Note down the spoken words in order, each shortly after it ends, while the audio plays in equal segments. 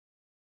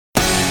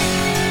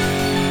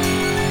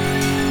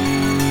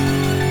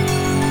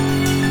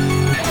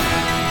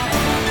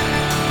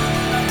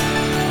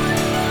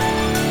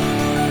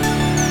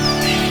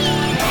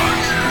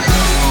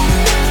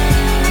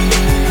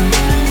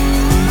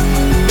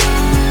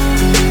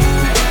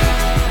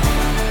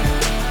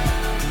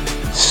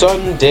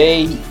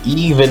Sunday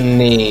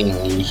evening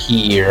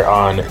here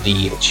on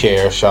the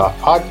Chair Shot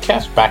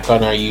podcast, back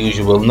on our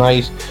usual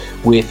night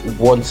with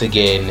once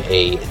again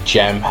a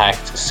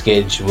jam-packed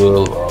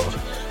schedule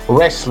of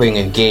wrestling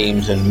and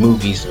games and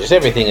movies and just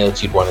everything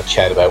else you'd want to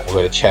chat about. We're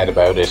going to chat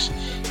about it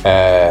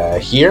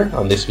here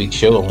on this week's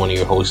show. I'm one of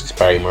your hosts,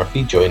 Barry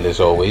Murphy, joined as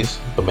always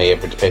by my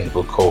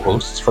ever-dependable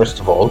co-hosts.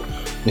 First of all,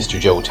 Mr.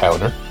 Joe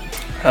Towner.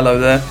 Hello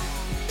there.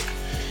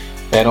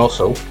 And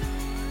also,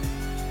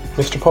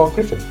 Mr. Paul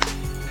Griffin.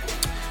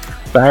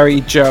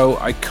 Barry, Joe,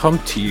 I come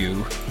to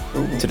you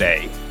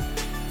today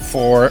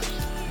for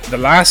the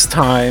last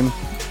time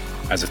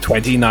as a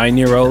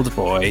 29-year-old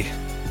boy.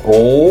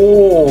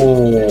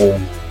 Oh,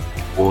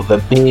 the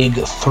big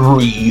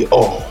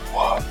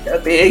 3-0.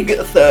 The big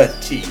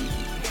 30.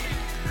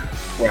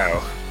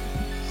 Wow.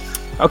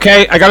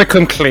 Okay, I gotta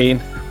come clean.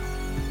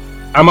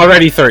 I'm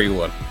already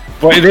 31,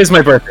 but it is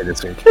my birthday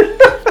this week.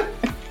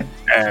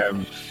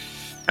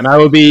 And I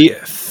will be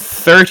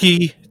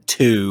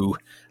 32,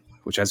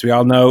 which, as we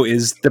all know,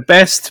 is the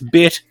best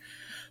bit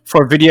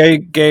for video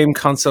game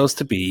consoles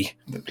to be.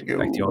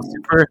 Like the old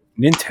Super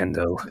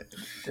Nintendo.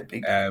 The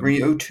big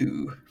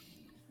 302.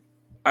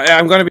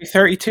 I'm going to be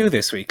 32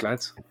 this week,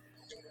 lads.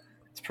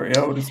 It's pretty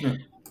old, isn't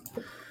it?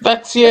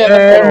 That's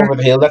over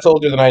the hill. That's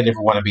older than I'd ever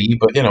want to be,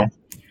 but you know.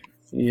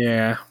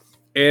 Yeah.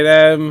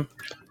 It's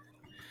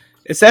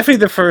definitely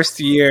the first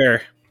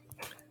year.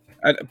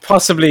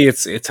 Possibly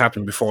it's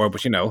happened before,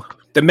 but you know,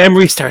 the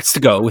memory starts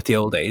to go with the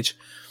old age.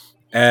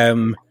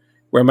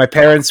 Where my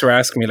parents were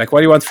asking me, like,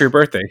 what do you want for your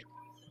birthday?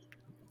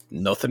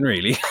 Nothing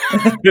really.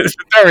 Don't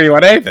really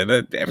want anything.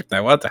 Everything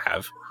I want to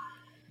have.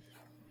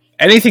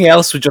 Anything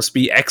else would just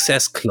be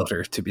excess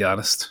clutter, to be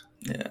honest.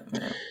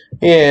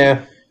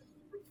 Yeah.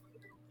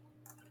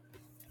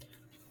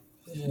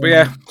 But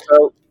yeah,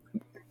 so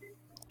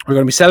we're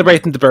going to be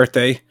celebrating the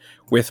birthday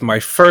with my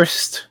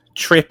first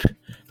trip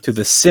to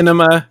the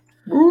cinema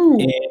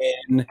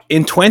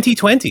in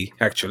 2020,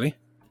 actually.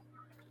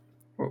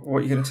 What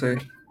are you going to say?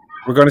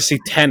 We're going to see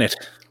Tenet.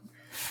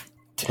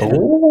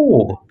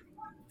 Oh.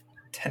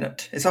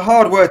 Tenet. It's a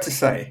hard word to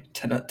say,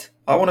 Tenet.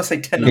 I want to say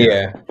Tenet.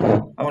 Yeah.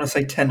 I want to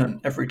say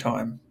Tenant every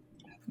time.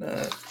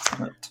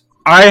 Tenet.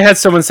 I had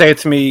someone say it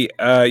to me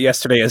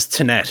yesterday as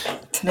Tenet.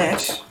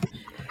 Tenet.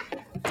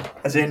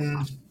 As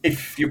in,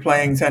 if you're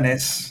playing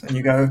tennis and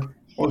you go,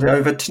 was it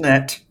over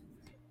Tenet?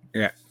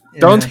 Yeah.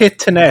 Don't hit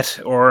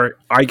Tenet or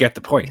I get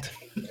the point.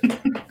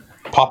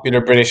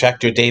 Popular British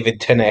actor David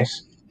Tennant.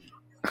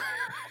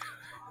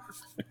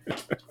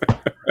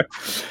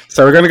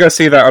 So we're going to go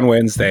see that on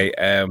Wednesday.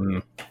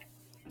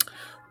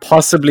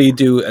 Possibly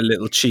do a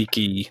little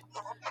cheeky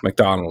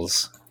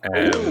McDonald's.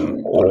 And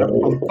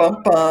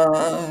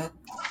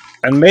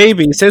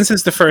maybe, since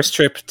it's the first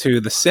trip to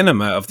the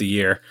cinema of the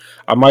year,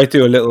 I might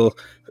do a little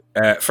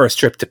first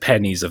trip to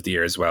Pennies of the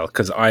year as well,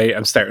 because I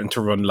am starting to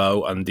run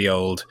low on the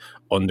old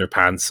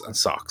underpants and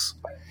socks.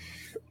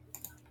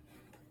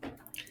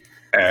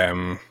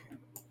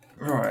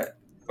 Right.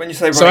 When you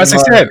say so, as I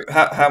said,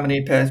 how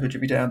many pairs would you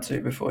be down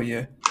to before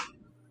you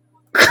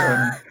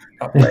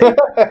update?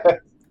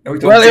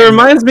 Well, it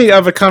reminds me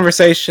of a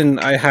conversation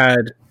I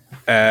had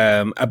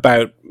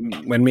about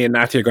when me and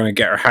Natty are going to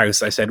get our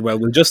house. I said, well,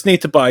 we'll just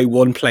need to buy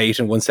one plate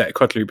and one set of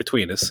cutlery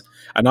between us,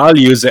 and I'll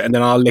use it, and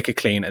then I'll lick it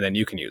clean, and then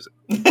you can use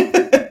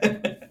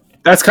it.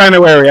 That's kind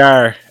of where we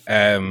are.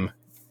 No,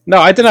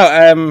 I don't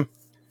know.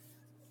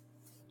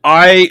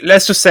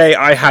 Let's just say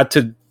I had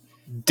to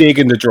dig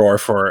in the drawer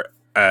for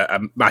a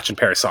matching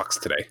pair of socks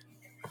today.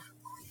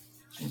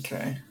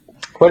 Okay.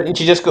 Why didn't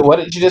you just go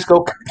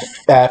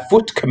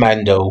Foot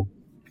Commando?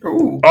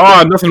 Ooh.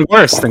 Oh, nothing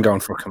worse than going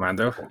for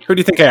Commando. Who do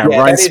you think I am? Yeah,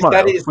 Ryan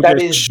Smile?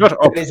 Shut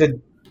up.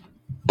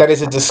 That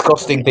is a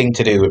disgusting thing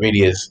to do. It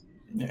really is.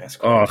 Yes.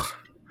 Oh,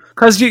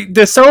 because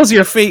the soles of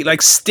your feet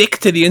like stick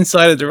to the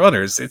inside of the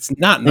runners. It's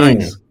not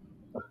nice.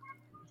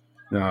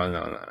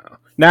 No.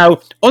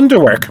 Now,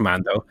 underwear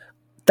Commando,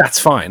 that's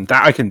fine.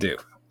 That I can do.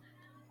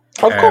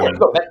 Of course.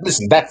 No,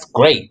 listen, that's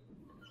great.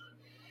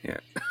 Yeah.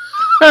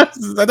 I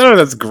don't know if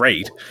that's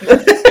great.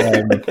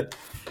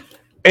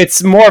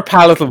 It's more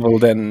palatable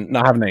than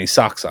not having any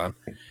socks on.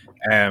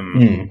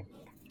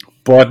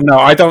 But no,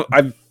 I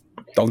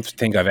don't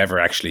think I've ever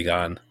actually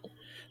gone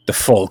the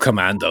full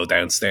Commando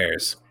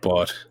downstairs.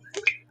 But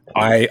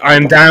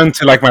I'm down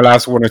to like my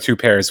last one or two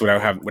pairs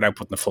without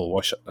putting the full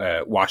wash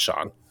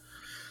on.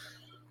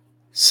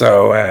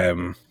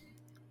 So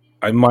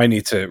I might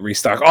need to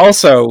restock.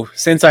 Also,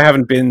 since I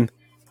haven't been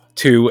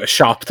to a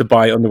shop to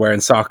buy underwear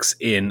and socks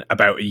in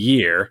about a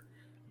year,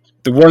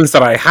 the ones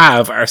that I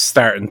have are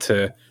starting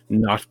to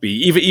not be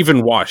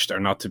even washed, are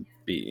not to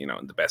be in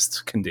the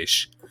best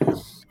condition.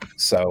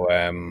 So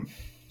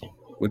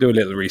we'll do a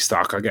little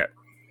restock. I'll get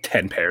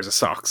 10 pairs of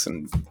socks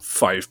and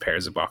 5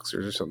 pairs of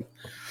boxers or something,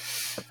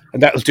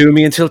 and that'll do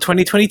me until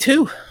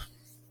 2022.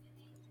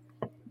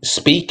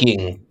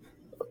 Speaking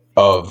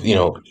of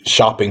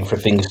shopping for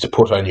things to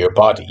put on your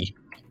body,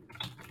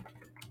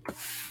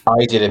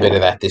 I did a bit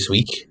of that this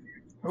week.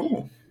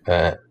 Ooh.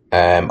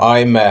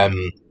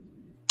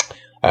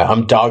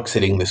 I'm dog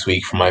sitting this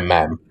week for my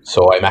mum,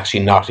 so I'm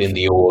actually not in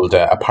the old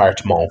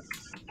apartment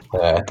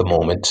at the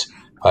moment.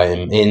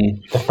 I'm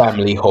in the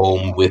family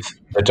home with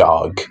the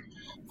dog.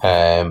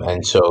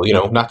 And so,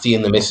 not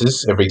seeing the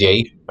missus every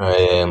day,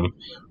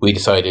 we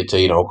decided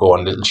to, go on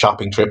a little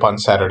shopping trip on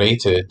Saturday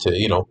to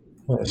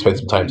spend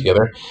some time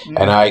together.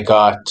 And I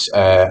got,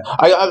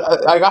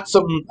 I got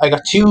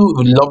two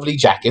lovely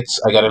jackets.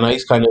 I got a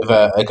nice kind of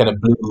a kind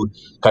of blue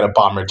kind of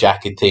bomber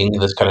jacket thing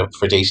that's kind of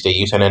for day-to-day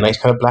use, and a nice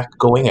kind of black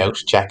going out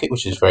jacket,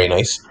 which is very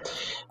nice.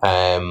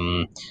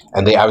 And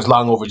I was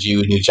long overdue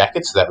with new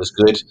jackets, so that was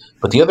good.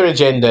 But the other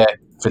agenda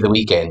for the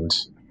weekend,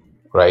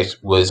 right,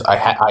 was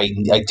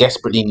I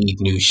desperately need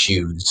new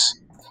shoes,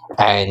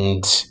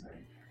 and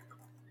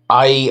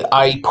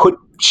I put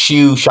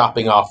shoe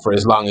shopping off for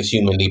as long as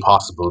humanly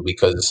possible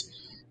because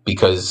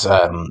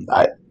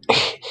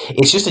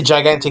it's just a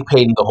gigantic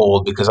pain in the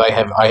hole because I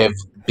have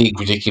big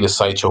ridiculous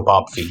sideshow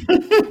Bob feet.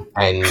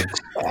 And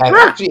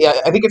actually,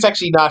 I think it's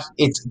actually not.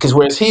 It's because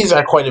whereas his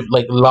are kind of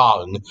like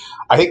long,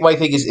 I think my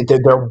thing is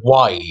they're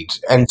wide,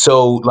 and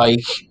so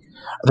like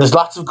there's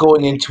lots of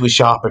going into a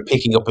shop and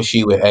picking up a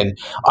shoe, and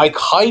I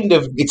kind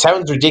of it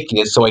sounds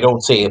ridiculous, so I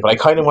don't say it, but I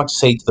kind of want to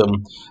say to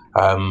them,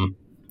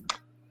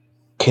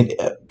 can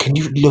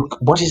you look?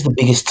 What is the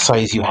biggest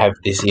size you have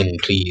this in,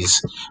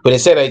 please? But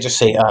instead, I just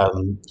say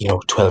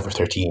 12 or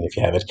 13 if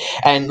you have it,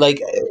 and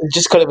like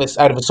just kind of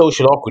out of a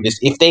social awkwardness,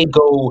 if they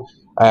go.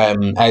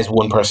 As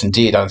one person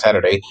did on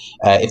Saturday,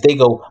 if they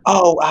go,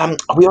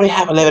 we only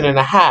have 11 and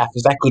a half,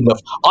 is that good enough?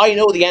 I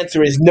know the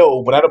answer is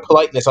no, but out of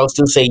politeness, I'll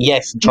still say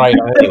yes and try it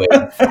on anyway.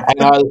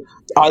 And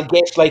I'll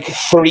get like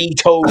 3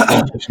 toes in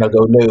it, and I'll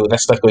go, no,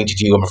 that's not going to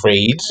do, I'm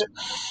afraid.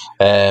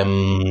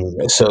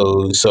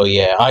 So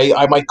yeah,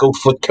 I might go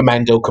foot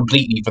commando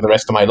completely for the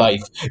rest of my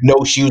life.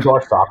 No shoes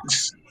or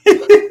socks.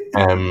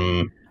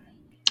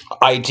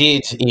 I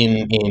did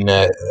in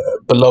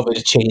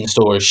beloved chain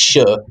store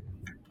Shu.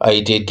 I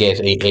did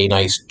get a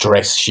nice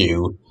dress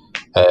shoe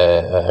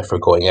for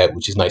going out,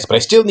 which is nice. But I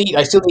still need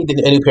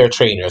a new pair of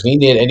trainers. I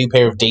need a new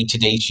pair of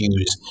day-to-day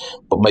shoes.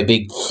 But my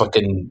big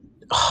fucking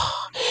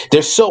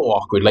they're so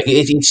awkward. Like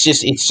it's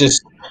just.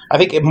 I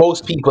think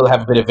most people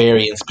have a bit of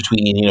variance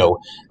between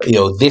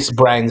this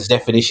brand's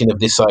definition of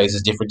this size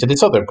is different to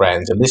this other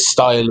brand's, and this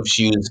style of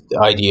shoes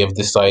idea of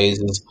this size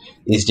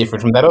is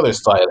different from that other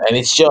style, and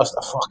it's just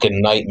a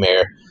fucking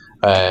nightmare.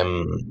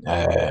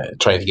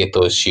 Trying to get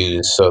those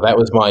shoes. So that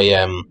was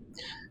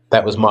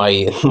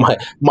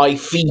my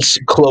feet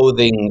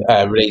clothing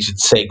related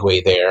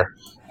segue there,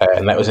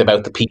 and that was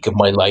about the peak of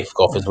my life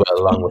golf as well,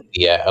 along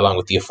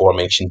with the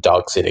aforementioned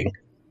dog sitting.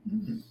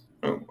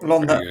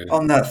 Well,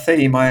 on that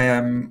theme, I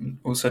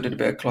also did a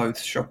bit of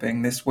clothes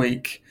shopping this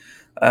week.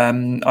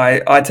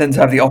 I tend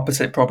to have the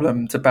opposite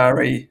problem to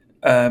Barry.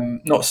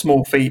 Not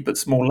small feet, but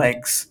small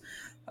legs.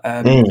 So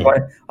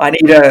I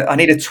need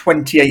a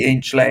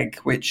 28-inch leg,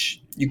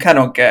 which you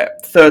cannot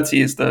get.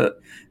 30 is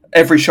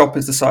every shop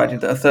has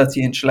decided that a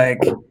 30-inch leg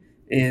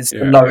is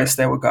the lowest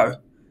they will go.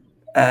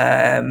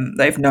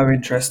 They have no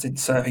interest in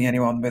serving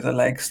anyone with a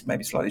leg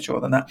maybe slightly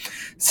shorter than that.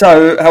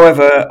 So,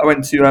 however, I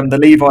went to the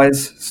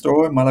Levi's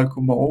store in my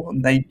local mall,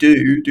 and they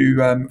do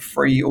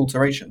free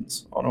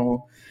alterations on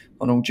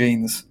all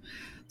jeans.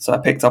 So I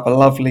picked up a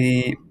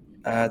lovely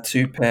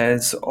 2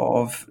 pairs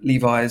of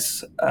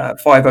Levi's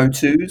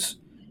 502s.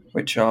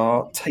 Which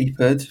are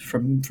tapered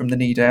from the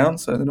knee down,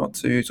 so they're not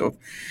too sort of,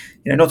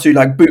 not too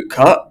like boot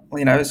cut.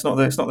 It's not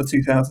the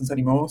 2000s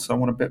anymore. So I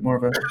want a bit more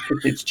of a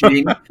fitted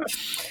jean.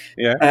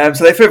 Yeah.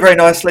 So they fit very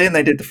nicely, and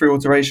they did the free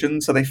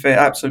alteration, so they fit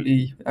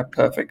absolutely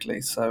perfectly.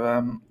 So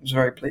I was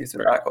very pleased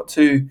with that. I got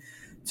two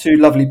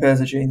lovely pairs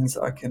of jeans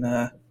that I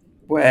can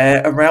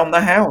wear around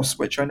the house,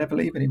 which I never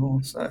leave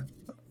anymore. So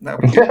that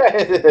was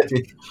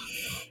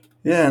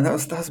yeah, that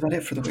was about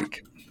it for the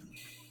week.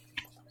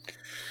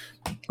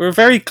 We're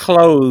very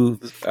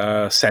clothes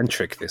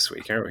centric this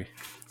week, aren't we?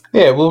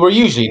 Yeah, well, we're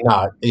usually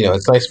not.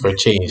 It's nice for a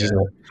change, isn't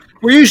it?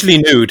 We're usually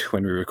nude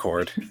when we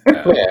record.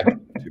 To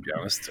be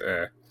honest,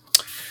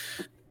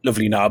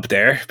 lovely knob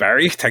there,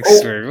 Barry.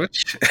 Thanks very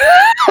much.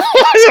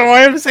 I don't know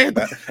why I'm saying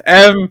that.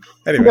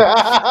 Anyway,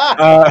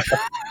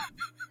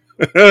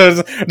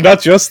 not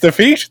just the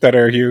feet that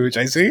are huge.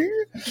 I see.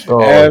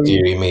 Oh,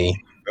 dearie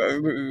me.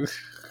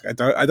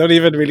 I don't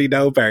even really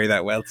know Barry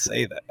that well to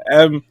say that.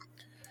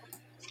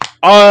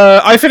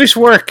 I finished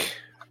work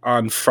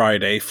on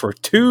Friday for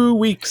 2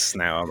 weeks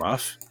now. I'm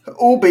off.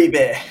 Oh,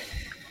 baby.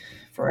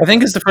 I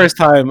think it's the first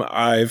time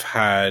I've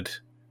had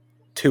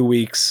 2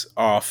 weeks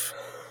off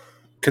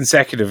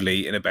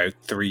consecutively in about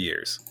 3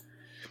 years.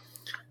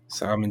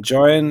 So I'm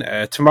enjoying.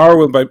 Tomorrow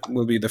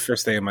will be the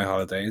first day of my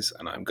holidays,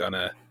 and I'm going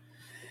to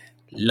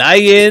lie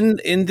in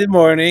the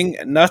morning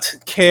and not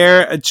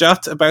care a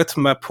jot about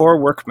my poor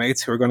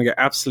workmates who are going to get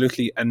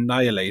absolutely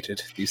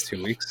annihilated these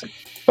 2 weeks.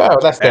 Well,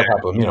 that's their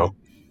problem,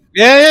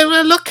 Yeah,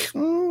 well, look,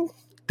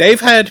 they've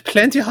had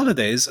plenty of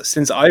holidays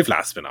since I've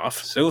last been off,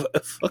 so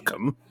fuck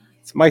them.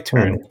 It's my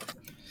turn.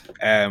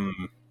 I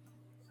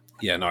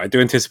do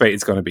anticipate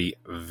it's going to be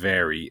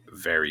very,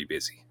 very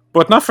busy.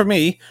 But not for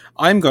me.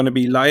 I'm going to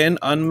be lying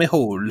on my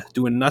hole,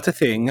 doing not a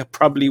thing,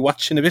 probably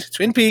watching a bit of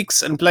Twin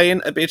Peaks and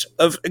playing a bit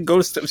of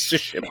Ghost of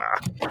Tsushima.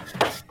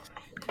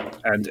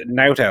 And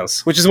naught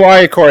else. Which is why,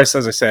 of course,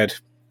 as I said,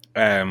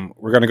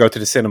 we're going to go to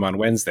the cinema on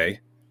Wednesday.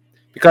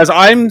 Because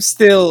I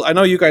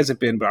know you guys have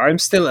been, but I'm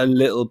still a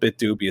little bit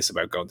dubious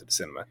about going to the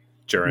cinema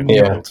during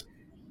the old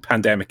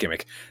pandemic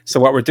gimmick. So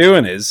what we're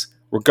doing is,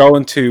 we're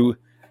going to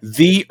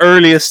the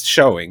earliest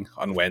showing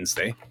on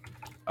Wednesday,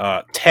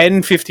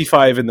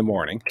 10:55 in the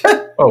morning.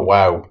 Oh,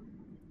 wow.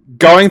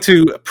 Going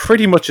to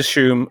pretty much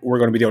assume we're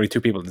going to be the only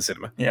two people in the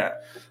cinema. Yeah.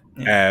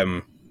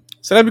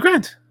 So that'd be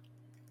grand.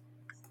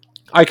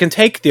 I can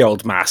take the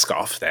old mask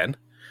off then,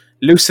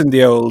 loosen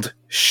the old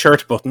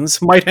shirt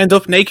buttons, might end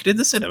up naked in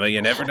the cinema,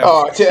 you never know.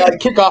 Oh,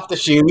 kick off the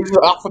shoes,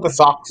 off with the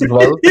socks as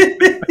well.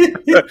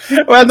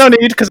 Well, no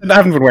need, because I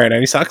haven't been wearing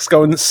any socks.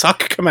 Going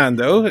sock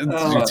commando.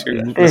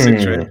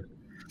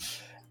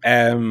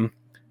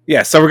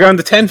 Yeah, so we're going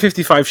to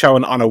 10:55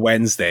 showing on a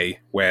Wednesday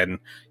when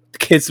the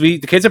kids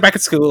are back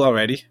at school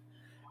already.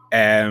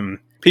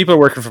 People are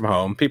working from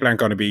home. People aren't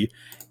going to be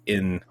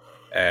going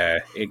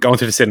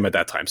to the cinema at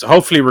that time. So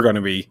hopefully we're going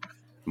to be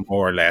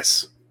more or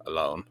less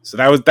alone. So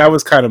that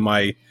was kind of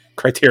my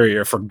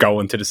criteria for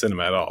going to the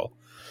cinema at all.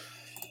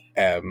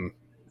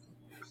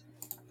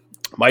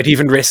 Might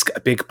even risk a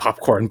big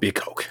popcorn, big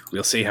Coke.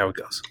 We'll see how it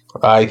goes.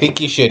 I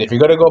think you should. If you're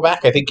going to go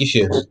back, I think you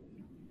should.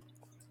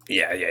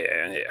 Yeah.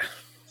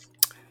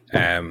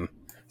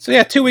 So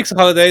yeah, 2 weeks of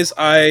holidays.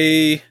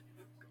 I'm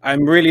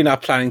really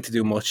not planning to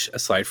do much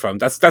aside from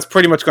that's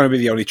pretty much going to be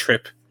the only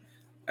trip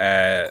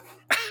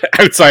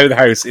outside of the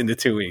house in the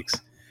 2 weeks.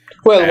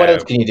 Well, what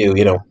else can you do?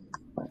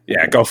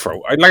 Yeah, go for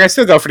it. I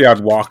still go for the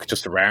odd walk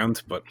just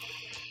around, but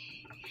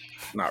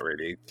not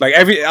really. Like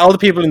all the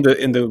people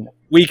in the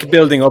week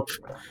building up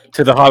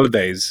to the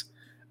holidays.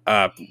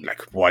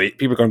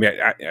 People are going to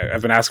be?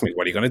 I've been asking me,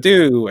 what are you going to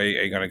do? Are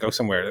you going to go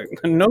somewhere?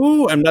 Like,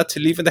 no, I'm not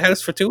leaving the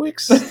house for 2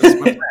 weeks. That's my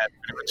plan,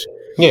 pretty much.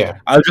 Yeah,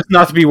 I'll just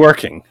not be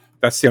working.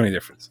 That's the only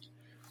difference.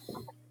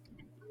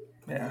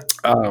 Yeah.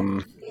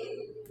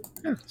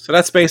 So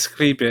that's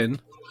basically been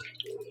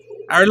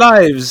our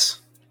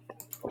lives.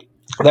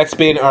 That's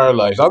been our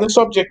lives. On the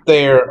subject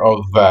there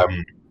of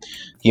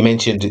you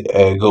mentioned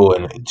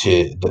going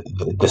to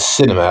the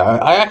cinema.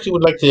 I actually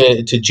would like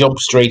to jump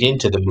straight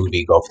into the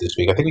movie golf this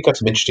week. I think we got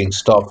some interesting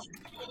stuff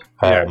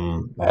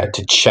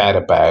to chat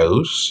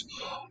about.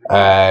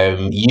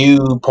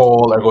 You,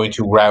 Paul, are going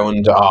to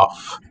round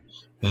off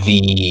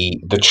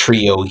the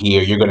trio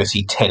here. You're going to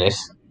see Tenet.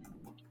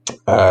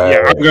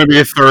 I'm going to be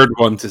a third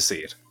one to see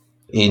it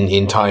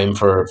in time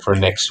for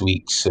next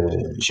week's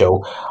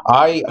show.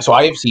 I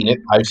have seen it.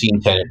 I've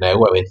seen Tenet now.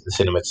 I went to the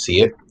cinema to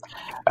see it.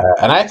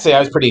 And I have to say, I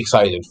was pretty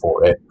excited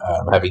for it,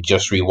 having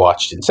just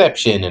rewatched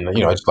Inception, and I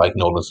just like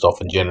Nolan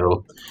stuff in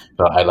general.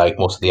 I like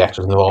most of the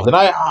actors involved, and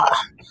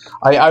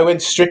I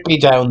went strictly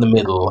down the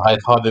middle. I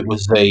thought it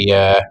was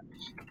a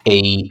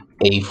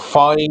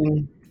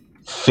fine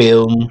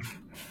film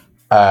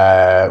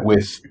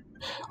with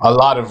a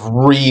lot of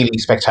really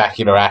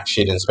spectacular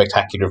action and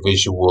spectacular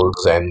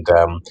visuals, and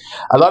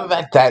a lot of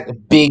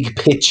that big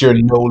picture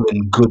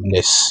Nolan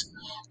goodness.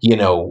 With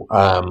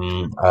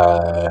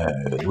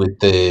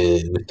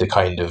the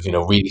kind of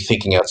really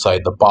thinking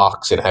outside the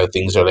box and how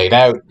things are laid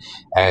out,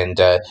 and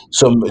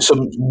some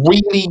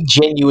really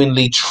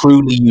genuinely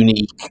truly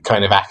unique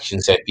kind of action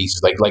set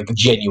pieces, like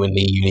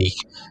genuinely unique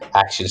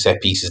action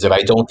set pieces that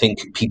I don't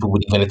think people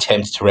would even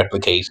attempt to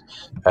replicate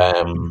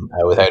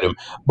without him.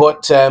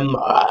 But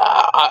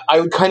I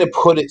would kind of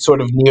put it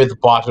sort of near the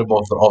bottom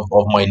of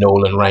my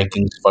Nolan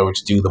rankings if I were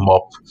to do them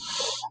up.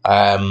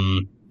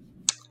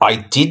 I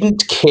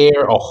didn't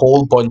care a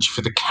whole bunch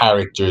for the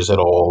characters at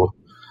all.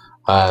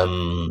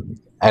 And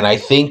I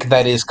think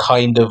that is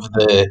kind of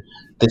the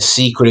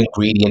secret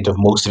ingredient of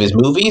most of his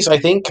movies, I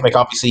think. Like,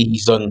 obviously,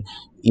 he's done,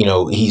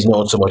 he's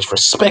known so much for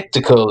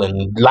spectacle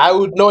and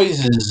loud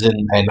noises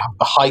and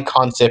high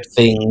concept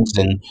things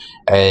and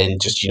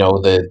just,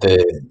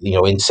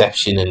 the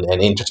Inception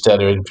and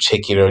Interstellar in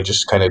particular,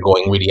 just kind of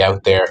going really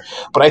out there.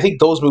 But I think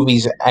those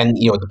movies and,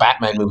 the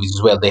Batman movies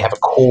as well, they have a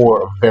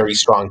core of very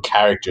strong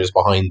characters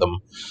behind them.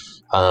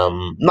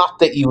 Not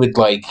that you would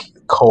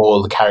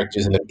call the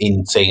characters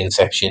in say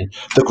Inception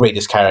the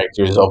greatest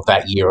characters of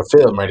that year of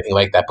film or anything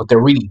like that, but they're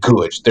really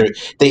good.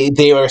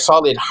 They are a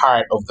solid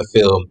heart of the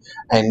film.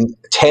 And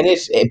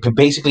Tenet,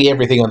 basically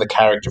everything on the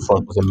character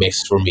front was a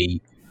miss for me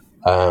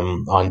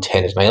on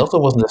Tenet. And I also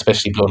wasn't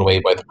especially blown away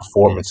by the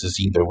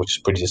performances either, which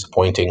is pretty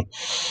disappointing.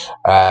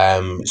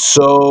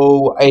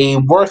 So a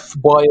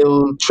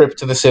worthwhile trip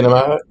to the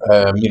cinema.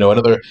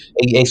 Another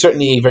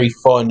certainly a very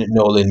fun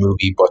Nolan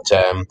movie, but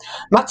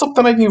not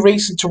something I'd be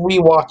racing to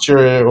rewatch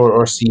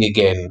or see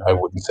again, I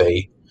wouldn't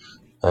say.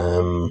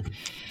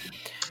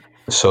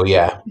 So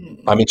yeah,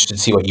 I'm interested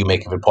to see what you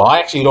make of it, Paul. I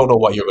actually don't know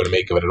what you're going to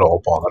make of it at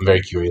all, Paul. I'm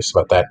very curious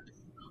about that.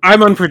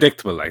 I'm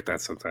unpredictable like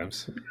that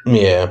sometimes.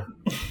 Yeah.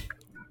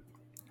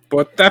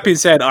 But that being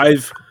said,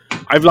 I've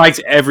liked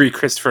every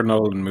Christopher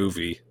Nolan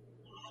movie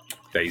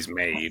that he's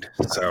made.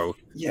 So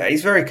yeah,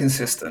 he's very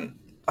consistent.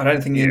 I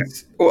don't think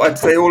he's. Well, I'd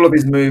say all of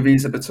his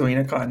movies are between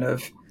a kind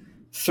of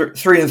 3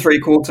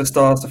 3/4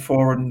 stars to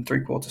 4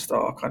 3/4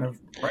 star kind of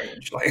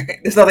range. Like,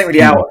 there's nothing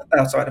really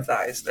outside of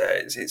that, is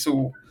there? It's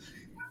all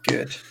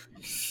good.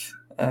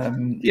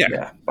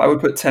 Yeah, I would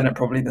put Tenet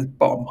probably the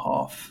bottom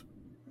half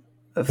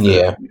of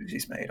the movies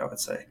he's made, I would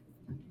say.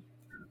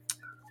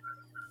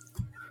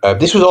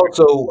 This was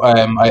also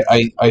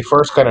I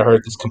first kind of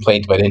heard this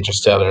complaint about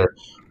Interstellar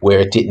where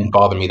it didn't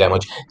bother me that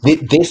much.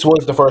 This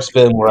was the first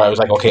film where I was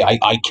like, okay,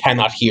 I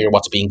cannot hear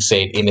what's being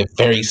said in a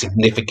very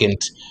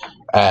significant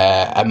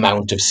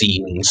amount of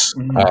scenes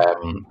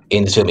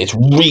in the film. It's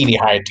really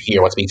hard to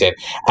hear what's being said,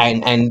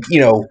 and you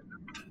know,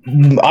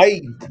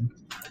 I.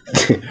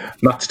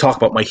 Not to talk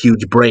about my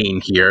huge brain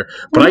here,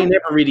 but I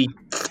never really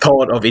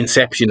thought of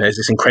Inception as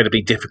this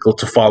incredibly difficult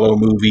to follow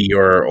movie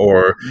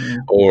or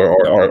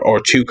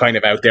too kind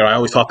of out there. I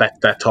always thought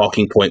that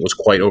talking point was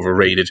quite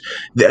overrated.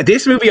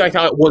 This movie I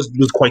thought was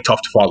quite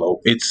tough to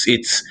follow.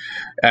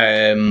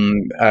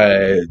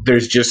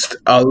 There's just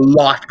a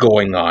lot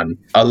going on,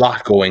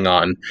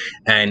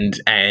 and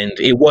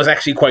it was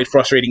actually quite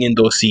frustrating in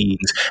those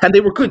scenes. And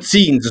they were good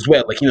scenes as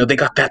well. Like, you know, they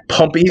got that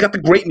pumping. You got the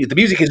great music. The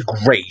music is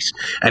great,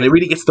 and it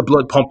really gets the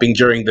blood pumping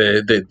during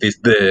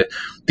the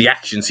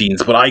action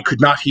scenes. But I could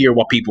not hear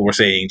what people were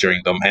saying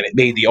during them, and it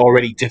made the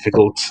already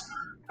difficult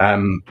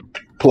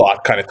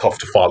plot kind of tough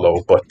to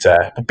follow. But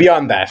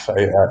beyond that,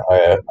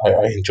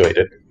 I enjoyed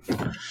it.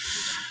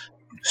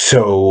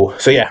 So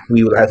yeah,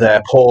 we will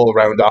have Paul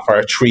round off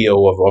our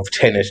trio of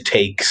Tenet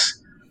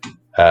takes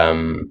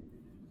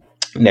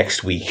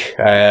next week.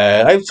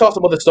 I saw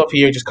some other stuff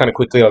here, just kind of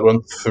quickly. I'll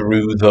run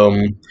through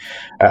them.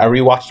 I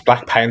rewatched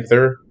Black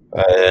Panther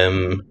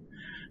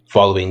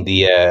following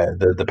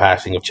the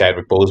passing of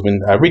Chadwick Boseman.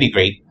 Really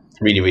great.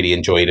 Really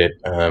enjoyed it.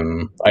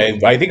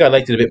 I think I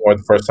liked it a bit more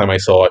the first time I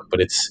saw it,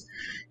 but it's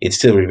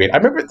still really great. I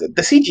remember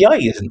the CGI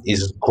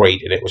is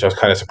great in it, which I was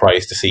kind of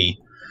surprised to see.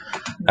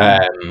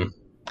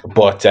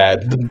 But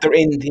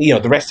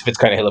the rest of it's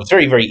kind of it's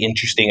very, very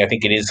interesting. I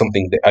think it is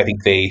something that I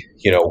think they,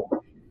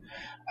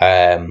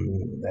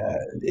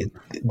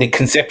 they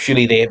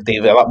conceptually they have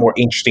a lot more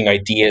interesting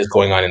ideas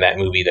going on in that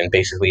movie than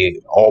basically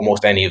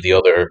almost any of the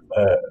other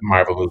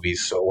Marvel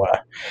movies. So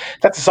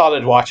that's a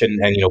solid watch,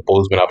 and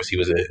Boseman obviously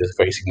was a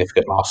very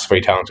significant loss, very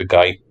talented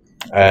guy.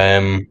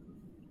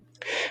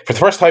 For the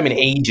first time in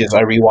ages,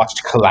 I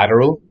rewatched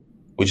Collateral,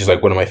 which is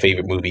like one of my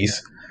favorite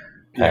movies.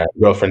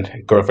 Girlfriend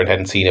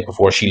hadn't seen it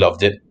before. She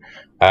loved it.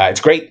 It's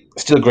great,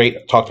 still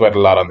great. Talked about it a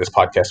lot on this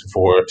podcast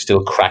before.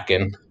 Still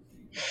cracking.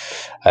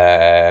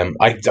 I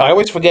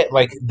always forget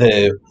like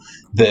the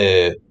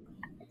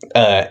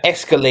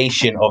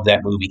escalation of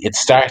that movie. It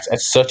starts at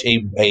such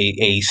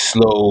a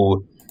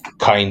slow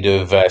kind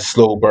of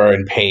slow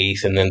burn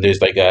pace, and then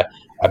there's like a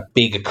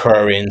big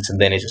occurrence,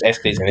 and then it just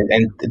escalates,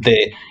 and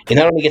it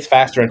not only gets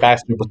faster and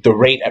faster, but the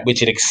rate at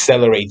which it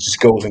accelerates just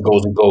goes and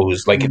goes and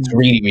goes. Like, it's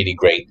really, really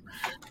great.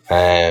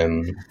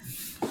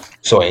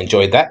 So I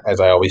enjoyed that, as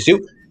I always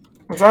do.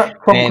 Was that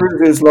Tom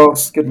Cruise's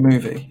last good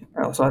movie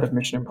outside of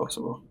Mission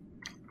Impossible?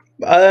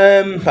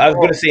 I was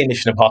going to say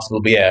Mission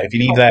Impossible, but yeah, if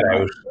you leave that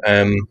out.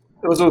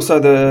 There was also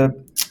the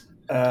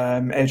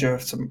Edge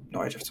of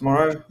Tomorrow.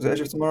 Was it Edge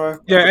of Tomorrow?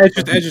 Yeah,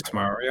 Edge of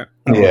Tomorrow,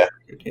 yeah.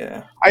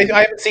 Yeah. I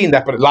haven't seen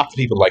that, but lots of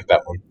people like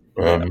that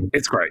one.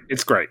 It's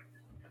great.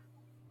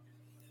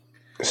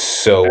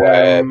 So,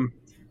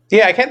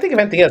 yeah, I can't think of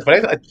anything else,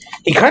 but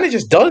he kind of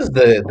just does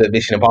the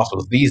Mission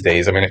Impossible these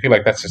days. I mean, I feel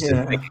like that's just his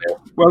thing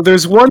now. Well,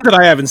 there's one that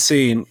I haven't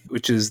seen,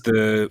 which is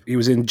he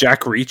was in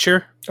Jack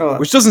Reacher,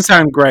 which doesn't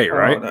sound great,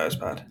 right? Oh, no, it's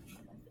bad.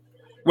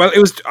 Well,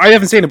 I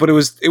haven't seen it, but it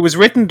was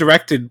written and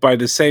directed by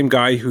the same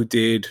guy who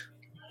did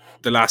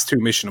the last two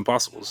Mission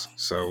Impossibles.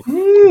 So,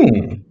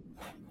 I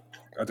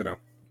don't know.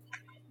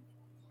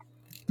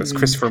 That's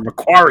Christopher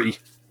McQuarrie.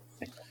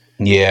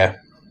 Yeah.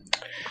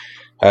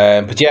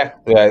 But yeah,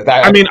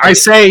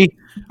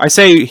 I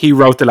say he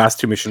wrote the last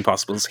two Mission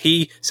Impossibles.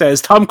 He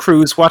says, Tom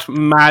Cruise, what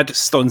mad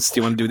stunts do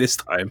you want to do this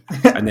time?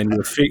 And then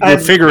we'll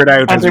figure it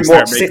out as we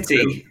start making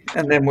City,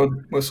 and then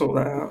we'll sort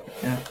that out.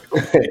 Yeah.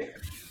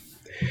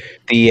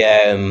 The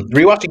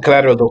rewatching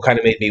Collateral though kind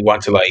of made me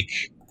want to I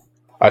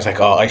was like,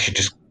 oh, I should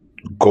just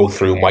go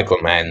through Michael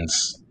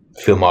Mann's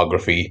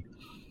filmography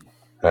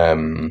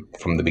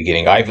from the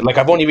beginning.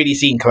 I've only really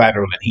seen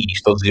Collateral and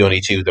Heat. Those are the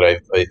only two that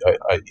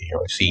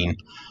I've seen.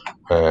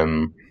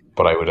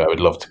 But I would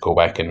love to go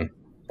back and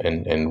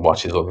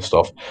watch his other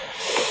stuff.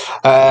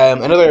 I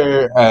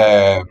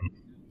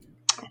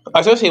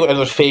was going to say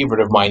another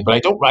favorite of mine,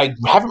 but I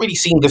haven't really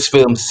seen this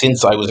film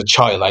since I was a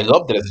child. I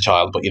loved it as a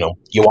child, but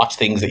you watch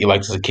things that you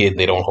liked as a kid and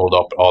they don't hold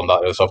up, all that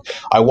other stuff.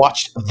 I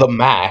watched The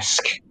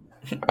Mask,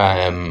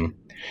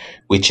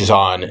 which is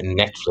on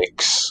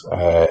Netflix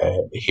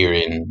here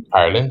in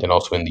Ireland and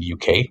also in the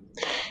UK.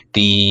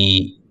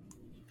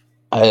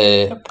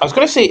 I was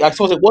going to say, I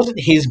suppose it wasn't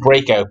his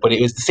breakout, but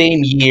it was the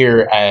same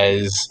year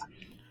as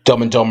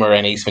Dumb and Dumber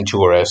and Ace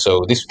Ventura.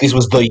 So this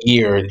was the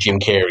year Jim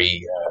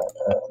Carrey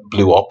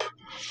blew up.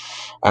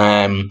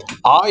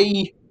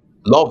 I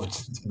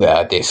loved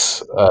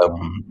this.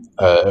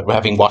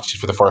 Having watched it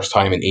for the first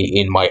time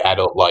in my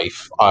adult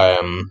life.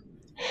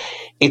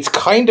 It's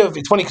funny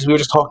because we were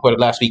just talking about it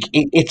last week.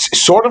 It's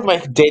sort of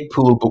like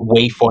Deadpool, but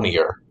way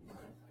funnier.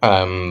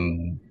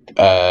 And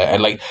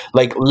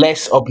like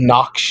less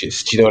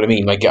obnoxious. Do you know what I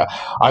mean? Like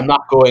I'm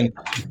not going,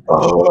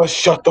 oh,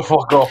 shut the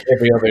fuck up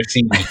every other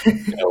scene.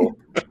 You know.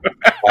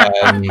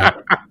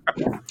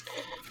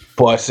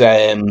 But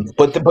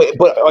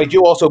I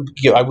do also,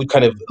 I would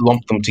kind of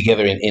lump them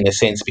together in a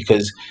sense,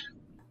 because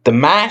The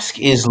Mask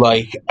is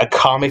like a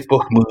comic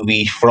book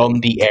movie from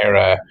the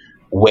era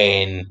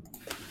when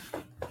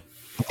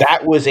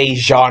that was a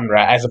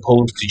genre as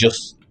opposed to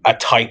just a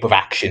type of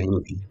action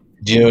movie.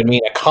 Do you know what I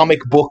mean? A comic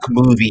book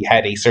movie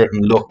had a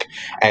certain look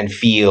and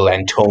feel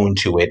and tone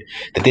to it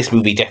that this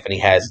movie definitely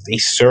has. A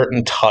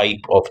certain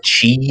type of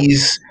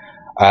cheese,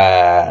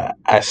 a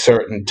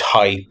certain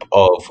type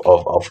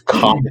of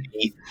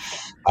comedy,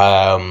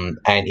 and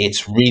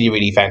it's really,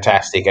 really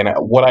fantastic. And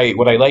what I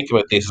like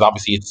about this is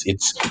obviously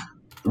it's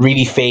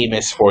really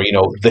famous for,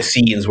 the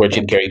scenes where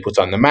Jim Carrey puts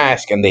on the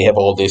mask, and they have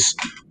all this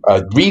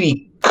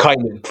really kind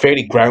of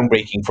fairly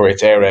groundbreaking for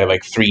its era,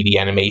 like 3D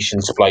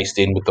animation spliced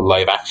in with the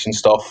live action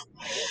stuff.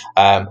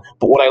 But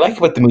what I like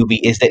about the movie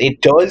is that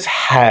it does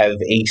have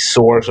a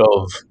sort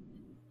of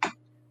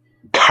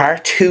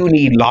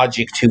cartoony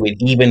logic to it,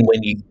 even when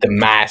the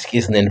mask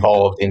isn't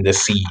involved in the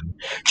scene.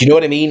 Do you know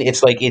what I mean?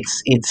 It's like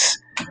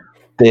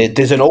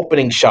there's an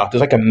opening shot.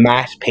 There's like a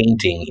matte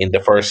painting in the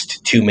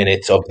first 2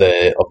 minutes of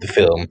the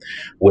film,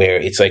 where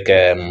it's like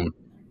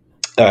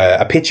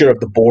a picture of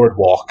the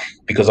boardwalk,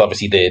 because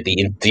obviously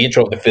the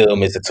intro of the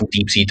film is that some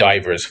deep sea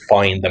divers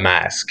find the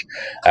mask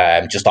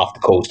just off the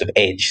coast of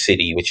Edge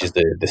City, which is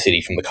the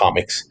city from the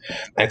comics.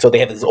 And so they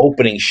have this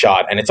opening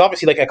shot, and it's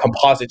obviously like a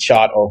composite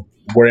shot of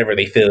wherever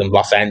they filmed,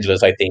 Los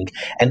Angeles, I think,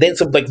 and then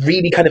some like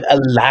really kind of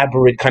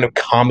elaborate kind of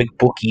comic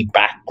booky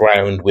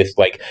background with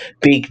like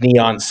big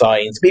neon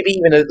signs, maybe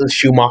even a little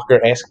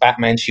Schumacher-esque,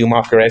 Batman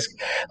Schumacher-esque.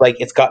 Like,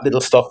 it's got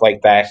little stuff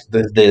like that.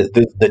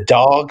 The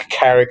dog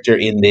character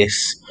in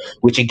this,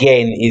 which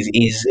again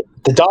is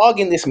the dog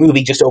in this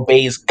movie just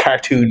obeys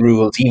cartoon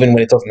rules even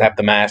when it doesn't have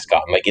the mask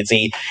on. Like, it's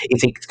a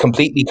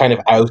completely kind of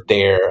out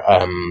there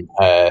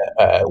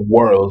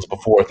world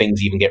before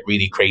things even get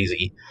really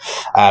crazy.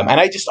 And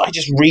I just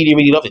really,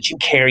 really love it. Jim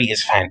Carrey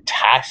is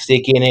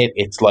fantastic in it.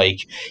 It's like,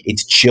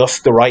 it's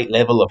just the right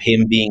level of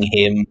him being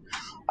him.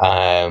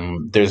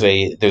 There's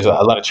a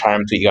lot of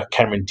charm to it. You got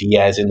Cameron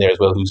Diaz in there as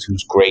well,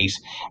 who's great.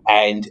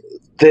 And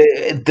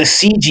the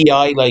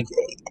CGI, like,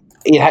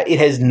 it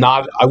has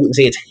not, I wouldn't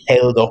say it's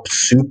held up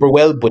super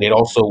well, but it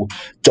also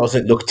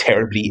doesn't look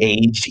terribly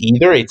aged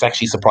either. It's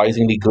actually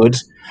surprisingly good.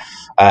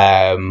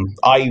 I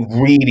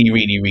really,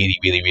 really, really,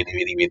 really, really,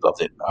 really, really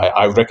loved it.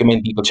 I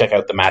recommend people check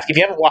out The Mask. If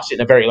you haven't watched it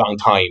in a very long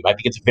time, I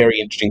think it's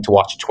very interesting to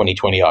watch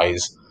 2020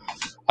 eyes.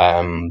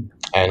 And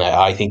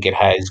I think it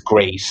has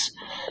great,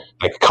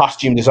 like,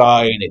 costume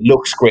design. It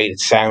looks great. It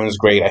sounds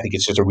great. I think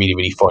it's just a really,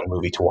 really fun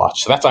movie to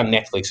watch. So that's on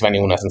Netflix. If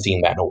anyone hasn't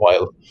seen that in a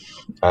while,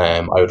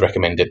 I would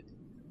recommend it.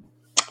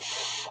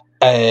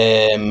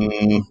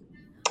 And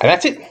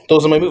that's it.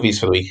 Those are my movies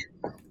for the week.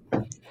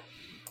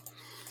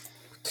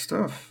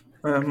 Stuff.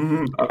 I've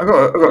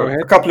got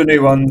a couple of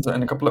new ones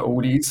and a couple of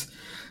oldies.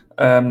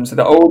 So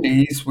the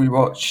oldies, we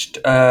watched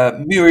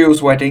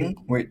Muriel's Wedding,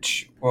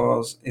 which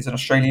is an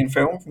Australian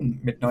film from the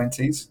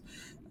mid-90s.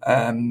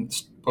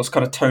 Was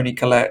kind of Toni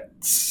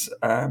Collette's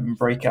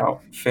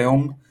breakout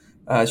film.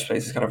 She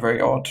plays this kind of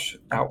very odd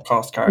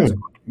outcast character,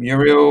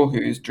 Muriel,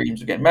 whose dreams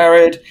of getting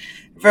married.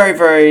 Very,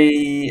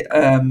 very,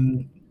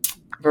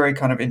 very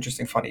kind of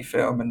interesting, funny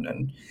film,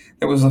 and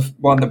it was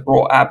one that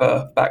brought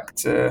ABBA back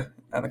to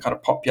the kind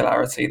of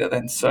popularity that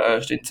then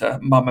surged into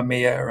Mamma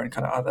Mia and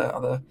kind of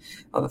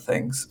other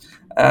things.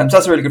 So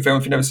that's a really good film.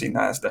 If you've never seen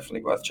that, it's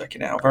definitely worth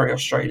checking out. Very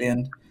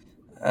Australian.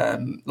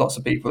 Lots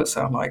of people that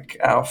sound like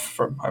Alf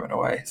from Home and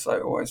Away, so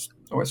always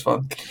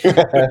fun.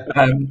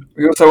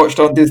 We also watched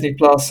on Disney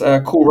Plus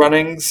Cool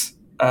Runnings.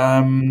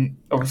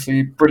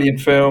 Obviously,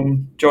 brilliant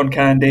film. John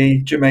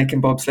Candy,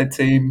 Jamaican bobsled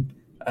team.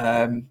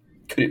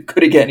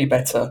 Could it get any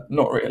better?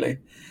 Not really.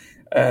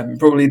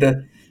 Probably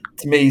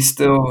to me,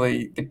 still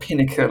the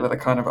pinnacle of the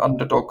kind of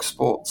underdog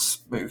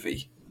sports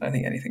movie. I don't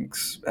think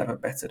anything's ever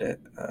bettered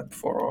it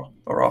before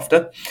or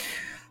after.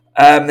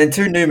 Then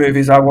two new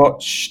movies I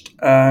watched.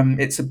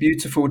 It's a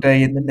Beautiful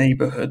Day in the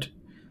Neighborhood,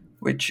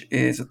 which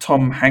is a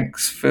Tom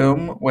Hanks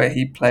film where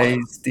he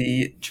plays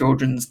the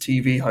children's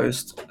TV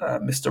host,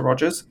 Mr.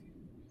 Rogers.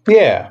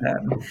 Yeah.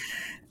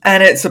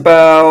 And it's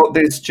about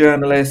this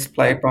journalist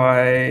played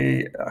by,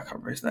 I can't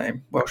remember his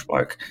name, Welsh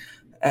bloke.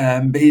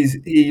 But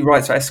he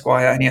writes for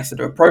Esquire, and he has to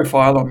do a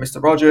profile on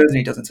Mr. Rogers, and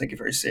he doesn't take it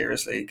very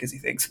seriously because he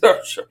thinks,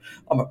 sure,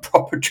 I'm a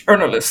proper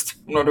journalist.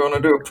 I'm not going to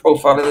do a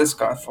profile of this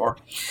guy for.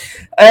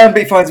 But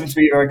he finds him to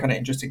be a very kind of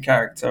interesting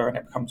character, and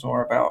it becomes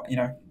more about,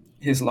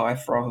 his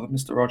life rather than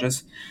Mr.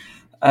 Rogers.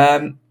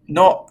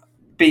 Not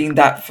being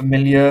that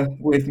familiar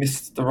with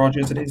Mr.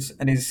 Rogers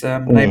and his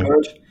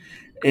neighborhood,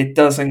 it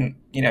doesn't,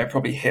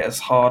 probably hit as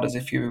hard as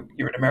if you're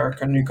an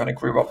American who kind of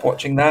grew up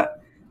watching that.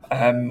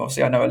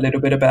 Obviously, I know a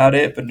little bit about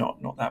it, but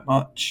not that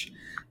much.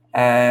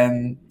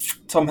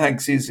 Tom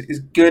Hanks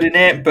is good in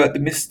it, but the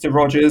Mr.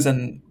 Rogers,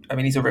 and I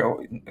mean, it's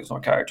not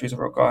a character, he's a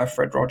real guy,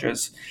 Fred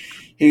Rogers.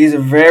 He's a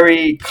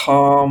very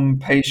calm,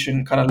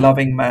 patient, kind of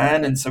loving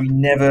man, and so he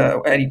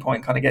never at any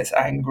point kind of gets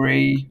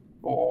angry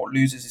or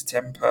loses his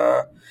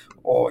temper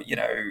or,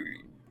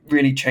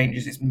 really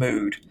changes his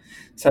mood.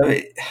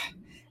 So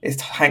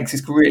Hanks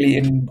is really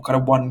in kind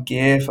of one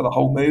gear for the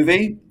whole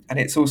movie, and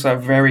it's also a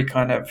very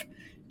kind of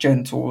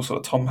gentle sort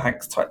of Tom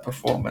Hanks type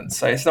performance.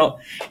 So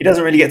he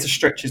doesn't really get to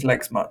stretch his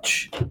legs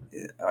much,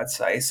 I'd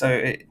say. So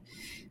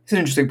it's an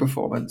interesting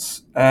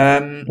performance.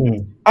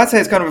 I'd say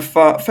it's kind of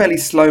a fairly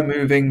slow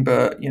moving,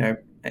 but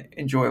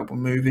enjoyable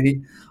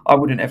movie. I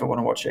wouldn't ever want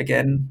to watch it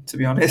again, to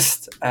be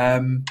honest.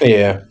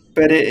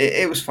 But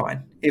it was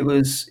fine. It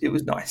was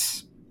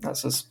nice.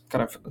 That's as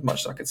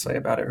much as I could say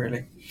about it,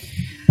 really.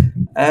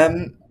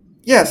 So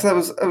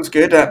that was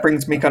good. That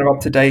brings me kind of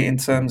up to date in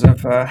terms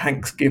of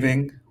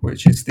Hanksgiving,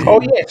 which is the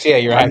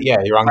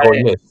your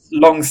ongoing list.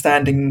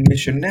 Long-standing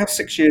mission. Now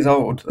 6 years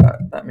old.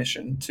 That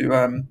mission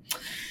to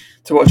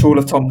watch all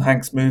of Tom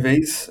Hanks'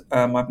 movies.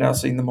 I've now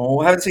seen them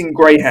all. I haven't seen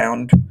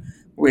Greyhound,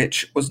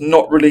 which was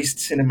not released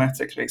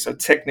cinematically, so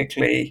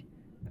technically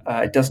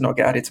it does not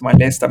get added to my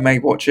list. I may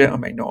watch it, I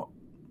may not.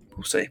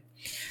 We'll see.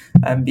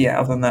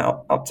 Other than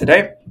that, up to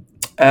date.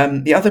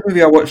 The other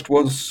movie I watched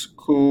was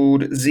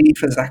called Z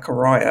for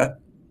Zachariah.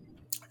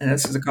 And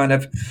this is a kind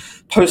of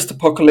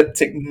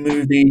post-apocalyptic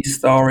movie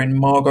starring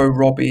Margot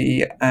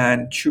Robbie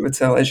and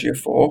Chiwetel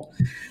Ejiofor.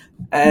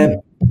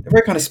 A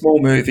very kind of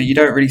small movie. You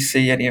don't really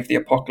see any of the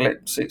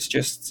apocalypse. It's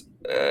just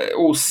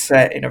all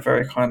set in a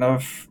very kind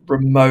of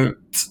remote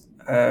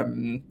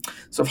sort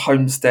of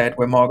homestead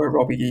where Margot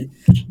Robbie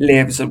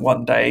lives, and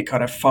one day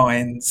kind of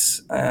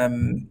finds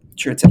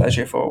Chiwetel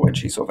Ejiofor when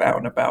she's sort of out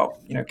and about,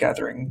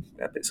 gathering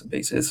bits and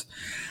pieces.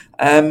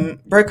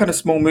 Very kind of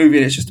small movie.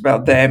 It's just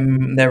about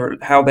them,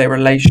 how their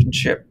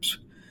relationship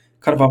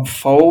kind of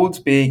unfolds,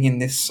 being in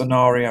this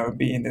scenario and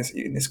being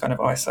in this kind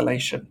of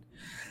isolation.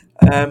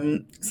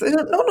 So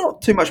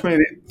not too much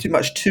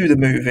to the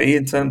movie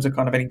in terms of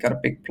kind of any kind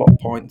of big plot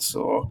points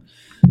or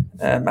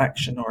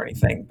action or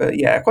anything. But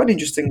quite an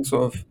interesting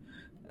sort of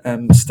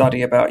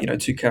study about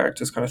two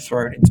characters kind of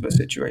thrown into a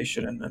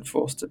situation and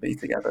forced to be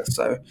together.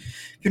 So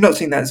if you've not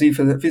seen that, Z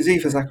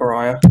for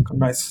Zachariah,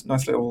 nice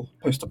little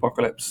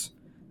post-apocalypse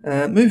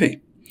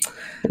movie.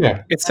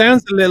 Yeah, it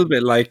sounds a little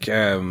bit like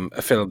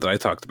a film that I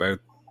talked about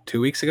 2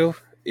 weeks ago.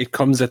 It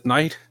Comes at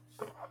Night.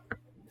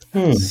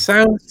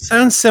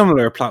 Sounds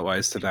similar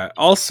plot-wise to that.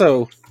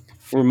 Also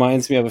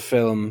reminds me of a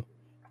film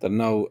that I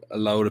know a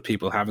load of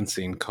people haven't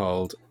seen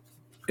called,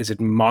 is it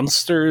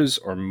Monsters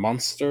or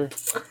Monster?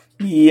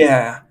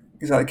 Yeah.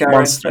 Is that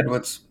Gareth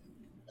Edwards?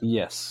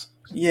 Yes.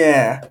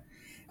 Yeah.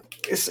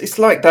 It's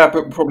like that,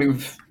 but probably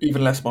with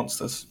even less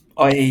monsters,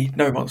 i.e.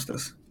 no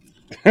monsters.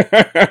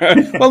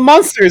 Well,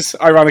 Monsters,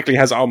 ironically,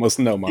 has almost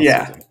no monsters.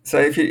 Yeah. So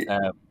if you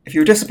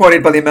were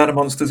disappointed by the amount of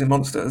monsters in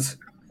Monsters,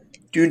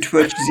 don't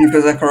watch Z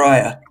for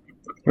Zachariah.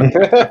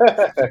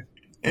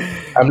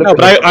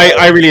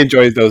 I really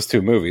enjoyed those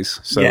two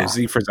movies. So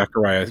Z for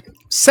Zachariah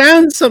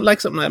sounds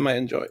like something I might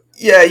enjoy.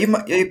 Yeah, you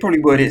probably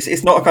would.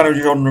 It's not a kind of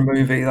genre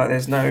movie. Like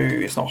it's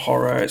not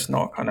horror. It's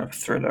not kind of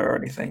thriller or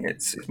anything.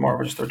 It's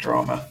more of just a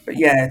drama. But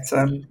it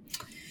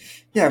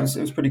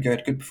was pretty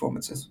good. Good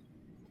performances.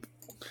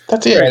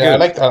 That's it. I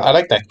like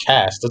that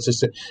cast. That's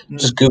just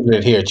Google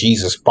it here.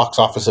 Jesus, box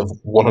office of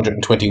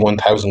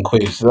 121,000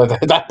 quid.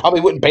 That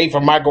probably wouldn't pay for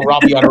Margot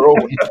Robbie on her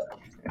own.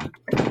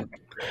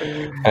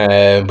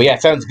 But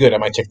it sounds good. I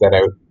might check that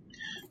out.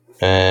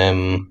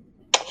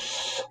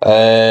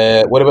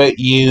 What about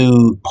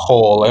you,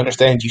 Paul? I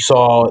understand you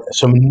saw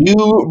some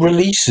new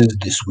releases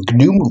this week.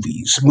 New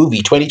movies.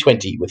 Movie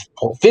 2020 with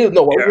Paul. Film.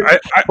 No,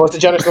 what's the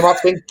Jonathan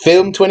Ross thing?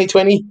 Film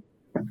 2020.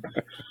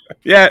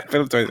 Yeah,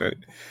 film 2020.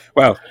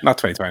 Well, not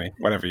 2020.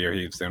 Whatever year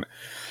he was doing it.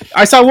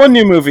 I saw one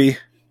new movie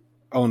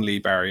only,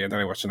 Barry, and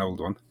then I watched an old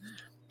one.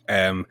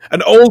 An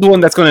old one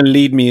that's going to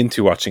lead me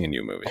into watching a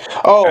new movie.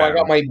 Oh, I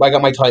got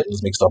my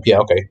titles mixed up. Yeah,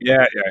 okay.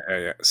 Yeah.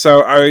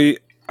 So I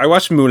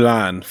watched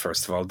Mulan,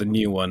 first of all, the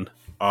new one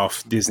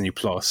off Disney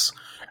Plus.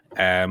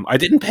 I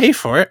didn't pay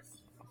for it.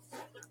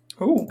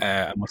 Oh.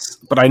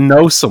 But I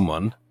know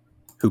someone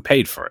who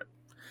paid for it.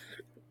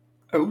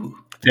 Oh.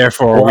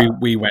 Therefore,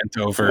 we went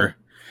over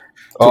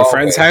to a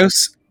friend's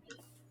house.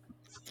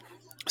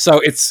 So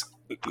it's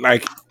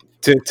like,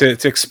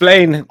 to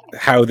explain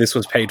how this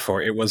was paid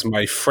for, it was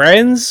my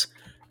friend's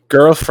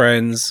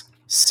girlfriend's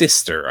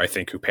sister, I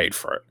think, who paid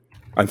for it.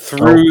 And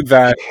through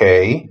that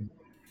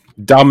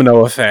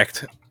domino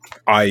effect,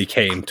 I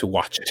came to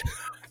watch it.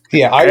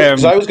 Yeah, I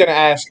was going to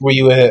ask, were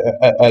you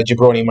a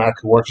jabroni Mark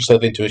who worked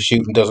herself into a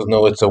shoot and doesn't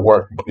know it's a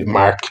work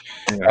Mark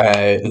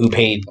who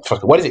paid,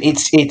 what is it?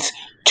 It's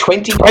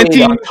 20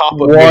 on top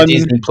of your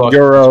Disney Plus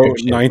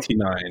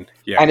 €1.99.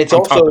 Yeah, and it's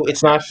also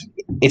it's not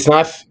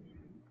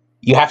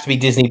you have to be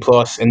Disney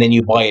Plus and then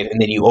you buy it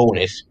and then you own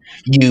it.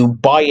 You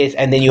buy it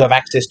and then you have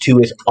access to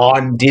it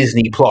on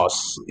Disney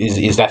Plus.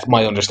 Is that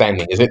my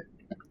understanding? Is it?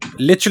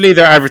 literally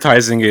their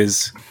advertising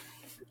is.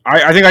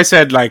 I think I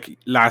said like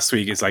last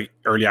week it's like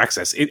early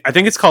access. I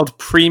think it's called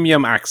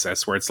premium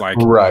access, where it's like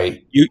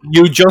Right.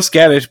 you just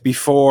get it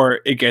before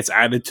it gets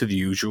added to the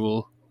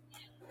usual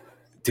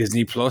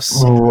Disney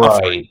Plus offering,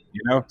 Right.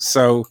 you know.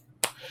 So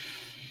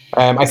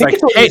I it's think like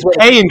it's only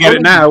pay and get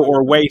it now,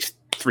 or wait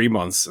 3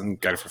 months and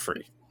get it for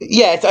free.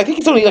 Yeah, I think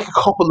it's only like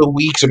a couple of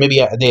weeks or maybe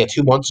a day,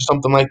 2 months or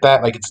something like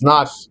that. Like it's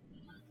not.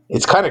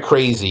 It's kind of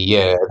crazy.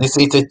 Yeah,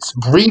 it's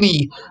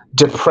really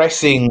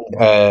depressing.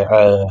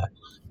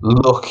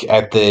 Look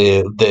at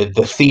the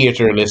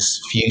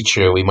theaterless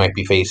future we might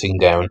be facing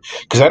down.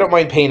 Because I don't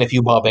mind paying a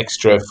few bob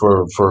extra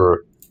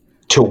for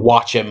to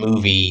watch a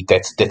movie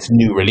that's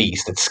new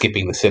release, that's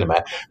skipping the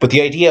cinema. But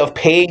the idea of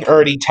paying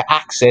early to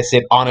access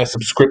it on a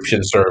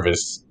subscription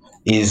service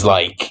is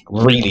like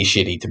really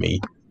shitty to me.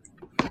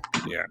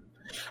 Yeah,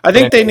 I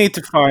think they need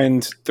to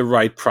find the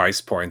right price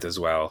point as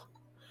well.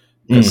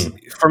 Because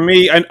for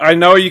me, I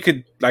know you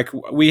could, like,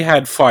 we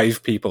had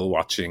 5 people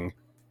watching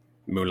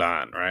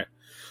Mulan, right?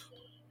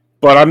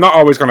 But I'm not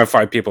always going to have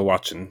 5 people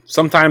watching.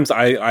 Sometimes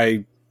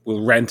I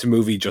will rent a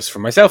movie just for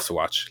myself to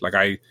watch. Like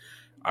I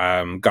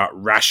got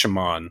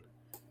Rashomon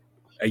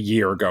a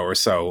year ago or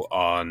so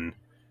on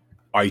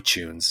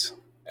iTunes,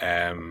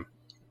 and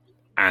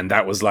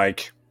that was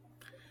like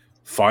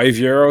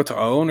 €5 to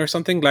own or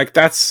something. Like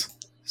that's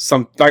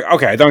some, like,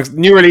 okay,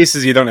 new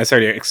releases you don't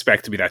necessarily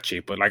expect to be that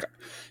cheap, but like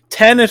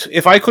Tenet,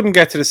 if I couldn't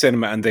get to the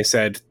cinema and they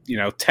said, you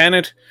know,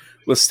 Tenet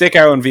will stick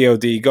out on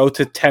VOD, go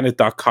to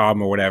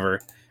tenet.com or whatever,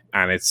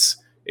 and it's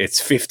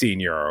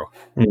 €15,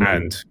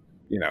 and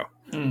you know,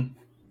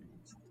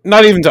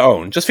 not even to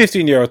own, just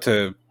 €15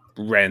 to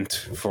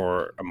rent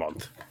for a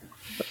month.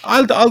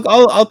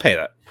 I'll pay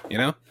that, you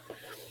know.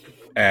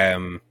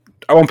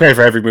 I won't pay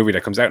for every movie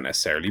that comes out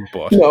necessarily,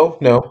 but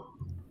no.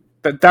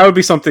 That would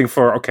be something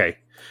for, okay,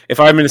 if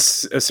I'm in a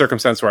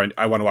circumstance where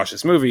I want to watch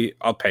this movie,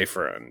 I'll pay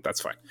for it, and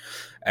that's fine.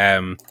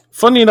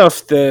 Funny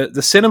enough,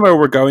 the cinema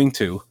we're going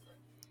to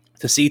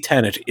see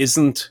Tenet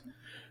isn't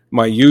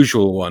my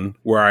usual one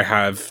where I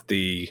have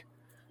the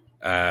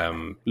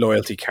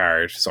loyalty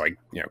card, so I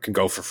can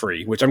go for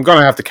free, which I'm going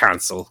to have to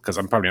cancel because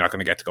I'm probably not going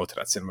to get to go to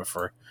that cinema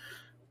for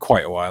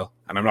quite a while,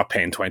 and I'm not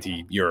paying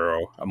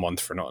 €20 a month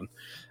for nothing.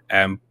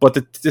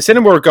 But the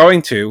cinema we're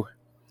going to,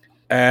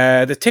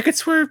 the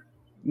tickets were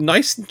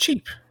nice and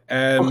cheap.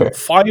 Okay.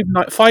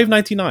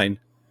 $5.99.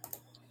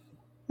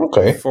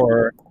 Okay.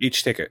 For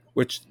each ticket,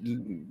 which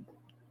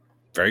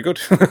very good.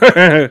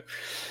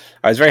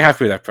 I was very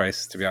happy with that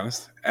price, to be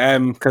honest.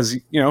 Because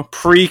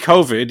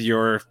pre-COVID,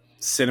 your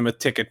cinema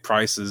ticket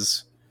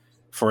prices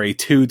for a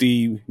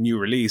 2D new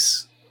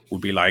release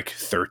would be like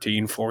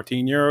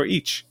 €13-14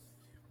 each.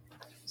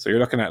 So you're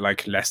looking at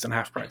like less than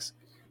half price.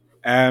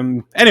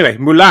 Anyway,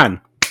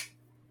 Mulan.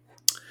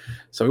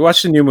 So we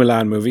watched the new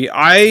Mulan movie.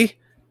 I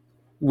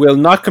will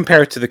not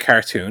compare it to the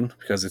cartoon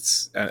because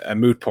it's a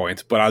moot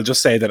point, but I'll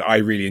just say that I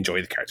really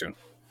enjoy the cartoon.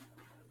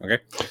 Okay?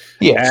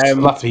 Yes,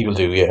 lots of people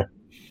do, yeah.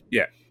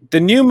 Yeah. The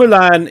new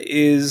Mulan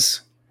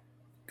is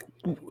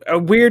a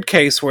weird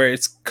case where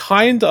it's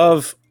kind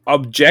of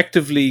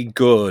objectively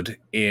good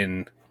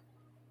in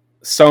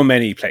so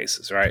many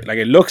places, right? Like,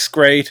 it looks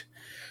great.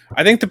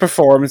 I think the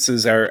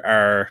performances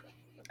are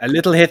a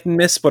little hit and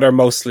miss, but are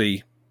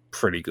mostly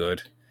pretty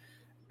good.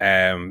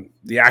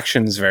 The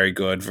action's very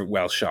good,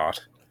 well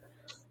shot.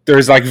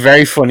 There's like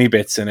very funny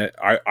bits in it.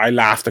 I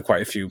laughed at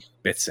quite a few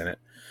bits in it.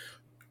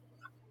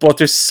 But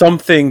there's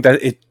something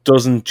that it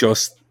doesn't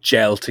just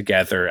gel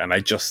together, and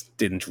I just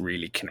didn't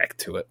really connect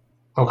to it.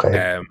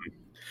 Okay.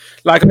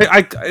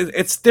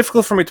 It's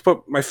difficult for me to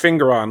put my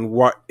finger on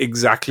what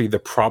exactly the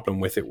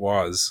problem with it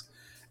was.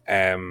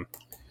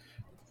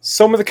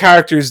 Some of the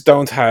characters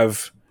don't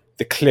have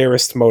the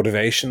clearest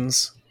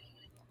motivations,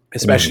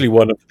 especially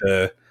one of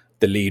the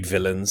lead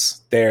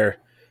villains. Their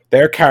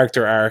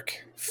character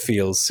arc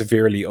feels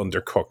severely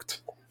undercooked,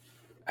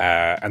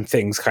 and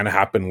things kind of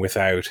happen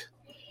without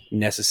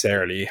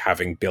necessarily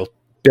having built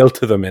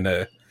to them in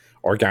a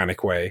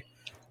organic way.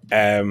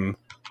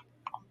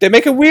 They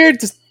make a weird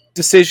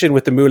decision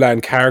with the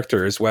Mulan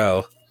character as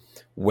well,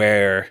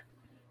 where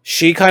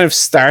she kind of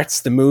starts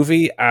the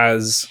movie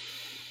as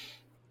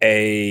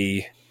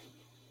a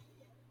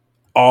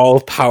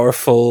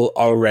all-powerful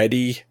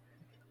already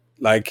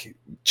like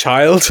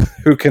child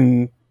who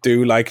can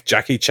do like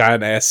Jackie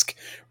Chan-esque,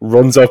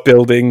 runs up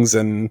buildings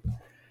and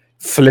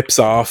flips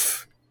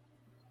off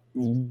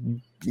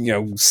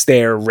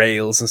stair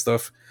rails and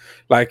stuff.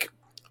 Like,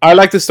 I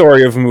like the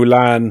story of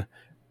Mulan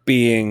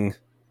being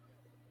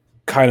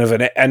kind of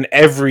not an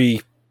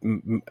every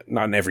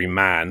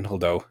man,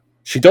 although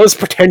she does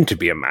pretend to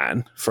be a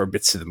man for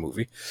bits of the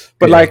movie,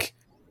 but like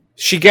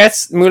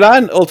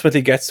Mulan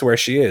ultimately gets to where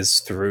she is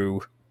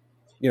through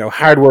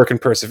hard work and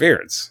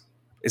perseverance.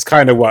 Is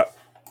kind of what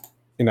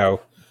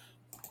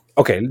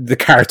okay, the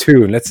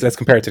cartoon, let's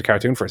compare it to the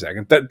cartoon for a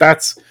second.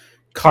 That's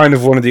kind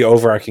of one of the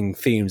overarching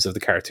themes of the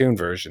cartoon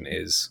version,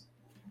 is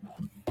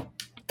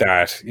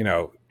that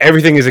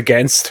everything is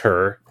against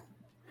her,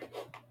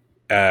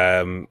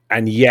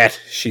 and yet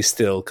she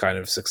still kind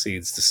of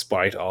succeeds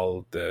despite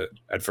all the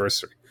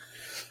adversity.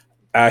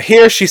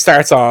 Here she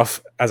starts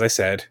off, as I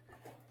said,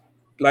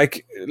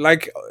 like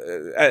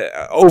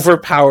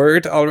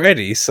overpowered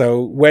already.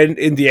 So when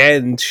in the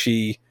end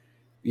she,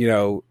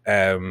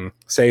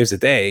 saves the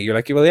day, you're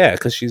like, well, yeah,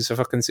 because she's a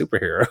fucking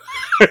superhero.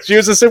 She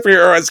was a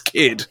superhero as a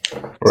kid,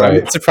 so I'm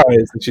not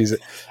surprised that she's.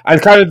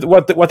 And kind of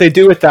what they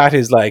do with that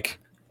is like,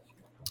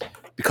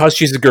 because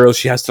she's a girl,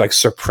 she has to like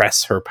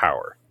suppress her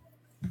power.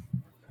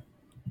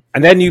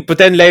 And then but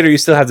then later you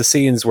still have the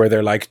scenes where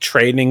they're like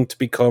training to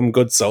become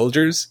good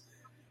soldiers,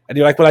 and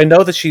you're like, well, I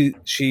know that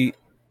she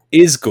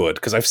is good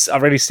because I've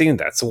already seen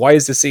that. So why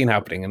is this scene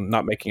happening and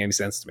not making any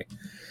sense to me?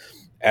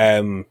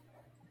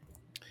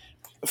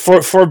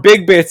 For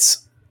big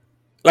bits,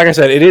 like I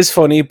said, it is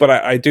funny, but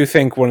I do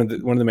think one of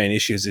the main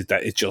issues is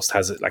that it just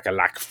has like a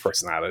lack of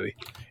personality.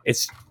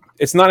 It's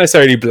not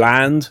necessarily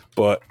bland,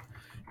 but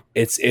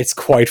it's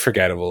quite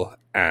forgettable,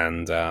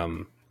 and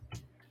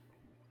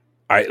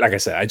like I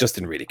said, I just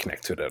didn't really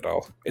connect to it at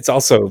all.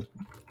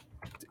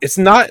 It's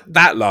not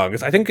that long.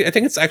 I think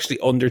it's actually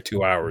under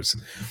 2 hours,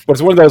 but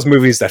it's one of those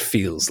movies that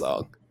feels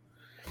long.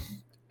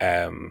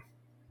 And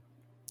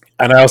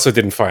I also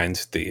didn't find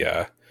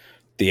the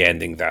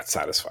ending that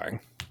satisfying.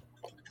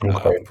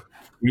 Okay.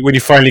 When you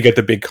finally get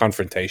the big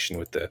confrontation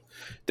with the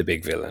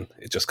big villain,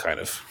 it just kind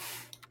of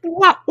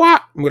what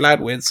Mulan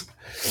wins.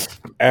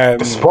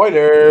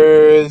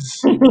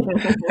 Spoilers.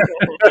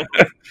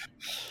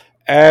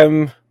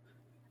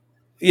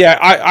 Yeah,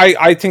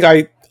 I think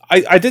I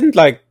didn't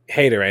like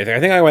hate it or anything. I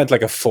think I went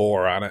like a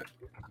 4 on it.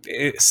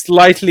 It's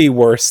slightly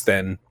worse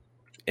than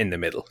In the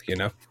Middle,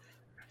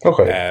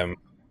 Okay.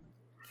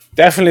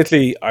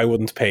 Definitely, I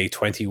wouldn't pay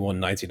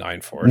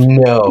 $21.99 for it.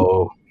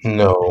 No.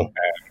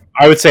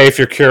 I would say if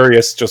you're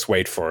curious, just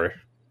wait for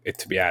it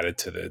to be added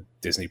to the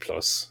Disney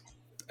Plus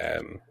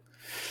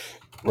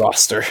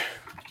roster,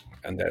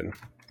 and then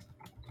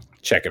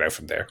check it out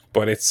from there.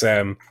 But it's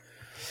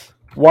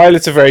while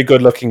it's a very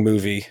good looking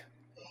movie,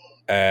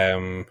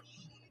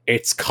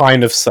 it's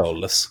kind of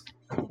soulless.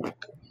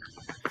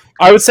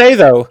 I would say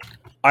though,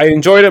 I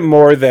enjoyed it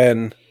more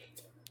than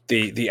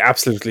the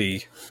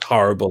absolutely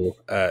horrible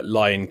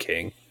Lion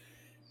King.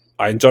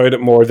 I enjoyed it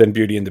more than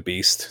Beauty and the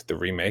Beast, the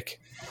remake.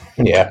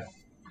 Yeah.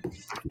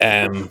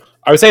 I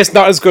would say it's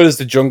not as good as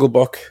the Jungle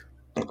Book.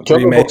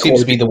 Jungle Book seems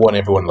to be the one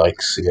everyone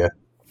likes, yeah.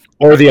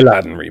 Or the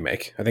Aladdin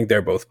remake. I think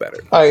they're both better.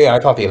 Oh yeah, I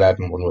thought the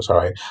Aladdin one was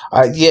alright.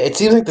 Yeah, it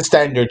seems like the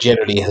standard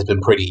generally has been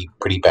pretty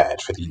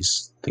bad for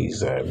these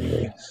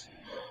remakes.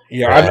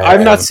 Yeah,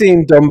 I've not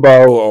seen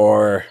Dumbo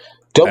or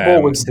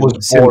Dumbo was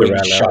boring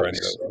shite.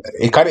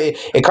 It kind of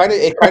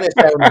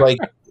sounds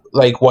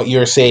like what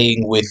you're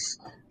saying with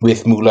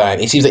Mulan.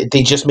 It seems like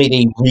they just made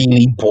a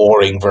really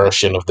boring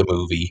version of the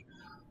movie.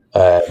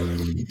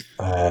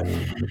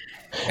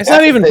 It's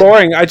not even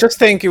boring. I just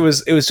think it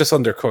was just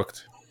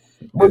undercooked.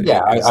 Well,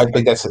 yeah, I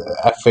think that's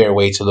a fair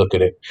way to look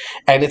at it,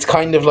 and it's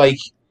kind of like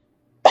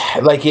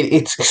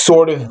it's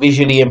sort of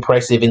visually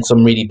impressive in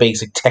some really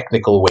basic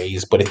technical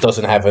ways, but it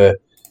doesn't have a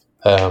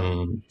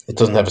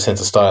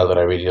sense of style that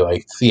I really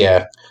liked.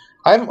 Yeah,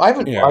 I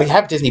haven't. Yeah. I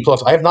have Disney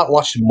Plus. I have not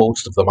watched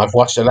most of them. I've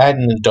watched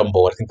Aladdin and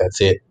Dumbo. I think that's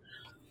it.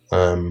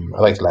 I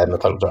liked Aladdin. I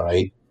thought it was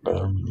alright.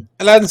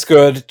 Aladdin's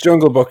good.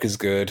 Jungle Book is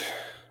good.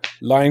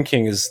 Lion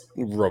King is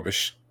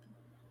rubbish.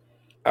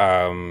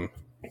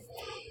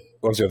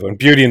 What's the other one?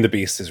 Beauty and the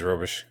Beast is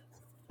rubbish.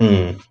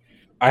 I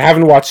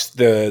haven't watched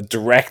the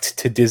direct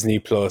to Disney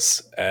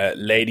Plus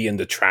Lady and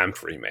the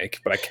Tramp remake,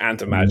 but I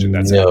can't imagine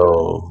that's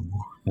no.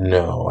 I'm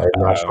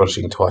not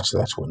rushing to watch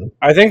that one.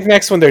 I think the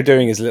next one they're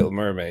doing is Little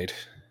Mermaid.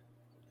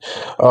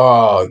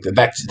 Oh,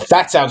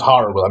 that sounds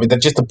horrible. I mean,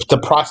 just the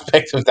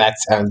prospect of that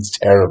sounds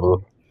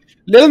terrible.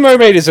 Little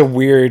Mermaid is a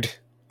weird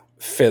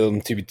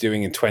film to be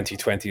doing in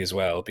 2020 as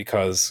well,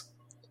 because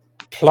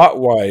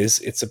plot-wise,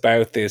 it's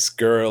about this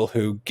girl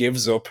who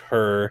gives up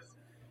her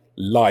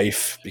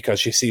life because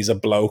she sees a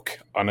bloke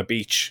on a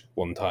beach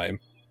one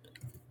time,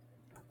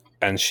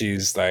 and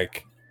she's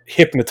like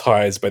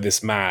hypnotized by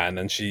this man,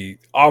 and she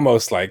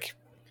almost like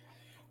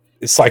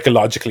is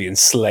psychologically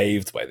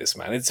enslaved by this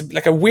man. It's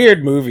like a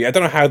weird movie. I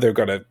don't know how they're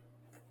gonna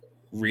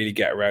really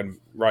get around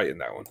writing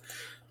that one.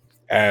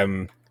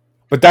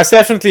 But that's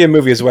definitely a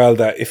movie as well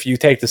that if you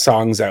take the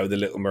songs out of The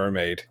Little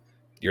Mermaid,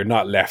 you're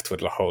not left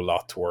with a whole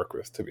lot to work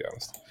with, to be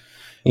honest.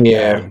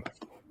 Yeah.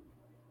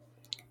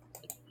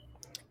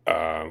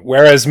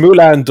 Whereas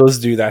Mulan does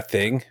do that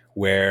thing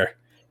where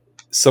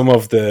some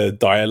of the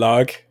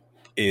dialogue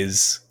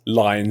is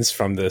lines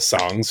from the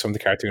songs from the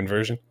cartoon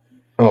version.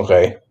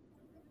 Okay.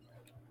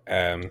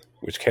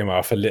 Which came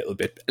off a little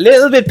bit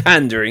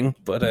pandering,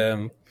 but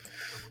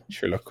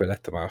sure, look, we'll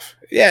let them off.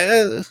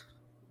 Yeah.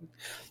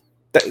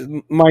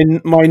 My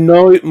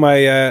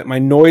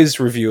noise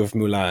review of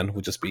Mulan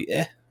would just be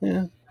yeah.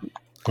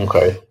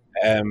 Okay.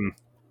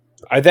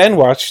 I then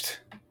watched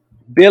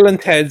Bill and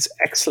Ted's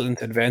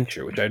Excellent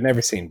Adventure, which I'd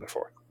never seen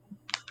before.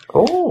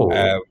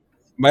 Oh.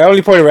 My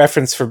only point of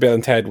reference for Bill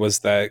and Ted was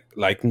the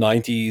like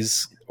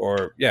 90s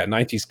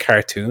 90s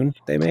cartoon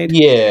they made.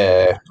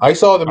 Yeah, I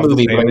saw the Of the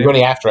movie, same but it was name.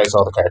 only after I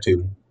saw the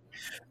cartoon.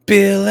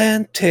 Bill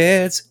and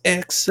Ted's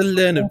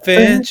Excellent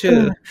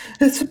Adventure.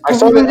 I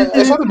saw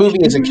the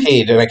movie as a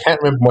kid, and I can't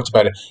remember much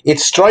about it. It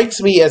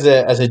strikes me as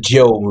a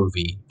Joe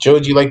movie. Joe,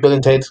 do you like Bill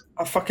and Ted?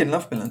 I fucking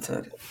love Bill and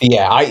Ted.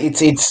 Yeah, it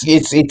seems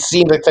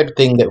like the type of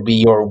thing that would be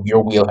your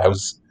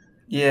wheelhouse.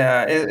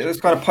 Yeah, it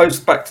was kind of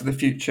post Back to the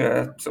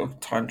Future sort of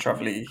time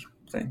travel-y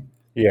thing.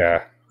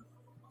 Yeah.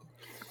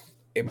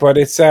 But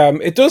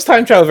it does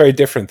time travel very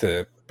different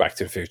to Back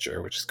to the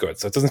Future, which is good.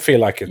 So it doesn't feel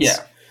like it's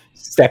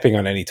stepping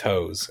on any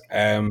toes.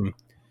 Bill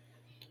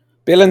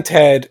and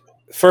Ted,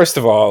 first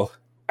of all,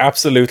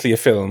 absolutely a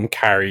film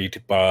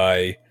carried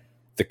by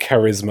the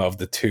charisma of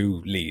the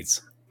two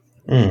leads,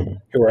 who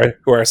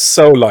are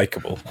so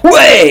likable.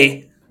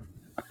 Way!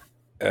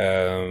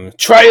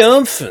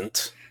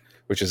 Triumphant,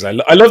 which is I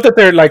love that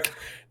they're like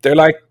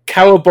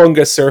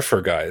cowabunga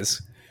surfer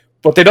guys,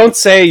 but they don't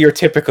say your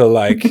typical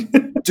like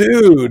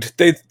dude.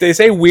 They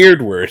say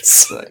weird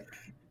words. Like,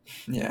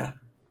 yeah,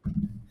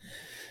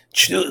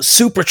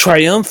 super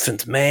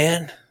triumphant,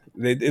 man.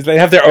 They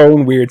have their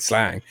own weird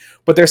slang,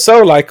 but they're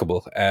so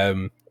likable.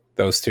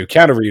 Those two.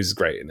 Keanu Reeves is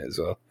great in it as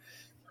well.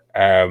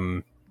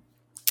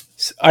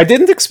 I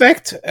didn't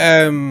expect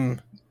to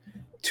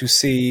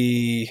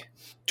see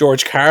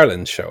George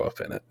Carlin show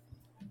up in it.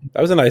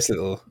 That was a nice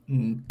little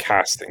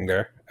casting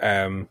there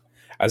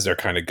as their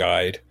kind of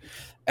guide.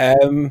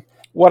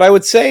 What I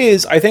would say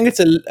is I think it's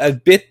a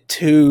bit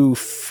too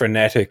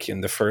frenetic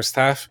in the first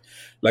half.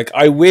 Like,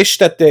 I wish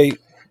that they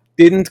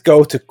didn't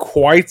go to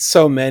quite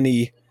so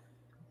many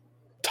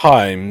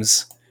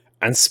times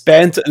and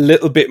spent a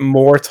little bit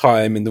more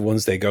time in the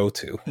ones they go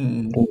to.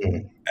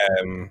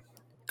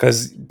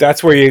 Because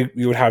that's where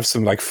you would have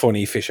some like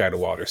funny fish out of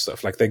water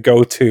stuff. Like they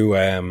go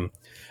to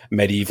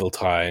medieval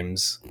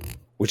times,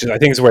 which is I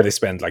think is where they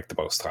spend like the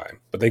most time.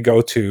 But they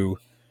go to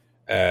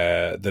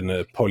the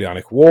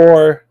Napoleonic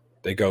War.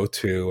 They go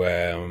to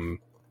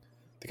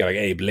they got like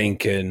Abe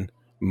Lincoln,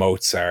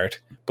 Mozart,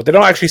 but they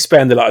don't actually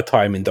spend a lot of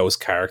time in those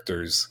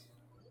characters'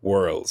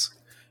 worlds.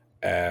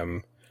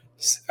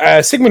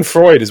 Sigmund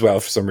Freud as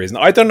well for some reason.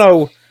 I don't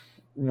know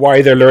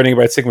why they're learning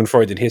about Sigmund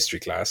Freud in history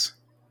class.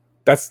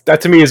 That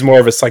to me is more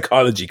of a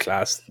psychology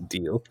class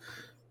deal.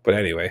 But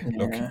anyway,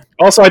 look.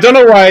 Also, I don't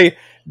know why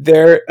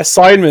their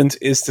assignment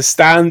is to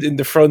stand in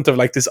the front of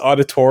like this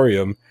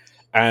auditorium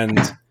and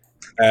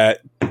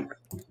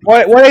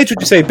what age would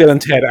you say Bill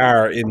and Ted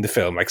are in the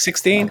film? Like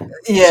 16?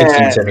 Yeah.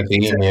 16,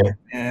 17,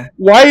 yeah.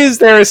 Why is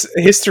their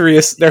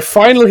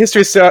final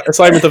history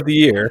assignment of the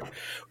year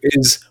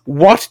is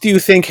what do you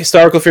think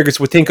historical figures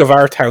would think of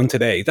our town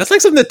today? That's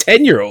like something a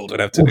 10-year-old would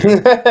have to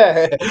do.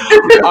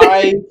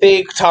 I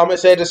think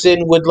Thomas Edison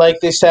would like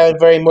this town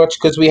very much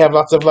because we have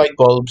lots of light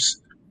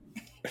bulbs.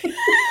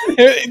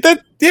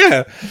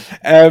 Yeah.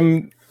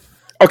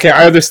 Okay,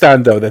 I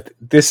understand though that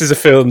this is a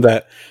film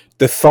that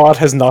the thought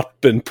has not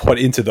been put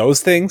into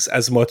those things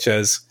as much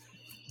as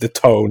the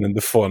tone and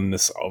the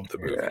funness of the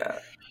movie.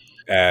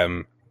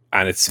 Yeah.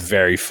 And it's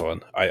very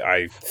fun.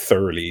 I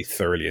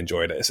thoroughly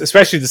enjoyed it,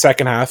 especially the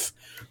second half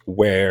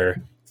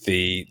where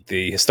the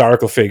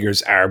historical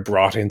figures are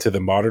brought into the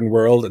modern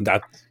world, and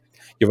that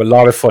you have a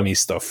lot of funny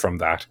stuff from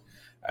that.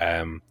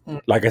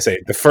 Like I say,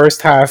 the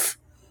first half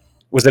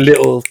was a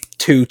little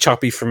too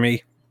choppy for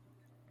me,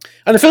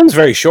 and the film's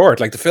very short.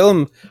 Like the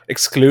film,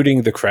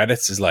 excluding the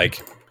credits, is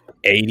like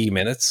 80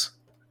 minutes.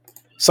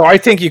 So I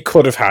think you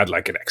could have had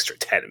like an extra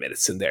 10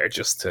 minutes in there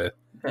just to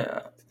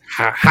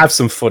have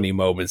some funny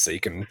moments that you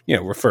can,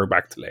 refer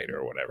back to later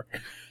or whatever.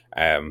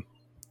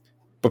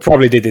 But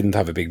probably they didn't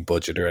have a big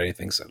budget or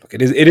anything. So look,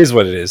 it is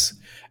what it is.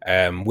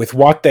 With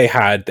what they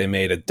had, they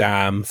made a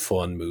damn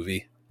fun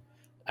movie.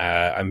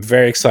 I'm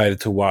very excited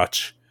to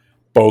watch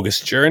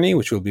Bogus Journey,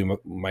 which will be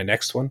my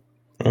next one,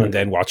 and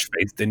then watch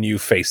the new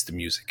Face the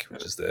Music,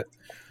 which is the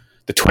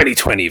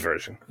 2020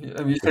 version.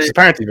 Which is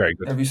apparently very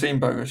good. Have you seen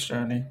Bogus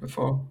Journey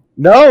before?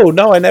 No,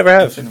 I never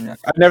have.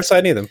 I've never seen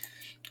any of them.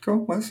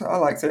 Cool. Well, I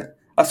liked it.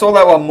 I saw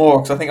that one more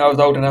because I think I was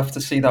old enough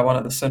to see that one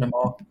at the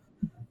cinema.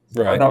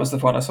 Right. That was the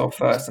one I saw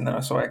first, and then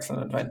I saw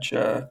Excellent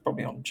Adventure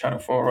probably on Channel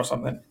 4 or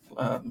something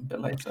a bit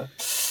later.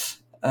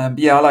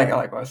 Yeah, I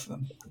like both of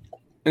them.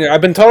 Yeah,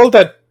 I've been told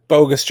that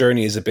Bogus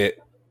Journey is a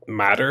bit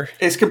madder.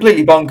 It's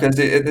completely bonkers.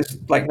 There's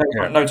like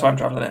no time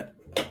travel in it.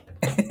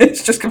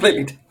 It's just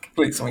completely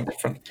something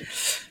different.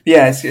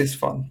 Yeah, it's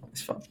fun.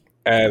 It's fun.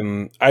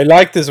 I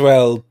liked as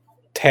well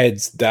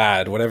Ted's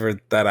dad, whatever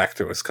that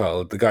actor was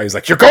called. The guy who's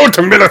like, "You're going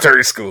to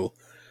military school."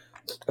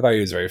 I thought he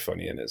was very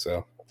funny in it as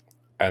well.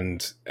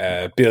 And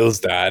Bill's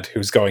dad,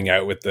 who's going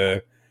out with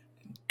the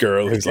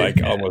girl who's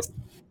like almost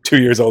 2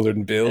 years older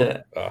than Bill.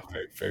 Yeah. Oh,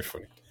 very, very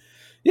funny.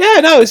 Yeah,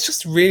 no, it's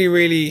just really,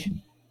 really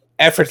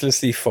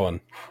effortlessly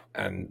fun.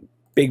 And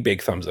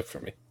big thumbs up for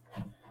me.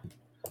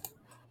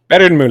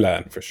 Better than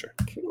Mulan, for sure.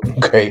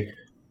 Okay.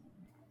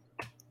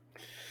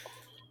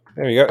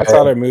 There we go. That's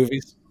all our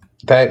movies.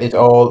 that is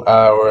all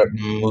our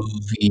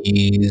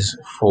movies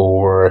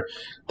for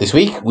this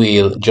week.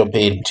 We'll jump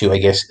into, I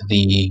guess,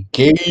 the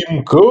game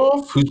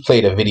of who's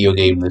played a video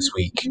game this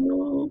week.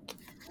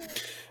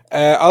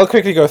 I'll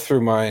quickly go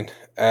through mine.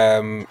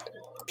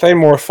 Playing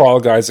more Fall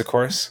Guys, of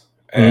course.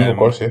 Of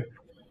course, yeah.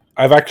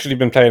 I've actually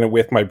been playing it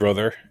with my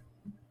brother.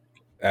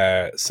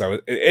 So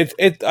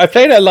I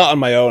played it a lot on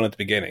my own at the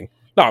beginning.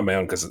 Not on my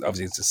own, because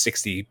obviously it's a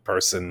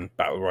 60-person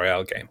Battle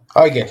Royale game.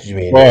 I get what you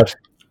mean. But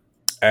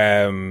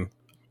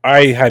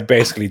I had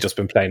basically just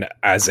been playing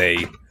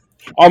it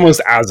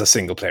almost as a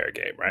single-player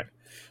game, right?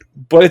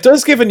 But it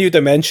does give a new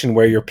dimension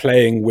where you're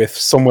playing with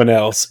someone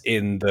else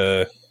in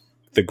the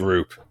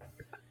group.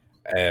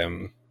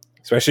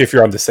 Especially if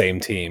you're on the same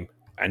team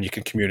and you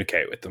can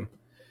communicate with them.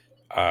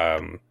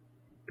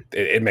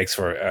 It makes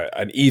for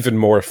an even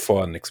more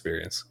fun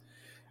experience.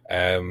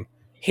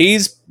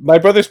 My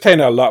brother's playing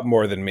it a lot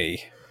more than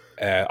me.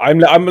 I'm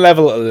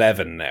level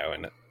 11 now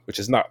in it, which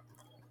is not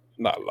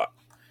a lot.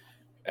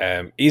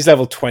 He's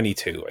level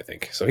 22, I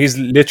think. So he's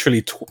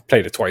literally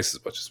played it twice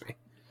as much as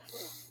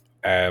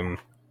me.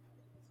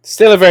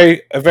 Still a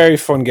very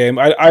fun game.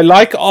 I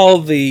like all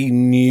the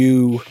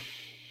new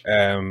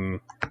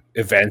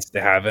events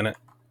they have in it.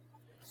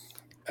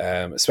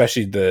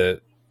 Especially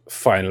the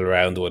final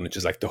round one, which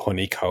is like the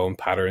honeycomb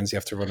patterns you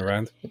have to run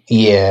around.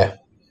 Yeah.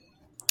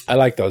 I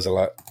like those a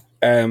lot.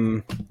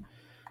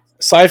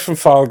 Aside from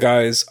Fall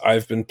Guys,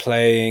 I've been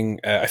playing...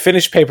 I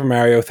finished Paper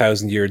Mario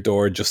 1000 Year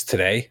Door just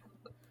today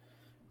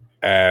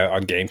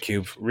on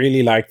GameCube.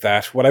 Really like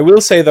that. What I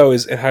will say, though,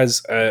 is it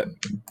has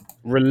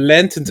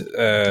relentant...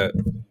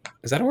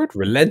 is that a word?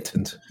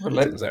 Relentant?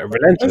 Is that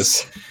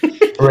relentless?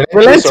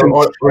 Relentless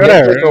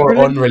or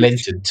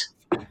unrelentant?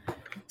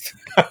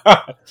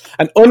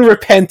 An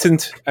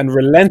unrepentant and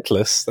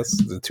relentless, that's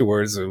the two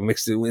words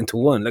mixed into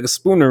one, like a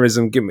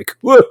spoonerism gimmick.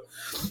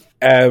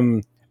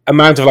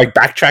 Amount of like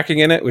backtracking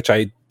in it, which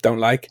I don't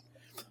like.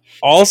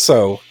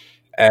 Also,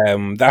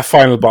 that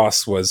final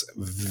boss was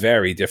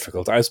very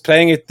difficult. I was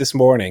playing it this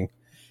morning,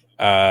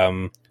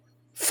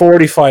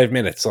 45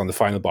 minutes on the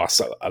final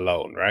boss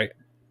alone, right?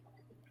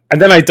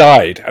 And then I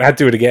died, and I had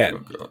to do it again.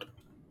 Oh, God.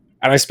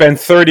 And I spent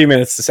 30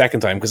 minutes the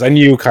second time, because I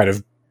knew kind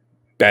of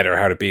better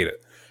how to beat it.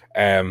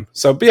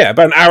 So yeah,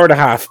 about an hour and a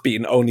half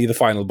beating only the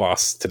final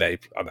boss today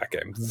on that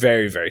game.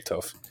 Very, very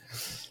tough.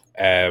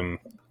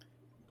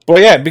 But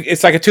yeah,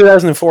 it's like a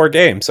 2004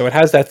 game, so it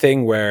has that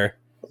thing where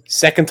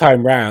second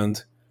time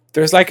round,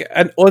 there's like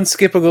an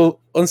unskippable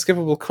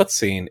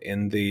cutscene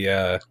in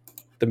the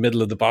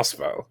middle of the boss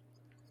battle.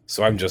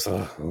 So I'm just,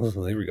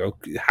 here we go,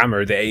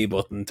 hammer the A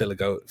button until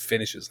it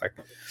finishes. Like,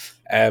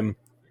 but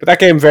that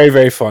game very,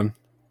 very fun.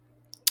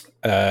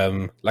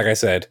 Like I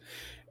said,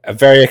 a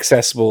very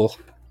accessible,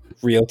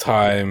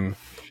 real-time,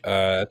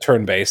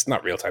 turn-based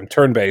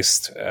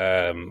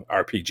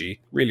RPG.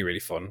 Really, really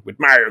fun with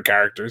Mario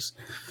characters.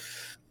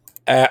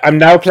 I'm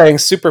now playing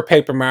Super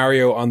Paper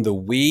Mario on the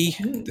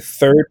Wii, the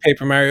third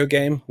Paper Mario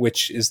game,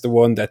 which is the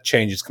one that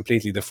changes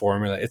completely the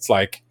formula. It's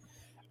like,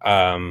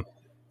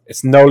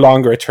 it's no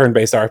longer a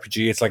turn-based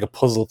RPG. It's like a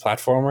puzzle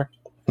platformer.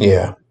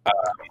 Yeah.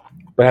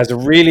 But it has a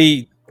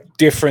really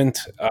different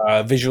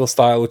visual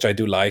style, which I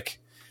do like.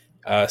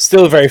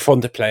 Still very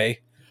fun to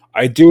play.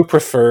 I do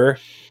prefer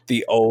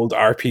the old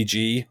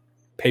RPG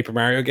Paper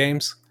Mario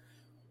games,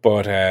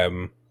 but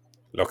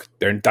look,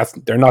 they're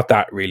not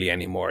that really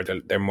anymore.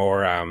 They're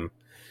more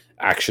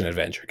action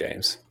adventure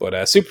games.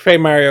 But Super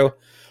Paper Mario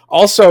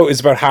also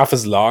is about half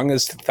as long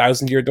as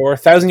 1000 Year Door.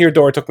 1000 Year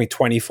Door took me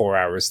 24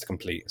 hours to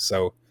complete,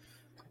 so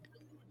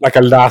like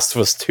a Last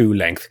of Us 2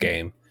 length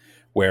game,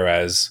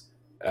 whereas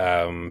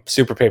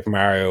Super Paper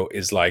Mario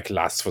is like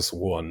Last of Us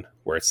 1,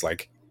 where it's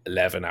like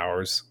 11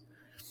 hours.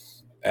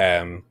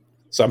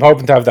 So I'm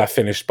hoping to have that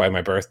finished by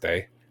my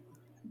birthday,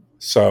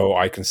 so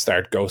I can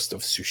start Ghost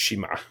of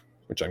Tsushima,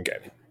 which I'm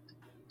getting.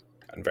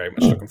 I'm very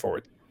much looking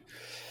forward.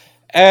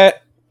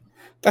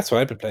 That's what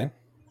I've been playing.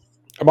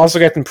 I'm also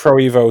getting Pro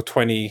Evo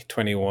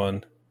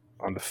 2021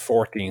 on the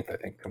 14th, I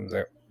think, comes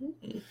out.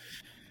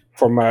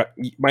 For my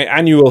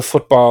annual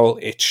football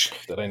itch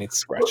that I need to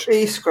scratch.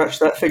 Please scratch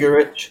that figure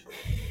itch.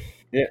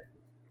 Yeah.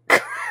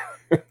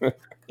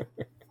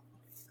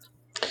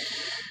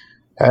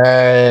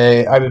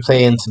 I've been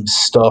playing some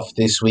stuff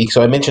this week.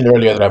 So I mentioned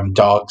earlier that I'm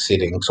dog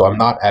sitting, so I'm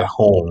not at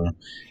home,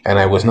 and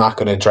I was not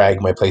going to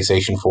drag my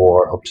PlayStation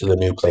 4 up to the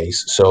new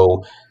place.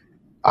 So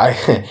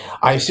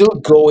I'm still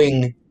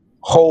going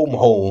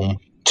home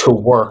to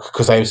work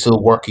because I'm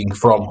still working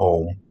from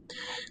home.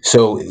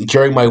 So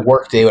during my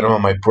work day, when I'm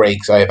on my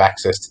breaks, I have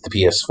access to the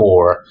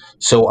PS4.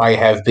 So I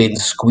have been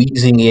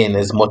squeezing in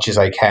as much as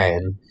I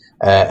can.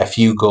 A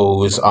few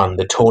goes on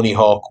the Tony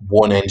Hawk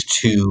 1 and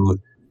 2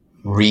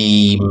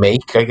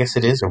 remake, I guess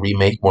it is, a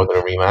remake more than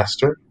a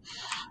remaster.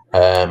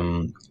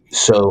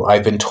 So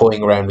I've been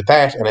toying around with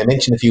that, and I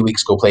mentioned a few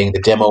weeks ago playing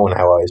the demo and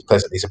how I was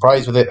pleasantly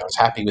surprised with it. I was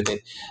happy with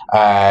it.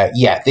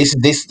 Yeah, this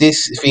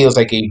feels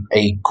like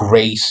a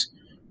great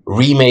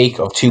remake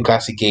of two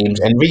classic games,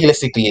 and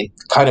realistically, it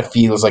kind of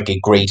feels like a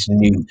great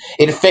new.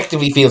 It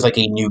effectively feels like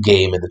a new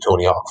game in the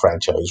Tony Hawk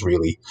franchise,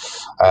 really.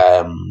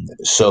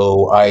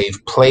 So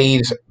I've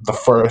played the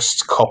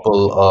first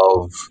couple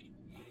of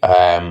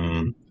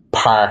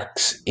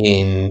parks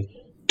in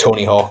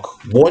Tony Hawk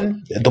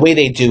 1. The way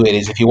they do it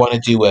is if you want to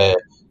do a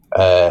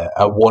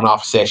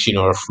one-off session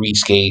or a free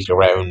skate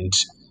around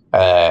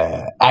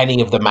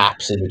any of the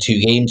maps in the two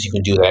games, you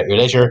can do that at your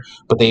leisure.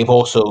 But they've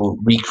also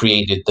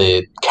recreated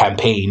the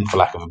campaign, for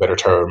lack of a better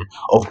term,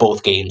 of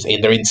both games,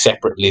 and they're in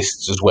separate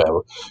lists as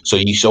well. So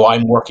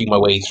I'm working my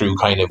way through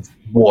kind of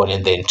 1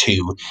 and then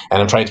 2,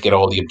 and I'm trying to get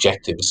all the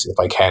objectives if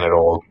I can at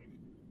all.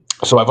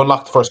 So I've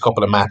unlocked the first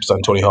couple of maps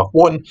on Tony Hawk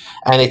 1,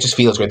 and it just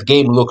feels great. The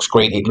game looks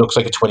great. It looks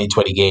like a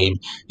 2020 game.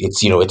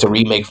 It's it's a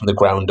remake from the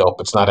ground up.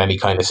 It's not any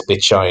kind of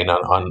spit shine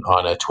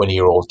on a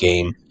 20-year-old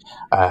game.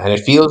 And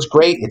it feels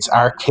great. It's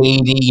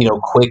arcadey,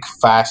 quick,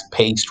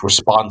 fast-paced,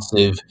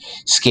 responsive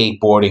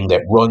skateboarding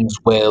that runs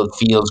well,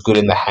 feels good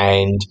in the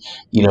hand.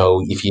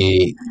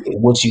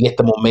 Once you get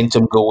the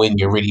momentum going,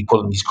 you're really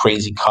pulling these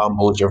crazy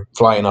combos. You're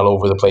flying all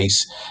over the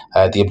place.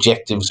 The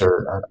objectives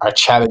are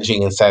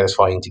challenging and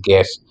satisfying to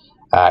get.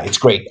 It's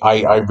great.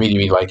 I really,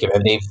 really like it,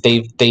 and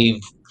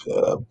they've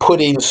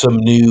put in some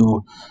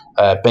new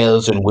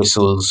bells and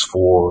whistles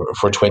for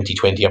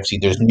 2020. Obviously,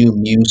 there's new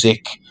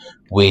music,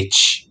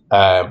 which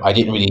I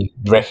didn't really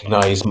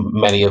recognize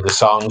many of the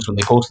songs when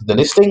they posted the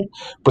listing,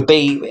 but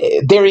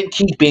they're in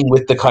keeping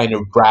with the kind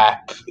of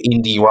rap,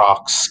 indie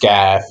rock,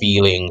 ska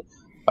feeling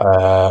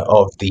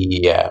of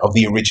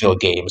the original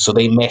game. So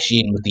they mesh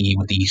in with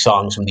the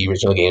songs from the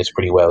original games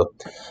pretty well.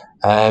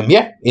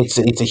 It's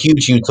a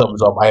huge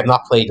thumbs up. I have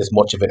not played as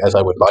much of it as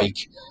I would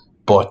like,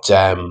 but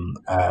I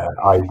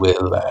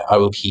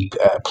will keep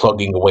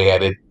plugging away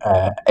at it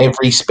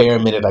every spare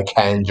minute I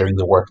can during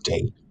the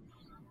workday.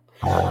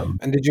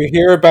 And did you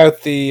hear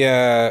about the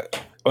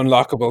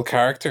unlockable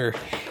character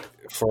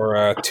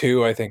for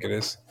 2? I think it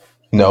is.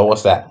 No,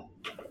 what's that?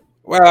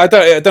 Well, I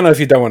don't know if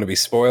you don't want to be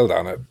spoiled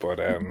on it, but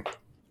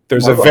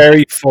there's a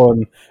very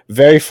fun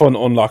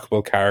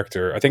unlockable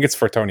character. I think it's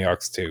for Tony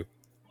Hawk's 2.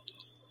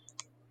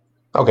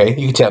 Okay,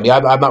 you can tell me.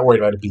 I'm not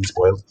worried about it being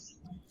spoiled.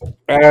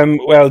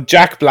 Well,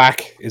 Jack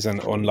Black is an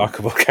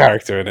unlockable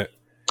character in it.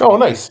 Oh,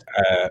 nice.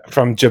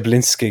 From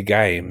Jablinski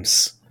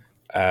Games,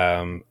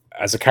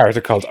 as a character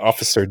called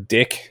Officer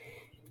Dick.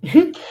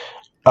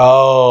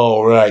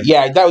 Oh, right.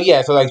 Yeah.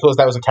 So I suppose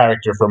that was a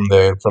character from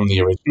the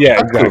original. Yeah,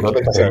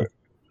 exactly. Cool. So,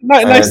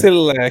 nice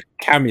little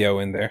cameo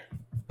in there.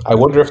 I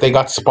wonder if they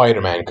got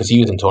Spider-Man, because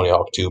he was in Tony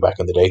Hawk 2 back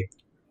in the day.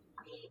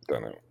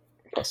 Don't know.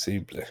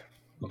 Possibly.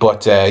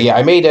 But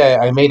I made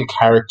a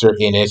character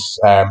in it.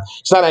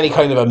 It's not any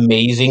kind of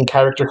amazing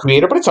character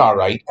creator, but it's all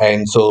right.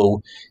 And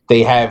so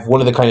they have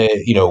one of the kind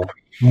of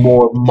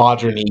more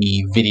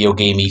modern-y video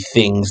gamey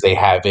things they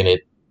have in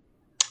it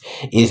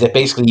is that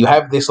basically you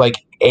have this like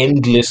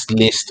endless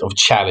list of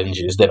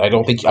challenges that I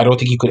don't think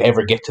you could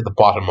ever get to the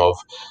bottom of.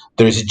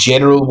 There's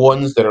general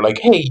ones that are like,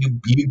 hey,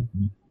 you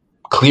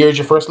cleared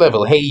your first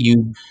level. Hey,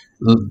 you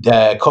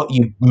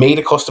made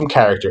a custom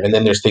character, and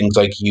then there's things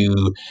like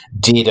you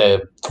did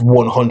a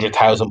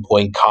 100,000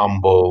 point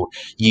combo,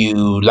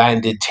 you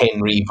landed 10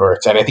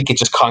 reverts, and I think it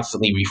just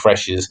constantly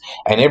refreshes.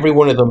 And every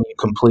one of them you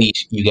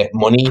complete, you get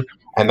money,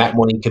 and that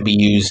money can be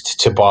used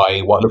to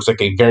buy what looks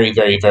like a very,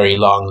 very, very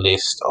long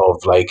list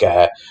of like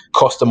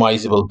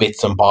customizable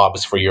bits and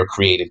bobs for your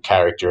created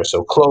character.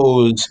 So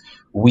clothes,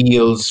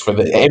 wheels for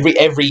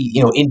every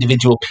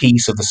individual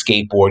piece of the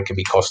skateboard can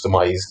be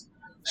customized.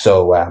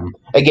 So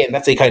again,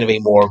 that's a kind of a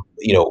more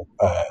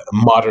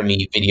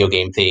modern-y video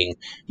game thing.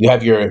 You have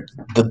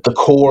the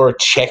core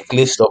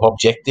checklist of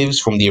objectives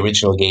from the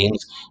original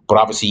games, but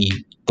obviously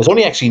there's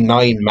only actually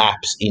 9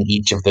 maps in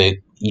each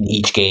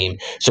game.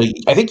 So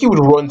I think you would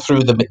run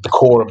through the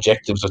core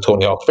objectives of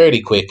Tony Hawk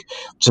fairly quick.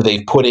 So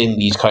they've put in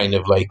these kind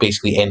of like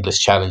basically endless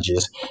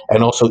challenges,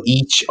 and also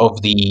each of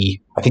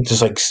I think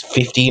there's like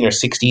 15 or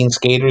 16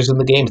 skaters in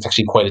the game. It's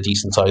actually quite a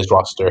decent sized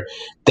roster.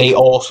 They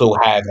also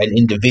have an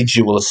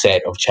individual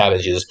set of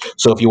challenges.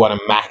 So if you want to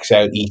max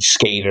out each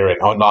skater and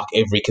unlock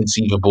every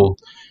conceivable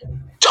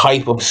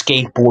type of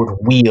skateboard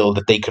wheel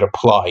that they could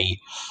apply.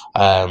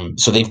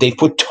 So they've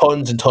put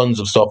tons and tons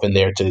of stuff in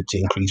there to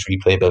increase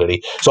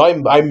replayability. So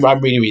I'm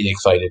really, really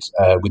excited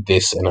with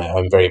this, and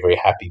I'm very, very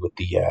happy with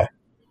the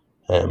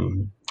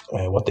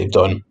what they've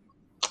done.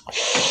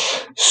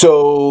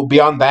 So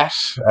beyond that,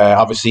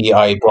 obviously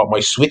I brought my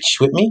Switch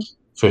with me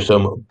for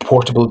some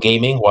portable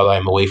gaming while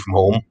I'm away from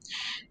home.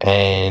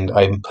 And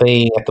I'm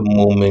playing at the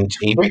moment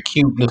a very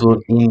cute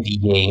little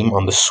indie game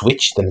on the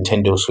Switch, the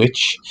Nintendo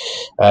Switch,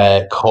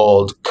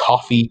 called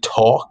Coffee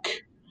Talk,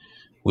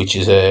 which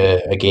is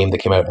a game that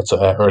came out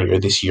earlier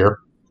this year.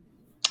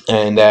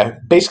 And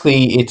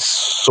basically, it's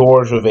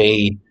sort of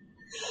a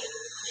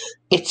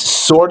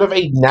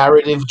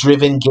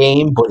narrative-driven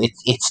game, but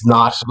it's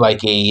not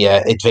like a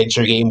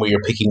adventure game where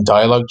you're picking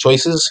dialogue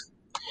choices.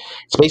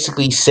 It's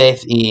basically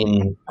set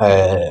in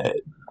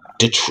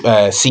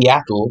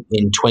Seattle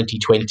in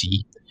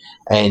 2020,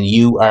 and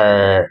you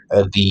are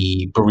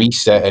the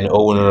barista and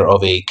owner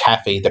of a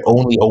cafe that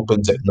only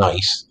opens at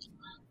night.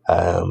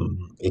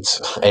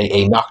 It's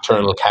a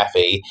nocturnal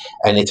cafe,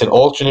 and it's an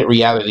alternate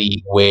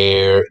reality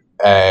where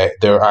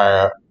there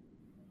are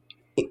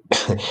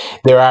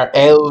there are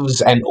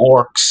elves and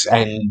orcs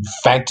and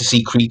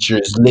fantasy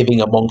creatures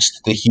living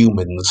amongst the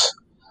humans.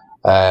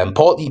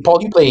 Paul,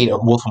 you played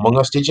Wolf Among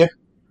Us, did you?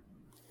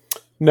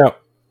 No.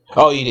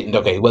 Oh, you didn't.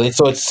 Okay. Well, it's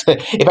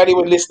if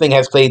anyone listening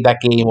has played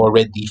that game or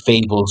read the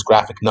Fables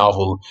graphic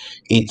novel,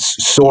 it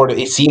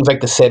seems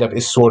like the setup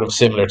is sort of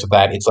similar to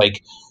that. It's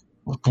like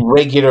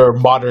regular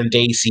modern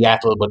day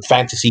Seattle, but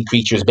fantasy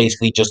creatures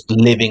basically just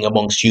living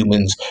amongst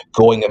humans,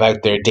 going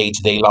about their day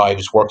to day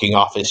lives, working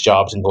office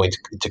jobs and going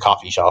to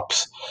coffee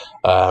shops.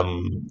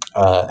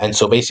 And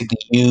so basically,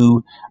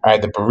 you are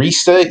the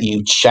barista.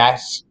 You chat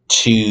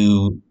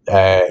to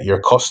your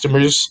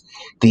customers.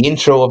 The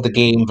intro of the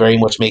game very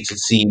much makes it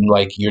seem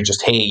like you're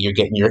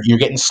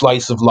getting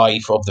slice of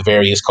life of the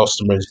various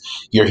customers.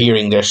 You're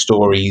hearing their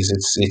stories.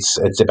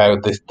 It's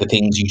about the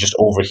things you just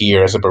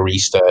overhear as a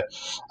barista.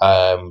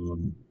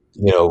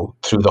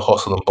 Through the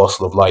hustle and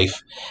bustle of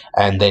life.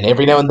 And then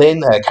every now and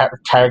then a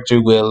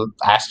character will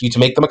ask you to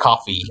make them a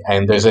coffee,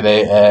 and there's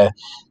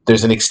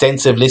an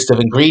extensive list of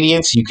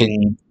ingredients.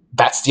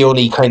 That's the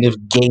only kind of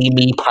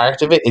gamey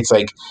part of it. It's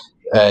like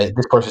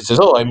this person says,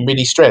 "Oh, I'm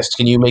really stressed.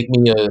 Can you make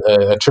me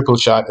a triple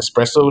shot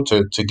espresso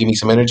to give me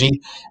some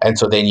energy?" And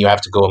so then you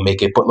have to go and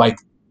make it. But like,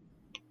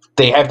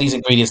 they have these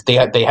ingredients. They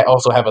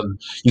also have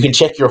you can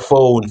check your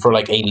phone for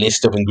like a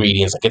list of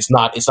ingredients. Like, it's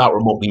not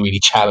remotely really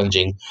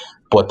challenging,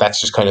 but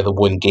that's just kind of the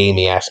one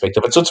gamey aspect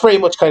of it. So it's very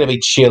much kind of a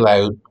chill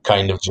out,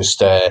 kind of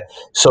just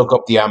soak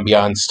up the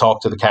ambiance,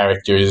 talk to the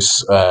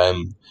characters,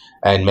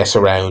 and mess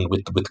around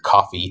with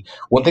coffee.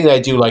 One thing that I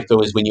do like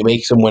though is when you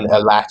make someone a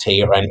latte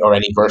or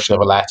any version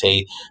of a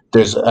latte,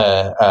 there's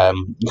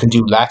you can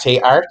do latte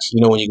art.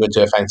 When you go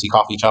to a fancy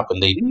coffee shop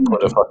and they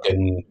put a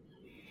fucking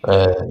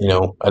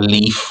a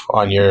leaf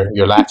on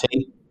your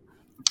latte.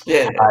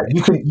 Yeah,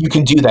 you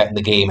can do that in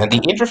the game, and the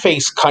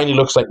interface kind of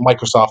looks like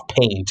Microsoft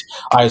Paint.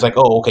 I was like,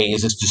 oh, okay,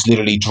 is this just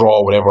literally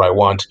draw whatever I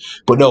want?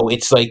 But no,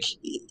 it's like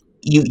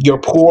you're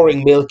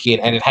pouring milk in,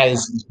 and it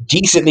has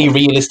decently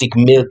realistic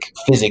milk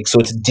physics, so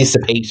it's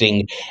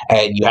dissipating,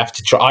 and you have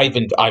to try.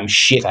 I'm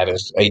shit at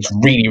it. It's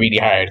really, really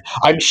hard.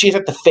 I'm shit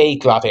at the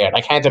fake latte art.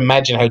 I can't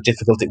imagine how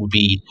difficult it would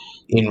be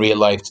in real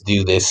life to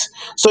do this.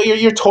 So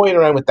you're toying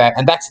around with that,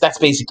 and that's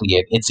basically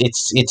it.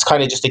 It's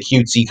kind of just a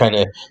cutesy kind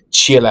of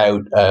chill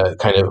out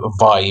kind of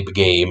vibe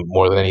game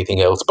more than anything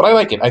else. But I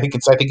like it. I think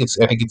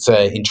it's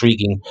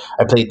intriguing.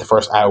 I played the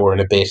first hour and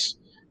a bit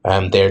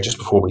there just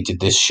before we did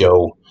this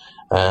show.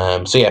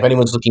 So yeah, if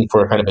anyone's looking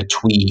for kind of a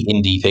twee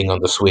indie thing on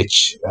the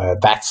Switch,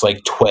 that's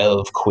like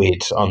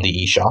 £12 on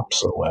the eShop.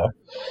 So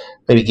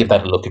maybe give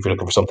that a look if you're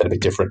looking for something a bit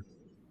different.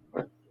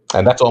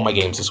 And that's all my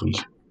games this week.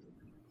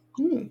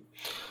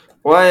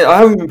 Well, I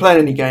haven't been playing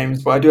any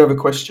games, but I do have a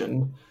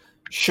question.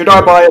 Should I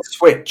buy a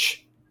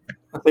Switch?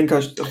 I think I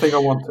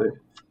want to.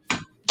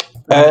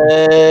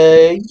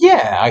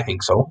 Yeah, I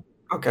think so.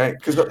 Okay,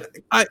 because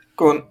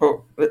go on.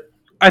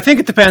 I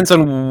think it depends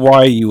on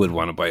why you would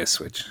want to buy a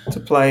Switch. To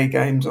play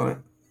games on it.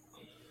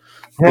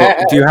 Well,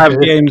 do you have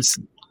games?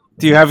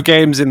 Do you have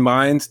games in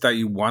mind that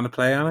you want to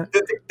play on it?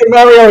 The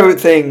Mario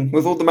thing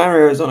with all the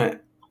Marios on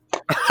it.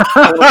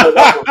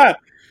 I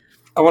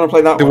want to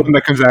play that one. The one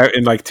that comes out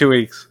in like 2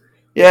 weeks.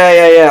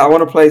 Yeah. I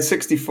want to play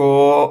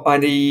 64. I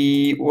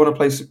want to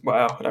play.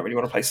 Well, I don't really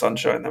want to play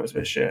Sunshine. That was a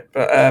bit shit.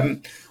 But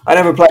I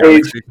never played.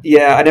 Galaxy.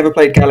 Yeah, I never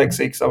played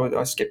Galaxy because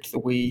I skipped the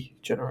Wii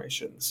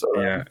generation. So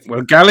yeah,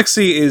 well,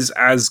 Galaxy is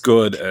as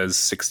good as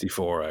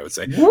 64, I would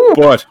say. Woo!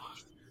 But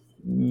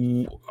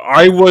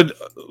I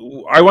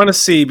want to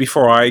see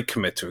before I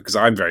commit to it because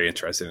I'm very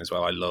interested in it as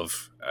well. I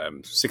love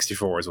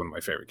 64 is one of my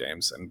favorite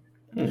games,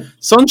 and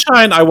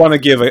Sunshine I want to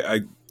give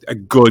a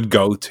good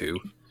go to.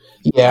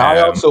 Yeah, I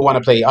also want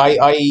to play.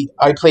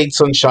 I played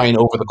Sunshine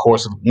over the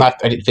course of I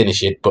didn't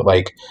finish it, but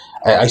like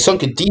I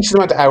sunk a decent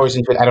amount of hours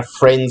into it at a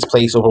friend's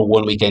place over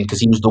one weekend because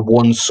he was the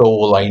one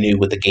soul I knew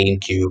with the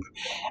GameCube,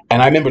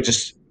 and I remember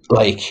just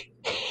like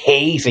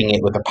hating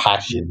it with a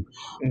passion.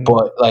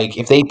 But like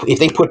if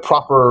they put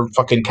proper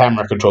fucking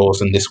camera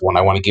controls in this one,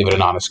 I want to give it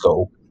an honest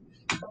go.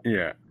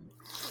 Yeah,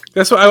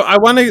 that's what I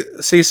want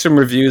to see some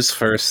reviews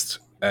first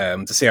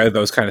to see how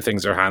those kind of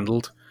things are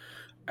handled.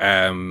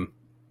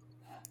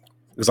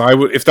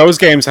 Because if those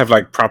games have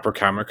like proper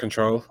camera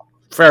control,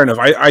 fair enough.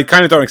 I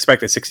kind of don't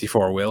expect that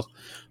 64 will,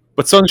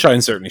 but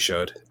Sunshine certainly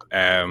should.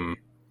 Then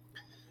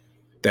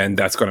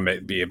that's going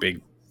to be a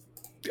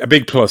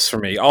big plus for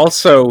me.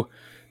 Also,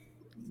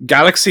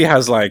 Galaxy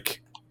has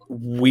like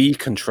Wii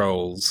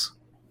controls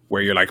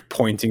where you're like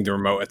pointing the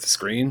remote at the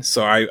screen.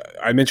 So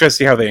I'm interested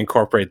to see how they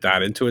incorporate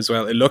that into it as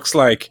well. It looks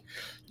like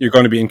you're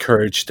going to be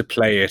encouraged to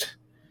play it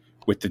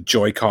with the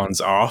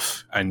Joy-Cons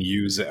off and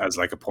use it as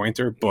like a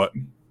pointer, but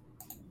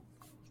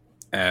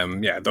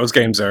those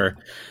games are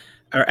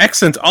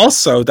excellent.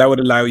 Also, that would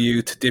allow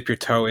you to dip your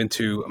toe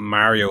into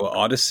Mario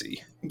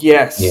Odyssey.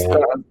 Yes,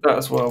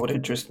 that's what would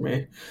interest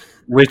me.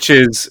 which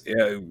is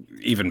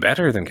even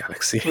better than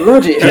Galaxy.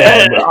 Bloody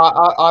Yeah,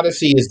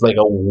 Odyssey is like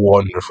a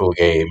wonderful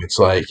game. It's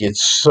like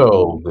it's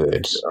so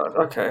good.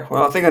 Okay,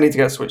 well, I think I need to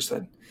get a Switch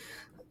then.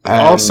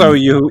 Also,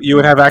 you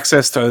would have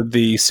access to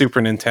the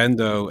Super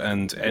Nintendo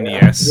and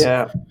NES.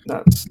 Yeah,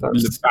 that's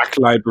the back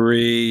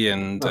library,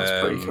 and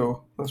that's pretty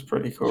cool. That's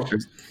pretty cool.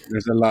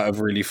 There's a lot of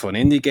really fun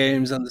indie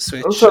games on the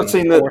Switch. Also, I've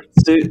seen that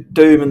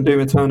Doom and Doom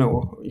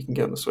Eternal you can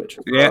get on the Switch.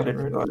 Yeah, I didn't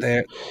really like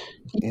it.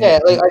 Yeah,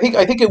 like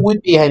I think it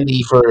would be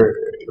handy for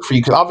you,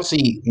 because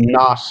obviously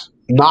not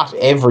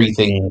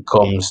everything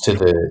comes to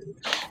the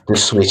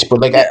Switch,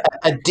 but like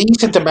a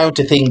decent amount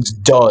of things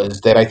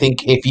does. That I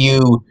think if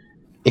you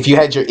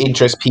had your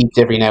interest peaked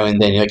every now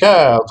and then, you're like,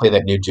 I'll play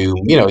that new Doom.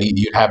 You know,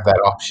 you'd have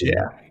that option.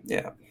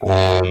 Yeah.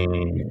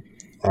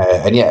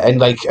 And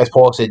like as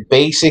Paul said,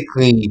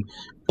 basically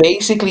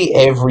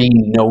every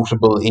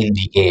notable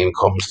indie game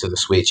comes to the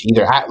Switch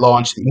either at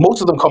launch.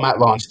 Most of them come at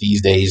launch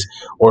these days,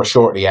 or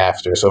shortly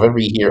after. So if ever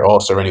you hear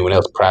us or anyone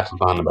else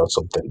prattling on about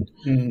something,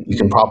 you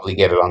can probably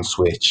get it on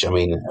Switch. I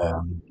mean,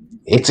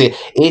 it's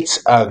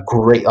a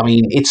great. I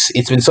mean,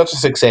 it's been such a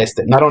success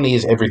that not only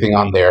is everything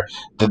on there,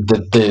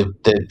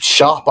 the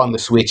shop on the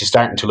Switch is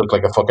starting to look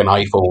like a fucking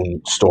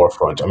iPhone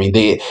storefront. I mean,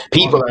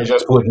 people are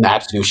just putting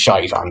absolute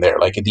shite on there.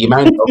 Like the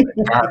amount of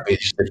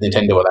garbage that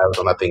Nintendo allows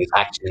on that thing is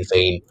actually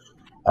insane.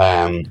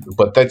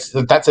 But that's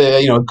a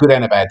good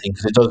and a bad thing,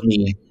 because it does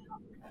mean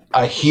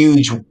a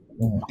huge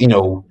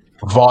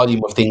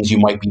volume of things you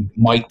might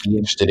be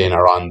interested in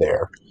are on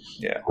there.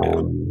 Yeah.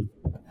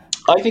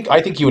 I think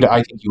you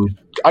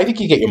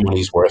get your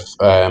money's worth.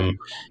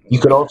 You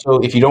could also,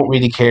 if you don't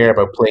really care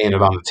about playing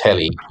it on the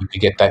telly, you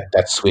could get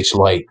that Switch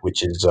Lite,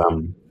 which is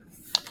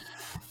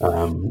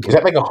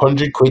that like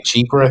 £100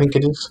 cheaper? I think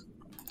it is.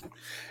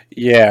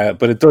 Yeah,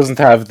 but it doesn't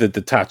have the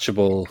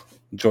detachable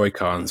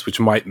Joy-Cons, which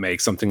might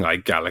make something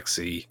like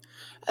Galaxy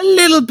a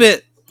little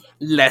bit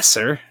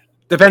lesser,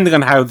 depending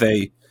on how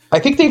they. I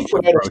think they've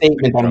put out a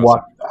statement on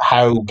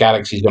how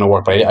Galaxy is going to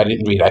work, but I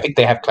didn't read it. I think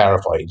they have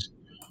clarified.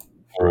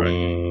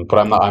 Right. But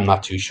I'm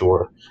not too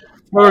sure.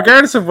 Well,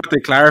 regardless of what they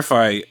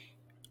clarify,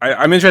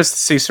 I'm interested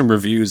to see some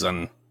reviews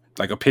on,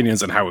 like,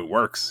 opinions on how it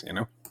works.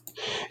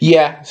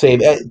 Yeah, same.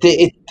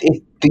 The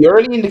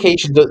early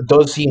indication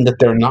does seem that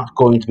they're not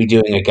going to be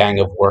doing a gang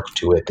of work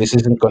to it. This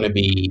isn't going to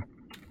be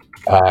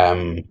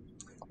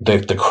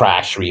the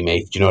Crash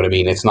remake. Do you know what I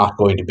mean? It's not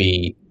going to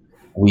be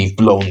we've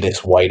blown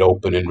this wide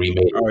open and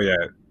remade. Oh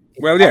yeah.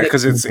 Well, yeah,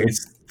 because it's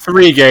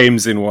 3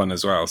 games in one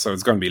as well, so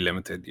it's going to be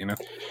limited,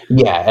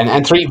 Yeah,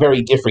 and 3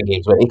 very different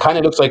games, but it kind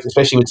of looks like,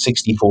 especially with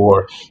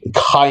 64, it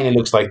kind of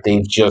looks like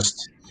they've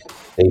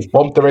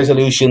bumped the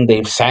resolution,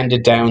 they've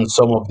sanded down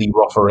some of the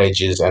rougher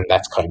edges, and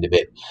that's kind of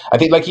it. I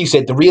think, like you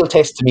said, the real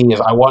test to me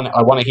is I want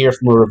to hear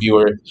from a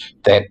reviewer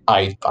that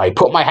I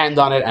put my hand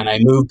on it and I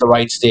moved the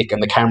right stick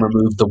and the camera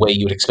moved the way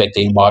you would expect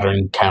a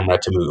modern camera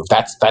to move.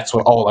 That's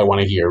what all I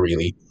want to hear,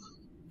 really.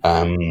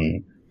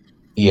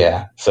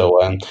 Yeah. So,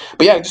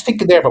 but yeah, just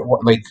thinking there about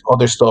what, like,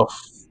 other stuff,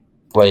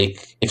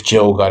 like if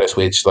Joe got a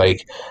Switch,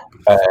 like,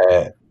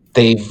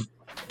 there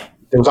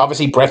was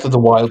obviously Breath of the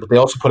Wild, but they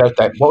also put out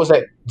what was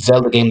that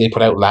Zelda game they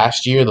put out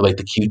last year? The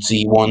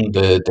cutesy one,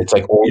 it's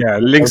like old. Yeah,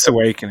 Link's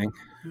Awakening,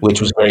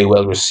 which was very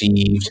well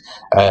received.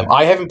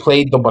 I haven't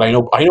played them, but I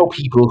know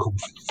people who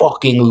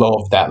fucking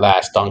love that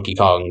last Donkey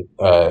Kong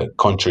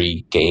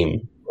Country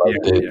game. Right?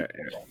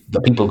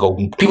 The people go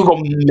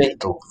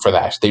mental for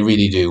that. They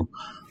really do.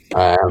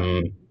 I'd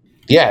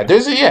be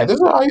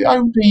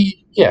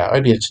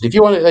interested if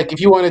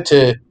you wanted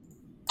to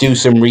do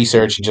some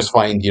research and just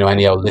find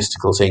any old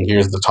listicle saying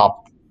here's the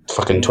top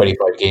fucking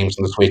 25 games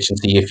on the Switch, and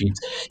see if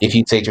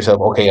you'd say to yourself,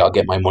 okay, I'll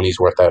get my money's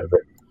worth out of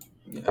it.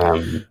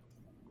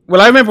 Well,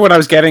 I remember when I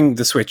was getting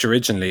the Switch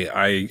originally,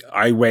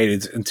 I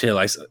waited until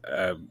I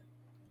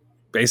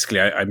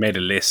made a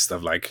list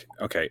of, like,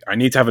 okay, I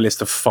need to have a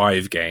list of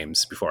 5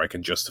 games before I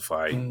can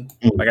justify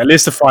like a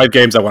list of 5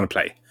 games I want to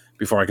play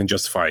before I can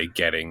justify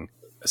getting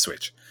a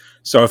Switch.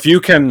 So if you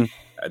can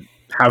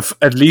have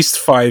at least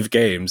 5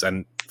 games,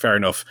 and fair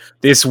enough,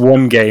 this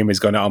one game is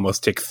going to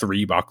almost tick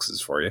 3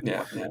 boxes for you.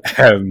 Yeah.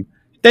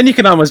 Then you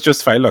can almost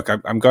justify, look,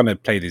 I'm going to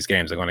play these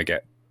games. I'm going to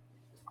get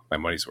my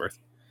money's worth.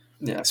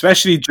 Yeah.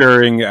 Especially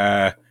during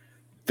the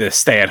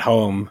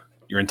stay-at-home,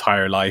 your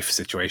entire life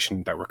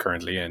situation that we're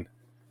currently in.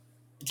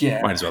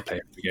 Yeah. Might as well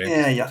play the game.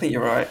 Yeah, I think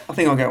you're right. I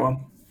think I'll get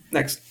one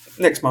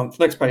next month,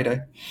 next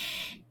payday.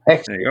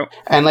 Excellent. There you go.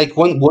 And like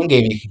one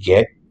game you could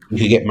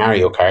get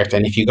Mario Kart,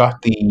 and if you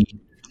got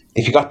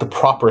the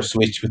proper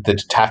Switch with the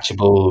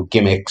detachable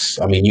gimmicks,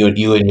 I mean, you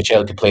and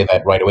Michelle could play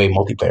that right away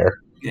multiplayer.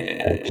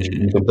 Yeah.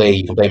 You can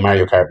play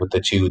Mario Kart with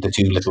the two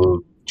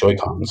little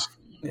Joy-Cons.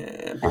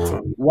 Yeah.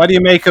 What do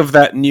you make of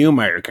that new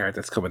Mario Kart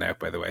that's coming out,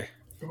 by the way?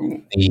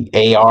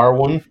 The AR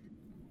one?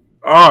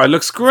 Oh, it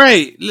looks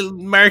great. Little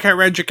Mario Kart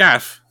Round Your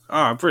Gaff.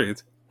 Oh,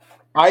 brilliant.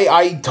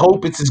 I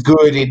hope it's as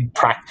good in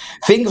practice.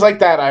 Things like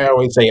that, I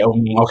always say,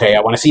 okay, I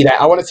want to see that.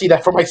 I want to see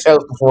that for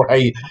myself before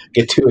I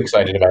get too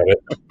excited about it.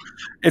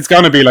 It's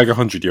going to be like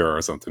 €100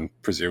 or something,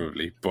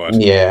 presumably. But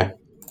yeah.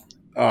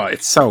 Oh,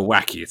 it's so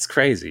wacky. It's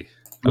crazy.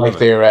 like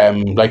their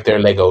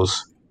Legos.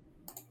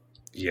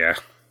 Yeah.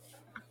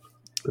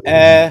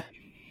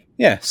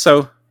 Yeah.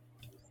 So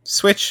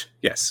Switch,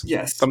 yes.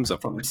 Thumbs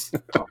up.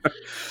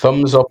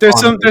 Thumbs up. There's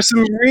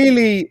some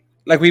really,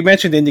 like we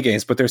mentioned indie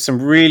games, but there's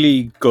some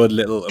really good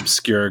little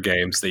obscure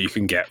games that you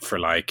can get for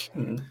like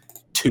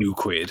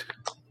 £2.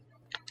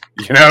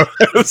 You know,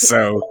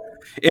 so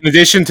in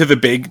addition to the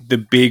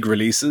big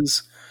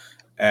releases,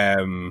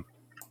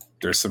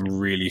 there's some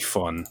really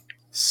fun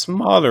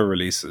smaller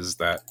releases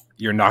that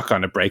you're not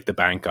going to break the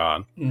bank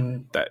on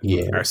that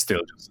are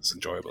still just as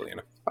enjoyable. You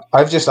know,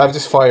 I've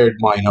just fired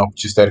mine up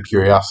just out of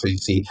curiosity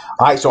to see.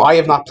 I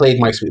have not played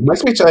my Switch. My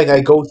Switch,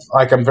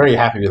 I'm very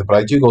happy with it, but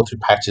I do go through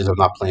patches of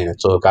not playing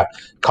it. So I've got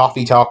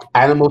Coffee Talk,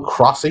 Animal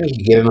Crossing. You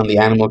can get in on the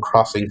Animal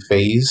Crossing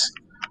phase.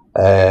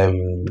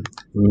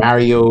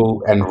 Mario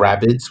and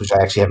Rabbids, which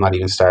I actually have not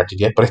even started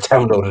yet, but I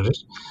downloaded it.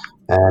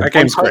 That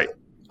game's great.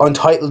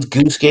 Untitled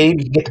Goose Game.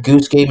 You can get the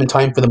Goose Game in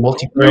time for the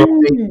multiplayer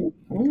update.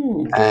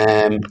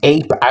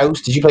 Ape Out.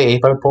 Did you play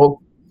Ape Out,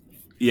 Paul?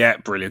 Yeah,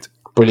 brilliant.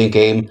 Brilliant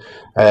game.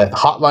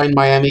 Hotline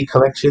Miami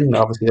Collection.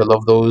 Obviously, I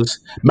love those.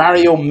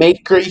 Mario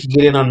Maker. You can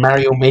get in on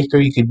Mario Maker.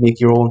 You could make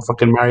your own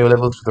fucking Mario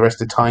levels for the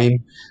rest of the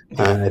time.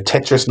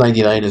 Tetris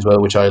 99 as well,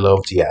 which I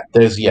loved. Yeah,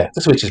 the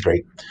Switch is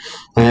great.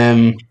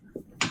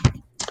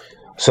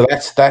 So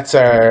that's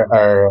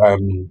our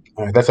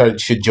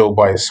should Joe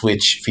buy a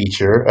Switch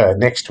feature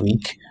next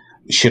week.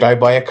 Should I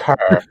buy a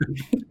car?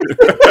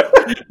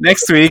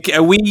 Next week, a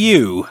Wii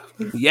U.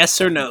 Yes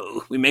or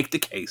no? We make the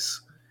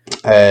case.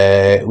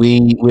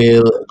 We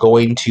will go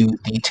into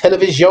the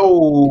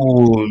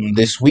television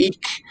this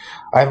week.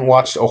 I haven't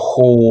watched a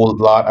whole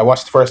lot. I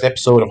watched the first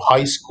episode of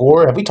High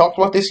Score. Have we talked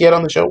about this yet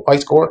on the show? High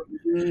Score?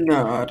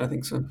 No, I don't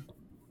think so.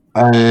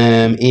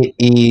 It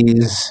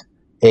is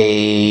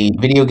a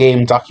video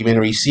game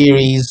documentary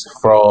series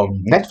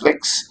from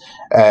Netflix,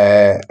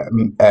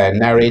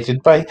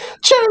 narrated by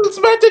Charles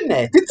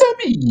Martinet. It's a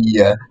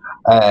me.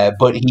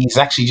 But he's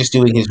actually just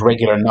doing his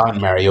regular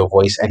non-Mario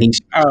voice, and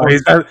he's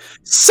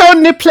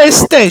Sony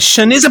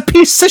PlayStation is a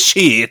piece of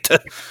shit.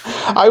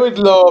 I would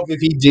love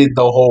if he did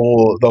the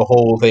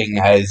whole thing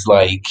as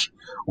like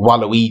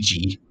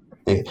Waluigi.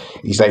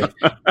 He's like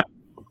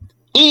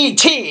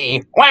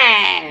E.T.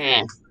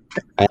 Wah!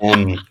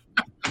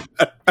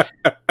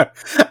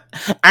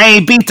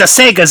 I beat the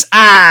Sega's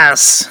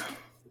ass.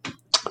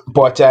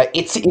 But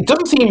it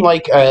doesn't seem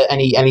like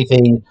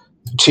anything.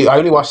 I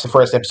only watched the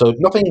first episode.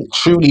 Nothing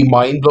truly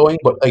mind blowing,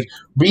 but like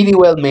really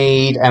well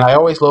made. And I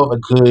always love a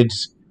good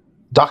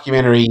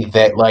documentary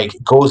that like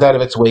goes out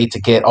of its way to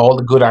get all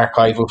the good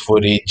archival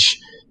footage.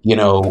 You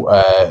know,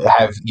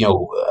 have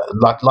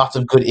lots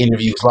of good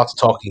interviews, lots of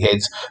talking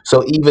heads.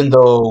 So even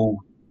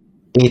though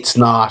it's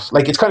not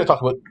like it's kind of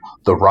talking about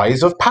the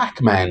rise of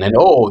Pac-Man and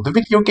the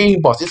video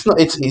game boss. It's not.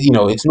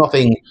 It's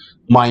nothing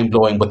mind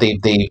blowing, but they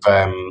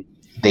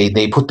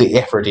put the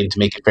effort in to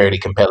make it fairly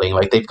compelling.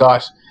 Like they've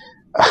got.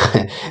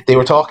 They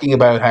were talking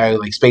about how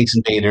like Space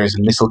Invaders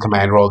and Missile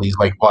Command are all these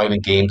like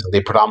violent games and they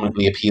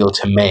predominantly appeal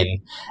to men,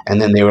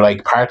 and then they were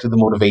like part of the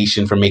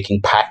motivation for making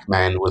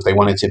Pac-Man was they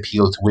wanted to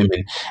appeal to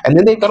women, and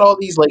then they've got all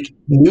these like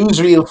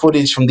newsreel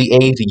footage from the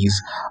 80s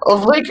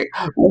of like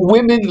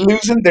women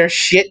losing their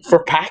shit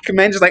for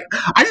Pac-Man. Just like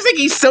I just think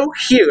he's so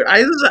cute.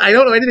 I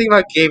don't know anything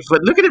about games,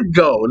 but look at him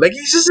go. Like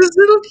he's just this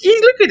little.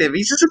 Look at him.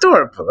 He's just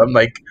adorable. I'm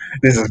like,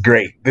 this is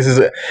great. This is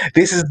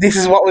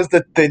what was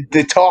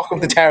the talk of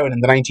the town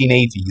in the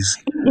 1980s.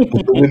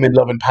 With the women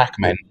loving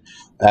Pac-Man.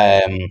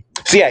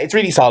 So yeah, it's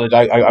really solid.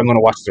 I'm going to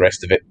watch the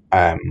rest of it.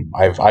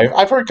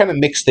 I've heard kind of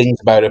mixed things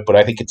about it, but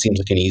I think it seems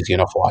like an easy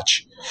enough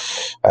watch.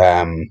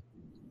 And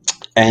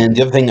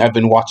the other thing I've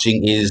been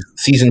watching is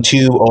season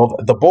 2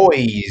 of The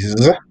Boys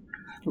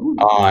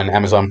on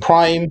Amazon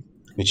Prime,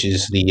 which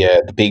is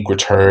the big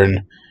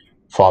return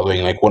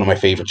following like one of my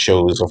favorite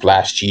shows of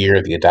last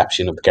year, the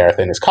adaptation of the Gareth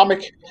Ennis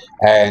comic,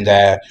 and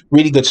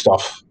really good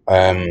stuff.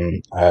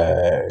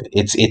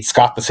 It's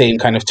got the same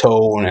kind of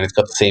tone and it's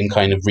got the same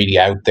kind of really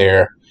out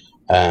there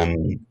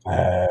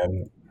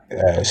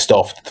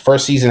stuff. The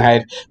first season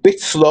had a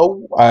bit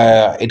slow.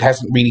 It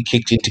hasn't really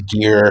kicked into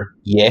gear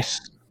yet,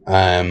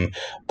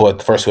 but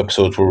the first 2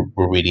 episodes were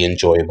really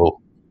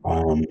enjoyable.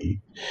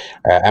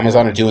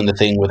 Amazon are doing the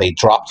thing where they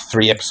dropped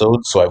 3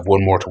 episodes, so I have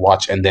 1 more to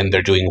watch, and then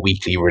they're doing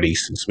weekly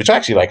releases, which I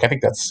actually like. I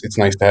think it's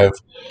nice to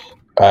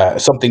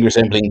have something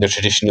resembling the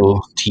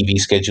traditional TV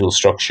schedule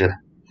structure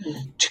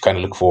to kind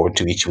of look forward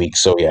to each week.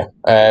 So yeah,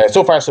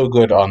 so far so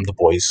good on The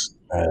Boys,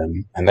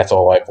 and that's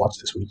all I've watched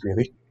this week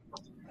really.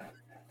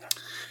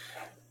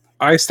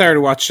 I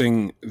started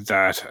watching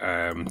that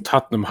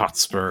Tottenham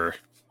Hotspur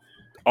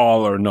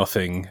All or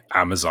Nothing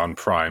Amazon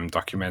Prime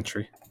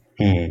documentary.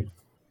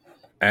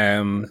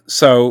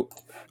 So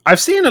I've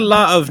seen a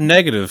lot of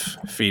negative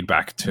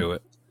feedback to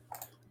it.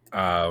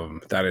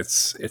 That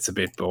it's a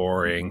bit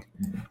boring,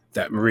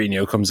 that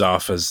Mourinho comes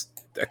off as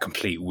a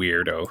complete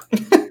weirdo,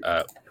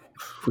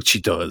 which he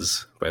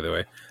does, by the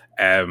way.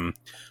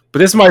 But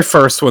this is my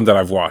first one that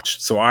I've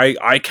watched, so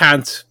I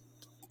can't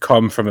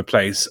come from a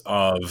place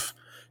of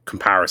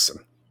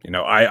comparison.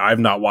 I've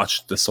not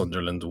watched the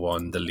Sunderland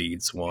one, the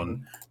Leeds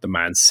one, the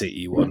Man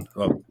City one.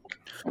 Well,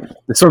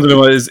 the Sunderland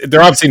one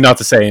they're obviously not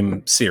the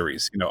same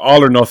series.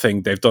 All or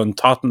Nothing. They've done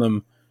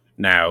Tottenham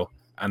now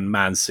and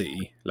Man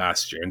City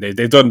last year, and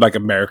they've done like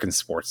American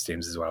sports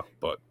teams as well.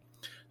 But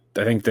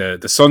I think the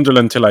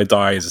Sunderland Till I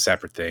Die is a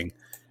separate thing,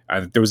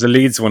 and there was a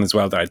Leeds one as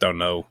well that I don't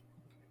know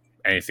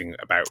anything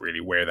about really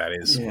where that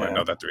is. Yeah. I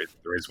know that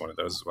there is one of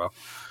those as well.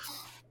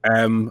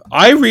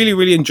 I really,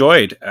 really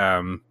enjoyed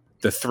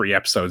the 3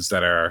 episodes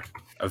that are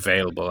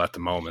available at the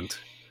moment.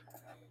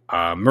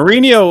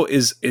 Mourinho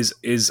is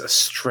a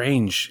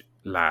strange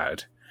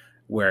lad,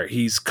 where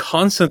he's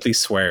constantly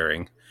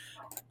swearing,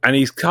 and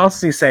he's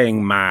constantly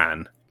saying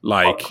 "man,"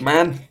 like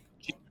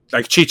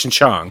Cheech and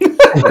Chong.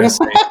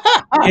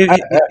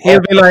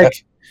 He'll be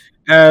like,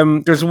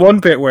 there's one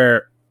bit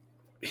where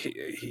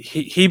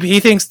he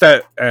thinks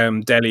that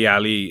Dele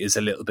Alli is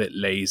a little bit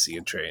lazy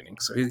in training,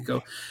 so he'll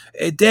go,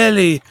 "Hey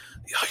Dele,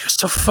 you're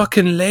so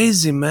fucking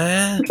lazy,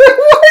 man."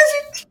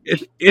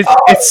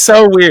 It's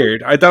so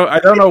weird. I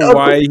don't know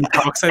why he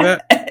talks like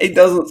that. It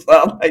doesn't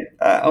sound like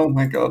that. Oh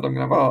my god, I'm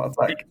gonna have a heart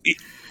attack.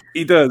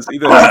 He does.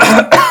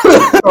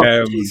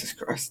 Oh, Jesus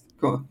Christ.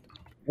 Go on.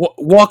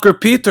 Walker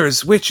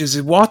Peters, which is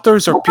it,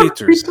 Waters or Walker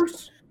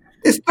Peters?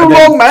 It's too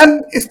long,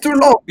 man. It's too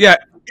long. Yeah,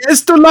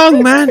 it's too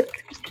long, man.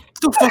 It's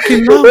too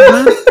fucking long,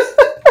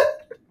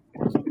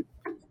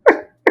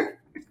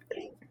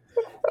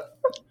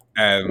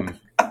 man.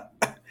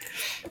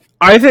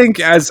 I think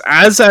as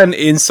an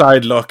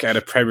inside look at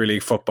a Premier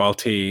League football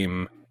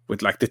team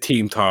with like the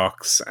team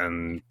talks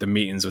and the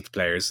meetings with the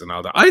players and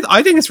all that,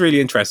 I think it's really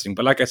interesting.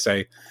 But like I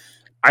say,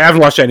 I haven't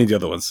watched any of the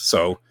other ones,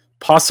 so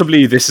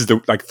possibly this is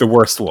the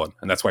worst one,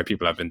 and that's why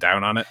people have been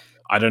down on it.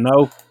 I don't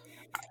know.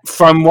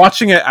 From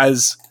watching it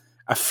as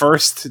a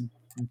first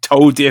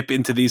toe dip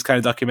into these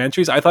kind of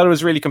documentaries, I thought it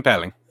was really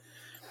compelling.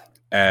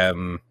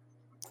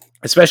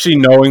 Especially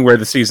knowing where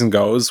the season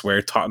goes,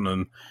 where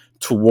Tottenham,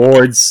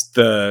 towards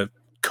the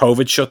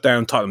COVID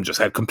shutdown, Tottenham just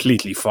had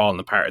completely fallen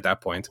apart at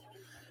that point.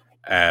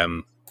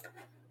 So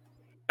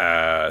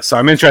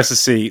I'm interested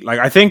to see. Like,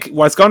 I think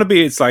what's going to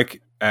be, it's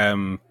like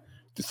the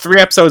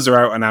 3 episodes are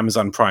out on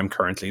Amazon Prime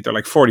currently. They're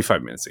like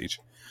 45 minutes each.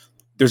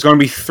 There's going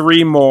to be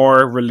 3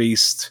 more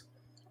released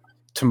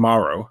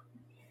tomorrow,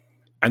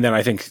 and then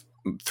I think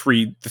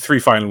the 3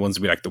 final ones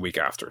will be like the week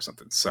after or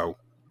something. So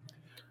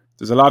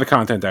there's a lot of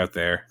content out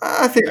there.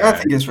 I think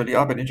it's really.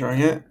 I've been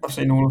enjoying it. I've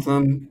seen all of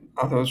them.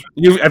 I thought it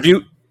was...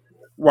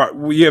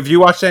 Have you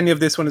watched any of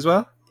this one as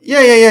well?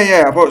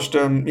 Yeah. I've watched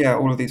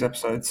all of these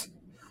episodes.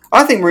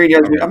 I think Mourinho.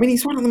 I mean,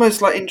 he's one of the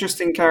most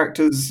interesting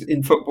characters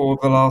in football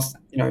of the last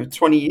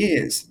 20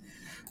 years.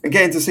 And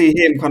getting to see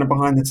him kind of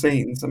behind the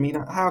scenes. I mean,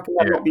 how can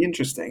that not be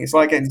interesting? It's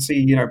like getting to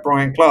see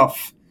Brian Clough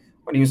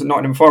when he was at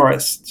Nottingham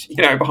Forest.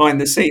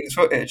 Behind the scenes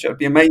footage. It'd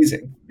be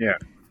amazing. Yeah.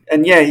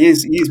 And yeah, he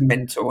is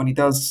mental, and he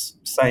does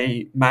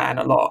say "man"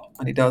 a lot,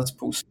 and he does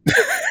pull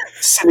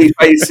silly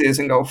faces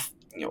and go,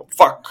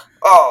 "Fuck,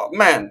 oh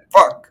man,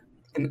 fuck."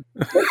 And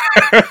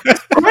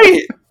it's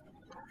great.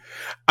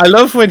 I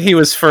love when he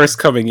was first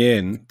coming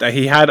in that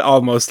he had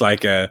almost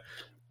like a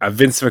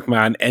Vince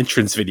McMahon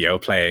entrance video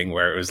playing,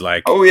 where it was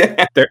like, oh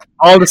yeah,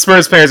 all the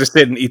Spurs players are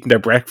sitting eating their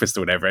breakfast or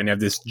whatever, and you have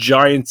this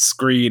giant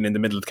screen in the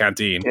middle of the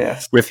canteen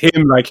with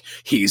him like,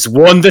 he's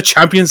won the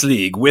Champions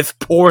League with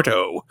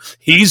Porto,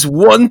 he's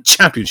won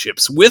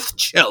championships with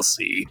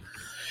Chelsea,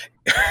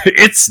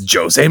 it's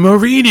Jose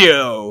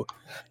Mourinho.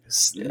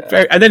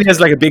 And then he has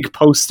like a big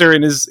poster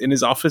in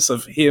his office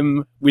of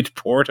him with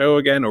Porto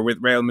again, or with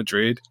Real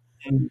Madrid.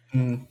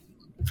 Mm-hmm.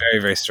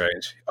 Very, very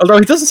strange. Although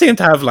he doesn't seem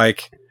to have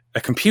like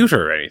a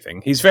computer or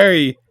anything. He's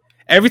very...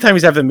 Every time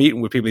he's having a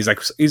meeting with people,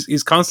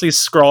 he's constantly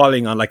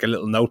scrawling on like a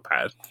little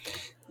notepad.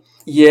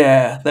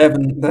 Yeah, they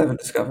haven't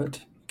discovered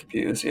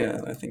computers. Yeah,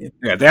 I think.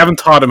 Yeah, they haven't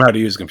taught him how to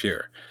use a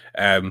computer.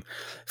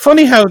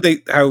 Funny how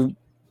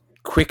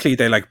quickly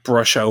they like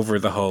brush over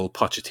the whole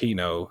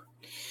Pochettino.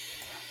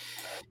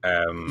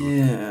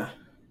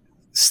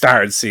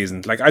 Started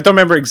season. Like, I don't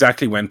remember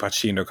exactly when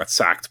Pochettino got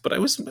sacked, but it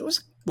was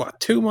what,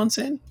 2 months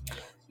in?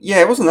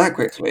 Yeah, it wasn't that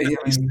quickly.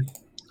 I mean.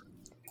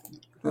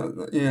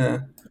 Yeah,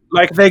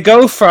 like they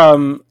go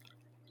from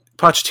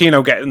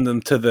Pochettino getting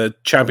them to the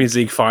Champions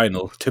League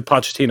final to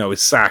Pochettino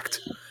is sacked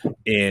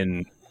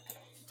in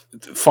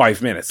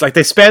 5 minutes. Like,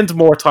 they spend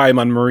more time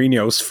on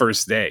Mourinho's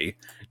first day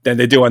than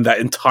they do on that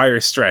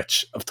entire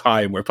stretch of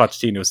time where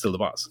Pochettino is still the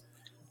boss.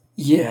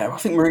 Yeah, I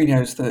think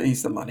Mourinho's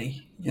he's the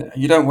money.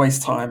 You don't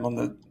waste time on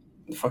the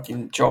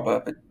fucking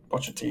jobber, but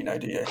Pochettino,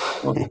 do you?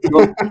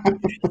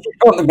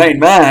 You're the main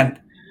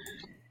man.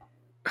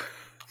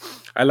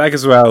 I like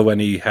as well when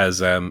he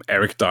has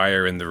Eric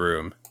Dyer in the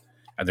room,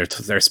 and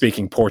they're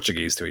speaking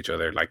Portuguese to each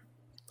other. Like,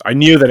 I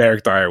knew that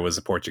Eric Dyer was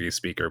a Portuguese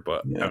speaker,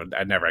 but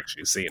I'd never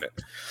actually seen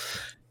it.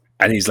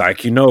 And he's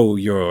like,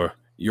 your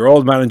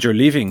old manager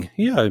leaving.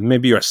 Yeah,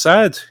 maybe you're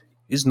sad.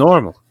 It's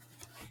normal,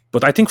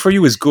 but I think for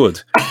you is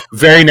good.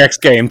 Very next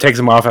game takes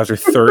him off after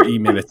 30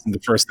 minutes in the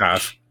first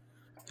half.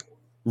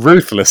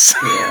 Ruthless.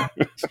 Yeah,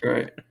 that's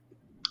great.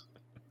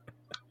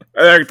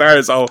 That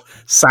is all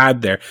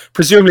sad there.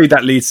 Presumably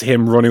that leads to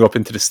him running up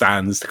into the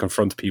stands to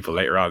confront people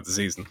later on in the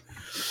season.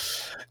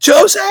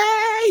 Josie!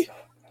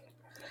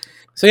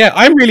 So yeah,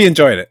 I'm really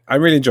enjoying it.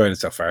 I'm really enjoying it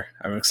so far.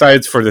 I'm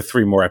excited for the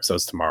 3 more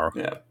episodes tomorrow.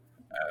 Yeah.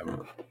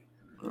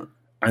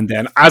 And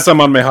then as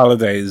I'm on my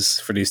holidays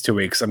for these 2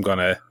 weeks, I'm going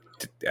to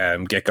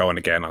get going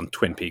again on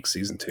Twin Peaks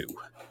Season 2.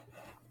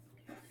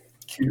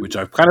 Which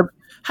I've kind of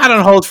had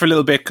on hold for a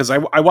little bit because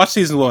I watched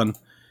Season 1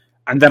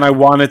 and then I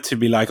wanted to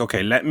be like,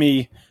 okay, let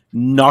me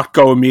not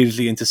go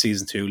immediately into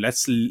Season 2.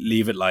 Let's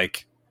leave it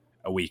like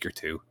a week or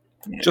 2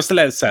 just to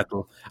let it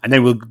settle and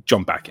then we'll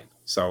jump back in.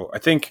 So I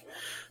think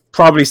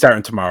probably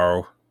starting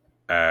tomorrow,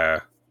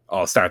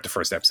 I'll start the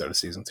first episode of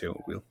Season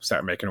 2. We'll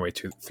start making our way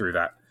through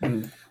that.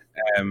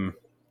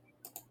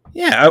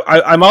 Yeah,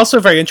 I'm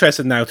also very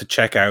interested now to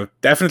check out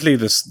definitely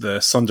the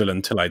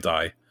Sunderland Till I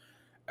Die.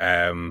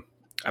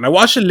 And I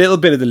watched a little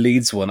bit of the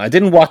Leeds one. I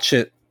didn't watch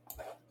it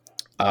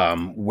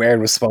where it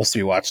was supposed to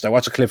be watched. I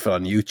watched a clip of it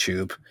on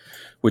YouTube,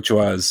 which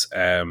was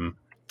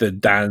the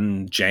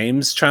Dan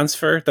James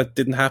transfer that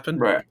didn't happen.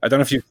 Right. I don't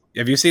know if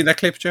have you seen that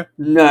clip, Joe?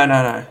 No.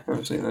 I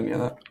haven't seen any of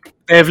that.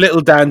 They have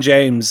little Dan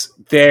James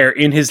there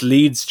in his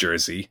Leeds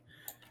jersey,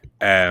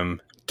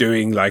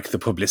 doing like the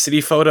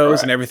publicity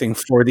photos and everything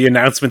for the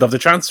announcement of the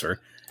transfer.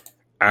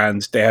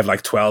 And they have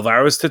like 12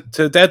 hours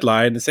to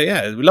deadline and say,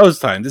 yeah, loads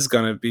of time. This is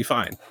going to be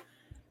fine.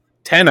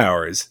 10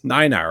 hours,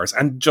 9 hours.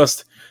 And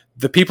just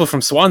the people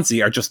from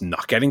Swansea are just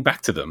not getting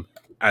back to them.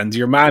 And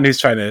your man who's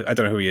trying to, I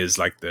don't know who he is,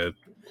 like the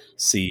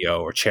CEO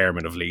or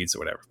chairman of Leeds or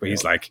whatever, but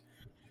he's like,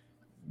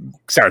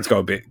 starting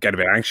to get a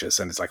bit anxious.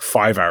 And it's like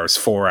 5 hours,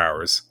 4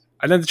 hours.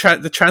 And then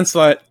the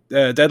transfer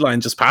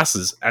deadline just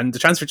passes and the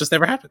transfer just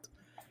never happened.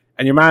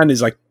 And your man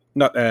is like,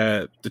 not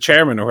the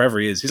chairman or whoever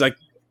he is, he's like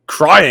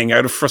crying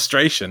out of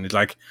frustration. He's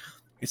like,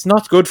 it's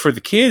not good for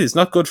the kid. It's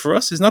not good for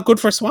us. It's not good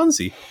for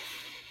Swansea.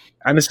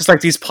 And it's just like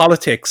these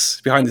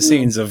politics behind the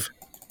scenes of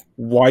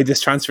why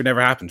this transfer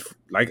never happened.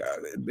 Like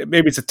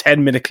maybe it's a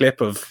 10-minute clip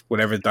of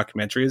whatever the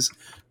documentary is.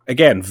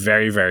 Again,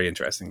 very, very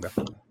interesting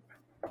though.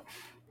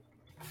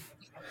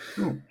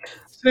 So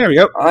there we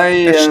go.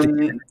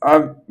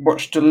 I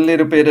watched a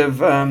little bit of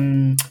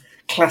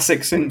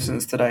classic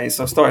Simpsons today,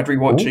 so I started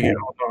rewatching it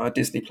on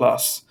Disney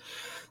Plus.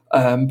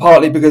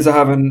 Partly because I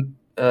haven't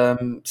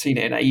seen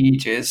it in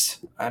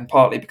ages, and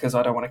partly because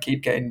I don't want to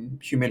keep getting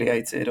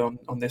humiliated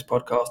on this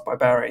podcast by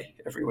Barry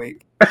every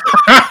week.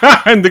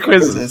 And the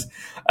quizzes. So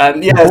I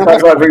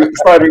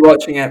started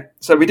rewatching it.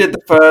 So we did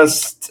the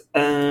first,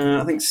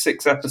 I think,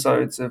 6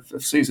 episodes of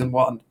season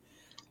 1.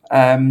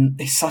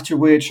 It's such a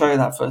weird show,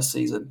 that first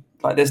season.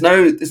 Like, there's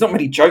not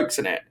many jokes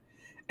in it.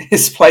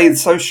 It's played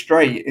so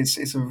straight.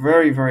 It's a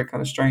very, very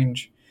kind of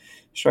strange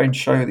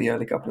show, the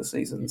early couple of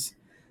seasons.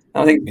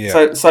 And I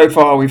think so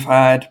far we've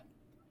had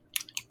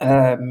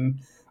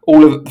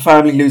all of the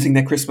family losing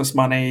their Christmas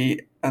money,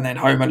 and then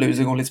Homer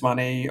losing all his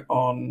money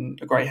on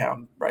a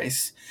greyhound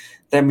race.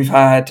 Then we've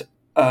had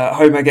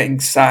Homer getting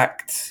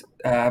sacked,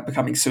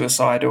 becoming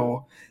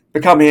suicidal,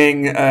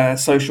 becoming a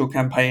social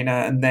campaigner,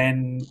 and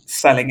then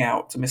selling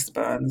out to Mr.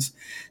 Burns.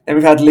 Then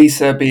we've had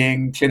Lisa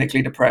being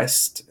clinically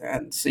depressed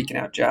and seeking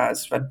out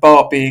jazz. We've had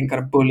Bart being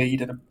kind of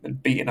bullied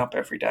and beaten up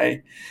every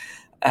day.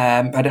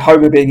 Had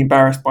Homer being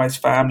embarrassed by his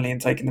family and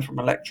taking them from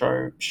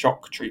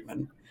electroshock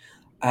treatment.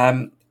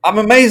 I'm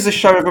amazed the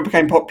show ever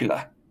became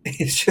popular.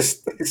 It's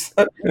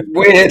so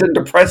weird and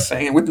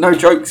depressing with no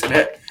jokes in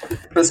it,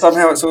 but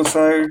somehow it's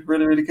also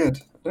really, really good.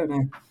 I don't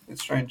know.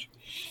 It's strange.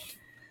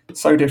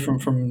 It's so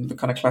different from the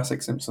kind of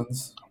classic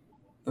Simpsons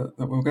that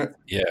we'll get.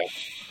 Yeah.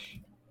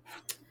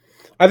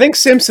 I think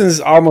Simpsons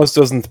almost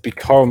doesn't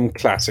become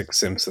classic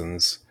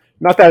Simpsons.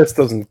 Not that it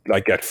doesn't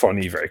like get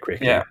funny very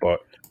quickly,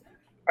 but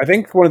I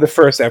think one of the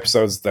first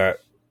episodes that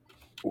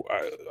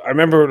I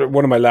remember,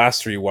 one of my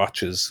last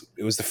rewatches,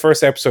 it was the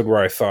first episode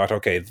where I thought,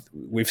 okay,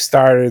 we've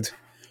started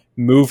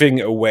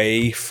moving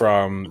away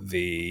from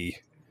the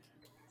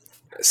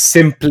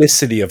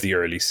simplicity of the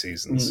early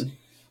seasons.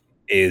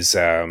 Is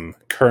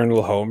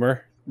Colonel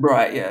Homer.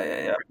 Right,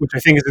 yeah. Which I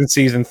think is in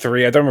season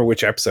 3. I don't remember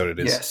which episode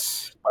it is.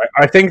 Yes.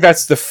 I think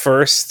that's the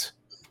first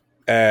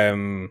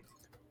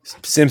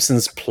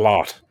Simpsons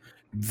plot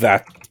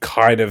that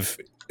kind of...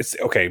 It's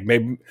okay.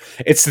 Maybe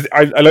it's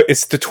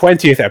the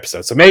 20th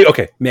episode. So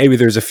maybe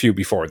there's a few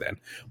before then.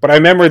 But I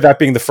remember that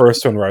being the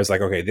first one where I was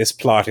like, okay, this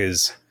plot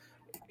is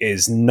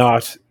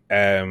not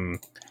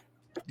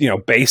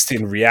based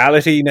in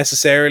reality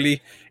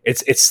necessarily.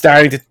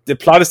 The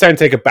plot is starting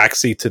to take a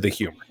backseat to the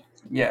humor.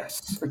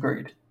 Yes,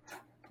 agreed.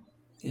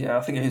 Yeah,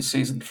 I think it is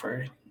season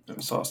 3. It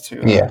was asked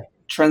to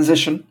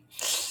transition.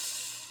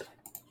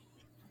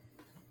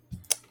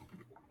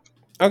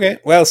 Okay,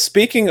 well,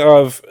 speaking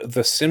of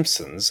The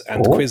Simpsons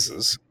and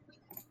quizzes,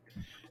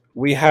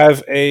 we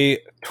have a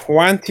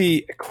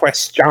 20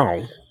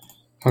 question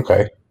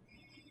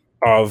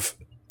of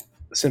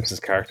Simpsons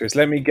characters.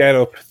 Let me get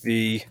up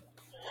the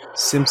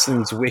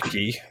Simpsons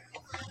wiki,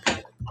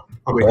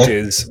 which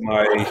is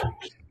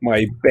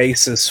my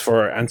basis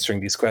for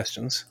answering these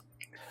questions.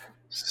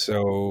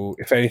 So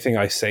if anything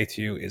I say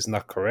to you is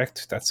not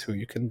correct, that's who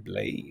you can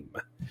blame.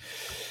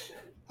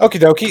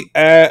 Okie dokie.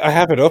 I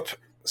have it up.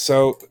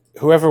 So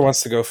whoever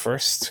wants to go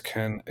first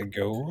can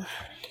go.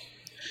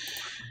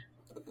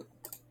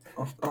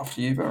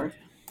 After you, Barry.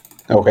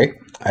 Okay.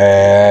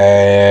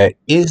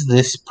 Is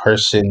this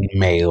person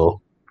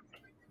male?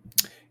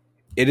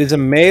 It is a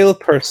male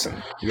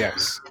person.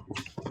 Yes.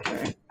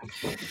 Okay.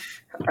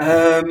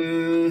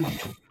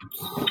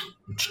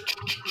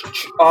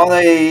 Are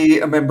they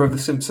a member of the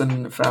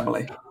Simpson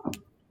family?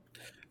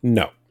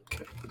 No.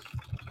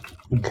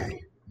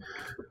 Okay.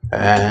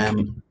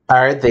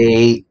 Are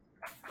they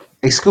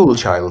a school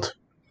child?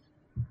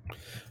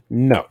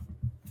 No.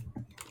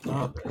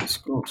 Not a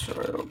school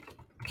child.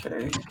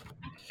 Okay.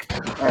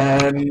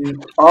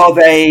 Are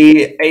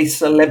they a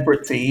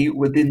celebrity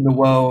within the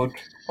world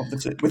of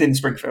within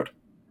Springfield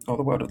or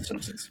the world of the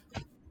Simpsons?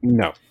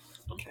 No.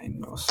 Okay,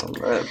 not a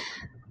celeb.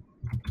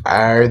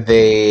 Are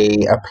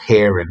they a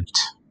parent?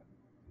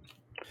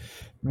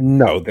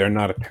 No, they're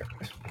not a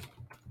parent.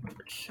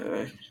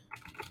 Okay.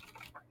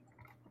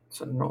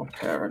 So not a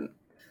parent.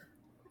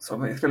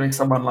 So it's going to be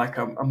someone like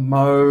a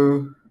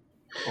Mo.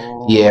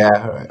 Or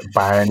Yeah,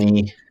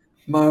 Barney.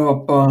 Mo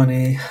or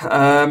Barney.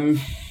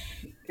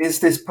 Is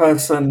this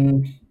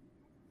person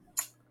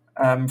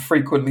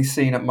frequently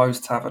seen at Mo's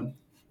Tavern?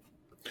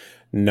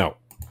 No.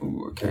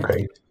 Ooh,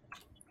 okay.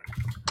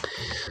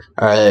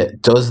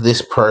 Does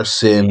this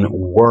person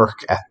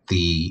work at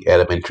the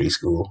elementary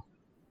school?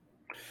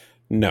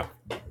 No.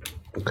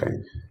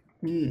 Okay.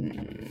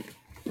 Hmm.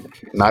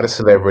 Not a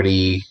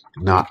celebrity,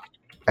 not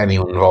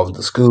anyone involved in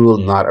the school,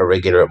 not a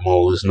regular at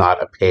Moe's,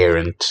 not a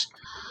parent,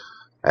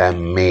 a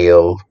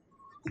male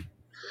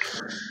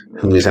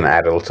who is an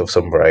adult of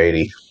some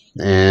variety.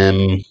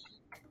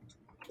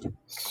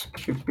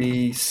 Could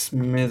be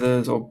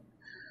Smithers or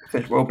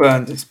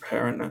Burns is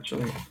parent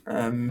actually.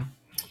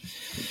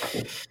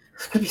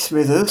 Could be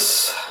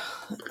Smithers.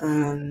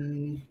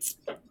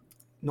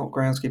 Not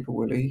groundskeeper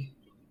Willie.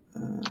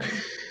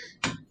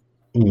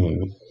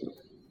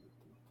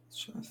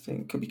 So I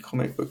think could be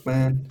comic book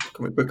man,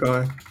 comic book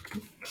guy.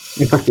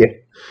 Yeah.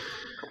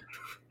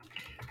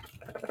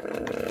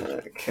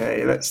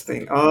 Okay, let's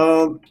think.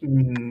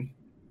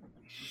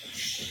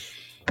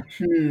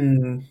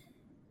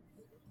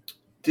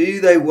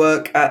 Do they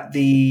work at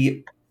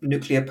the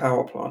nuclear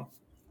power plant?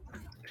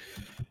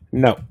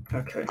 No.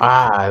 Okay.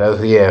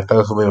 That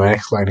was gonna be my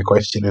next line of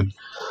questioning.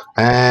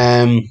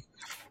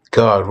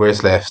 God,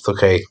 where's left?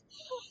 Okay.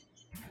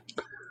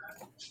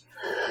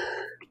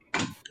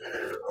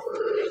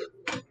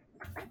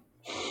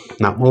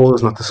 Not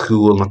Moe's, not the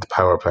school, not the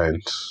power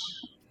plant,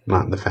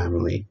 not in the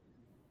family.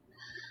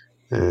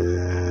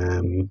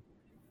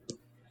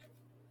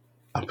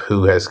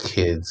 Who has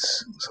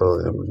kids?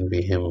 So that wouldn't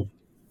be him.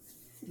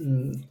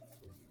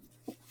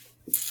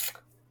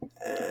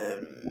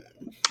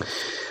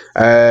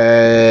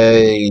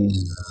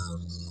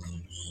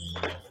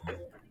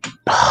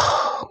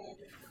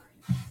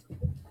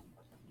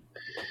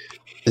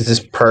 Is this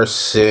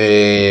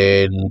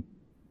person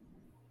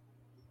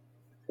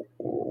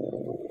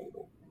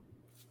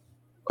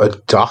a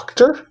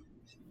doctor?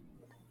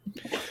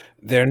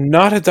 They're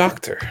not a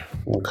doctor.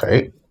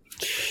 Okay.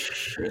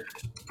 Shit.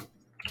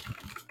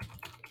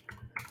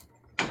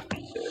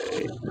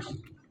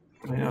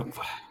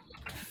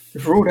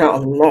 We've ruled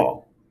out a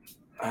lot.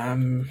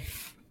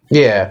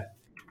 Yeah.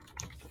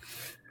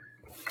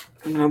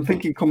 I'm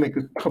thinking comic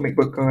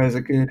book guys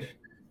are good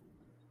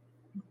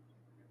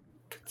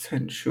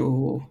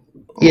potential.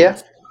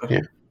 Yeah.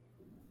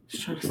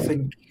 Just trying to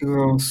think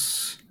who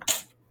else.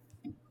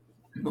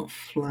 Not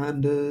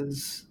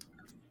Flanders.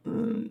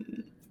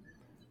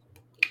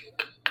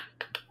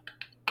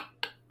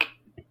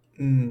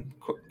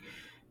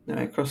 No,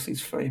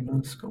 Krusty's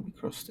famous. Can't be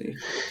Krusty.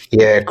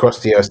 Yeah,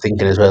 Krusty I was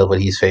thinking as well, but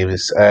he's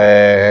famous.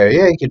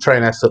 You can try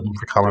and ask something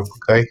for comic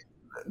book guy.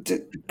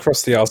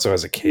 Krusty also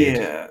has a kid.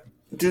 Yeah.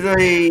 Do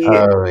they...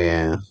 Oh,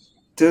 yeah.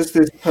 Does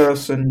this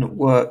person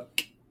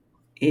work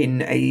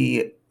in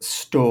a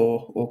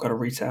store or got a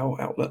retail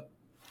outlet?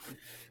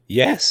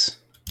 Yes.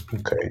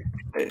 Okay.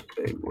 They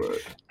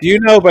work. Do you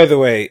know, by the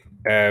way,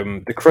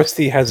 the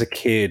Krusty has a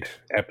kid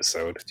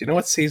episode? Do you know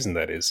what season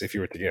that is, if you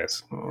were to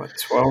guess? Like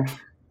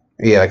 12?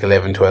 Yeah, like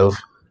 11, 12.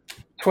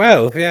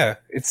 12, yeah.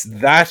 It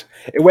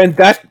went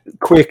that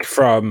quick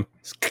from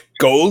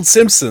Gold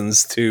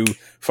Simpsons to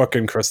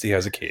fucking Krusty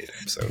has a kid.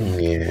 So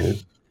yeah.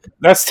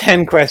 That's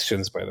 10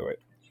 questions, by the way.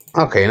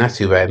 Okay, not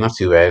too bad.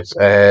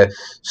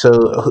 So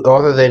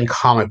other than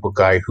comic book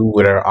guy, who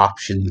would our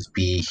options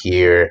be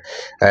here?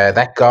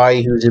 That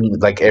guy who's in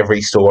like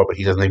every store, but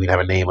he doesn't even have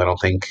a name, I don't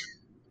think.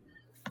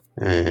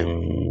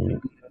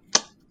 Can't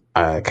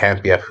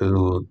be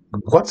Apu.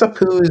 What's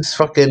Apu's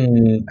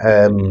fucking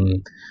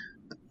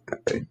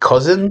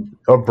cousin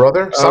or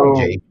brother?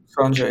 Sanjay.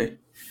 Sanjay.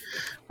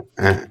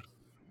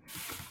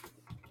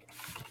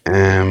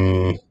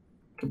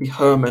 Could be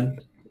Herman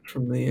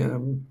from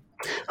the.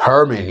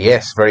 Herman,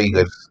 yes, very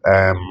good.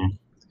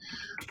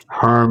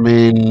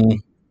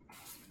 Herman.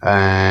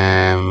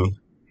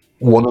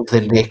 One of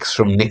the Nicks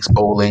from Nick's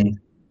Bowling.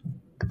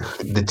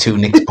 the two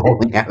Nick's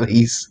bowling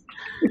alleys.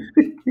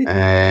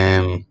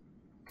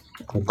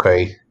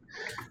 Okay.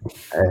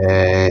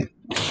 I'm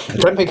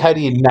trying to think, how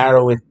do you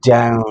narrow it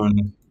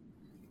down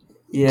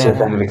to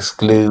kind of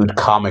exclude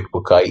comic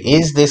book guy?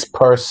 Is this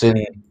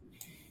person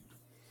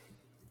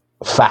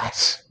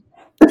fat?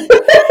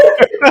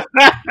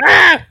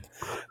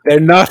 They're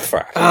not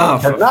fat.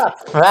 They're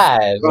not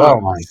fat.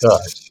 Oh my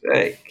god.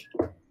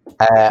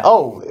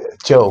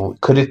 Joe,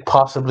 could it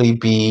possibly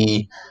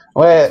be...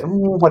 Well,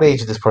 what age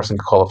does this person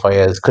qualify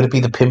as? Could it be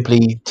the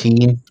pimply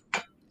teen?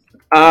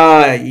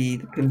 The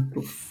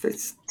pimple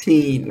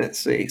 15. Let's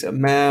see. It's a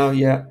male.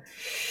 Yeah,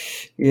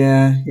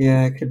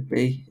 it could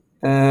be.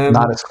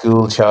 Not a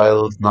school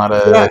child. Not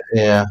a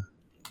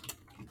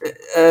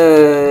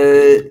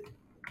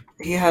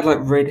he had like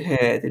red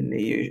hair, didn't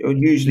he? Or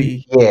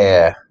usually,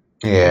 yeah.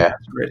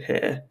 red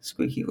hair.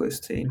 Squeaky voice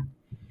teen.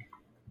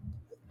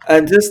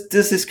 And does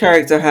this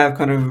character have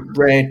kind of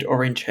red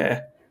orange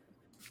hair?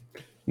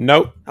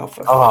 Nope. Oh,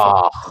 for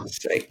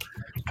fuck's sake!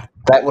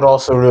 That would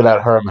also rule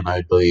out Herman,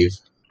 I believe.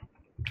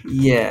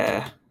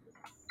 Yeah.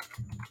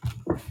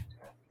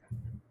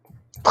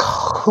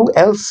 Who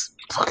else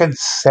fucking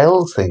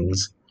sells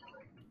things?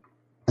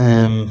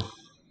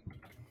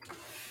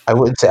 I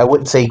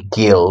wouldn't say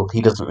Gil.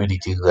 He doesn't really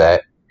do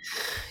that.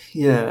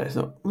 Yeah, it's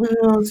not.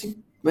 Well, he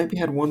maybe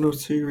had one or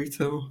two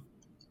retail.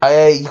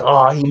 He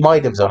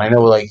might have done. I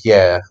know,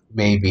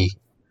 maybe.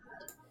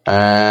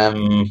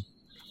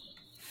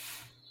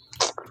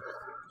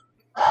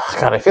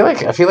 God, I feel like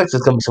there's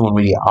gonna be someone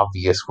really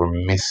obvious we're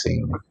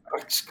missing. I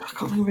can't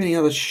think of any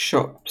other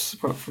shops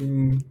apart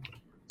from.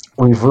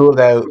 We've ruled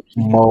out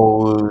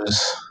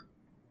Moe's.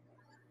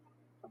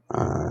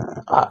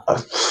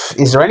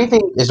 Is there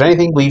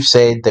anything we've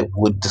said that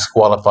would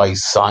disqualify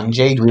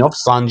Sanjay? Do we know if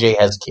Sanjay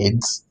has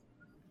kids?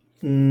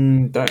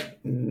 Don't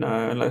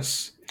know,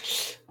 unless.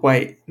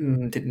 Wait,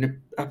 didn't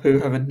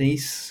Apu have a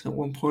niece at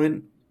one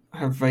point? I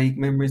have vague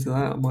memories of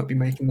that. I might be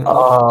making that up.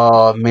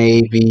 Oh,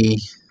 maybe.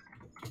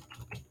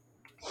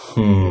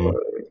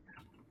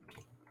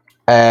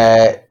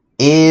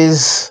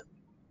 Is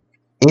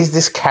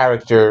this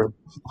character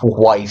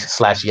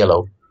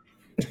white/yellow?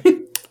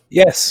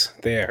 Yes,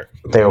 they're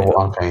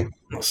okay.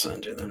 Not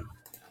Sanjay then.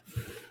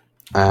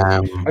 I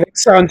think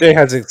Sanjay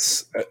has a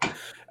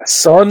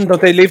son.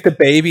 Don't they leave the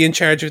baby in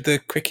charge of the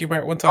quickie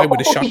mart one time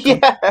with a shotgun?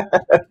 Yeah.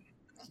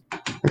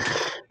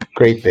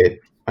 Great bit.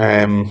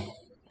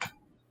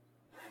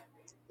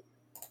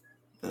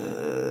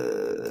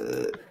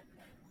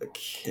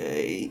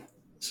 Okay,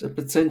 so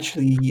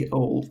potentially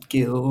old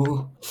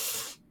Gil.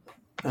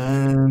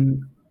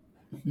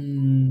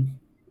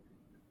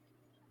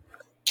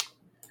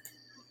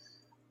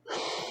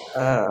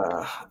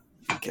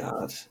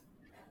 God.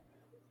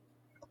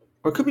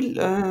 Or it could be.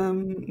 No,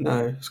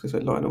 I was going to say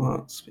Lionel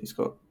Hutz, but he's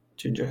got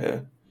ginger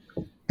hair.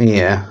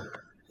 Yeah.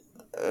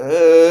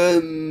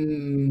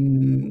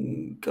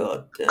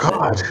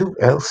 God, who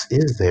else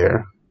is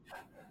there?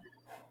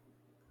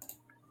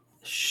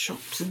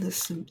 Shops in the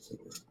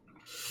Simpsons.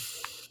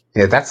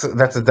 Yeah, that's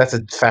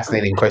a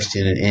fascinating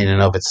question in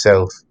and of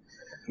itself.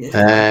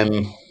 Yeah.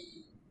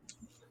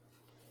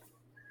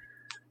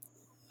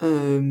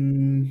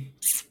 I'm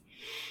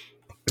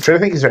trying to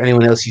think, is there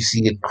anyone else you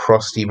see at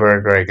Krusty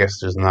Burger? I guess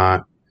there's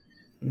not.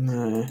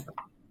 No.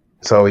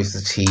 It's always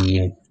the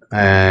teen.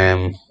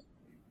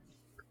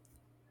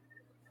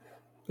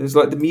 There's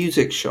like the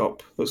music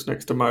shop that's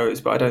next to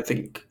Moe's, but I don't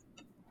think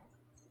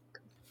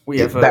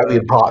we ever.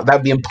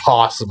 That'd be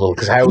impossible,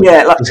 because how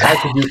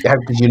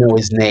could you know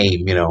his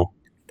name? You know.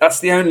 That's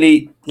the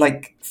only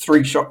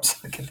 3 shops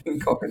I can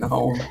think of in the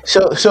whole.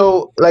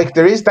 So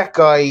there is that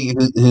guy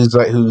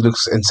who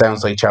looks and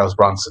sounds like Charles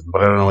Bronson,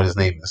 but I don't know what his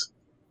name is.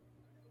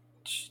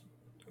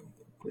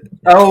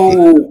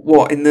 Oh,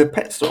 what, in the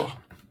pet store?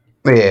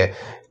 Yeah.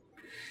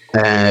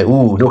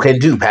 No can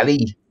do,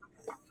 Pally.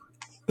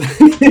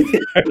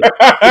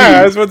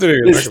 I was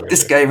wondering.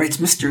 This guy writes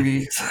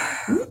mysteries.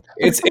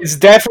 It's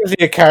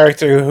definitely a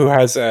character who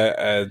has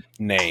a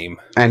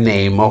name. A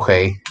name,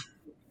 okay.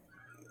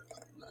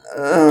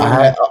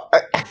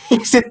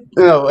 Is it?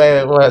 No,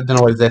 I don't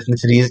know what his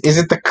ethnicity is. Is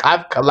it the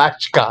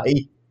Kalach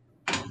guy?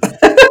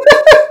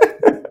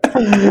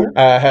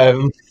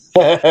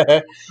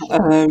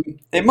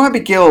 It might be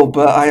Gil,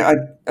 but I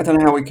don't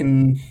know how we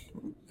can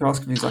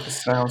ask if he's like a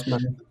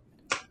salesman.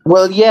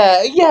 Well,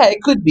 yeah,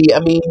 it could be. I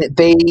mean,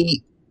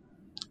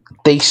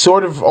 they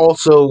sort of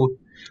also.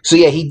 So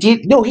yeah, he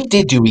did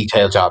do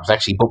retail jobs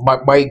actually.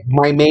 But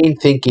my main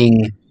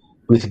thinking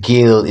with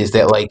Gil is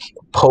that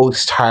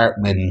post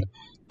Hartman,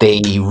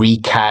 they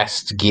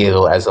recast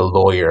Gil as a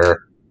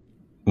lawyer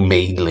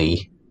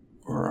mainly.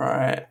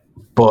 Right.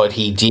 But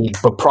he did.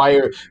 But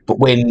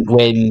when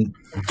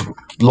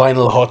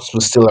Lionel Hutz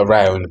was still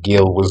around,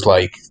 Gil was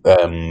I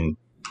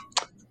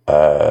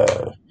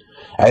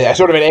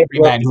sort of an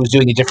everyman who was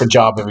doing a different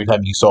job every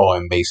time you saw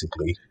him,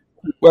 basically.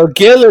 Well,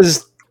 Gil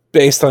is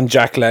based on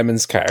Jack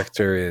Lemmon's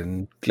character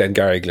in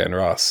Glengarry Glen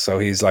Ross, so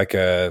he's like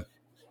a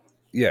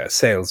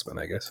salesman,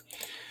 I guess.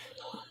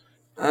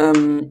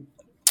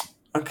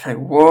 Okay,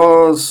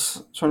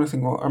 trying to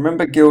think what I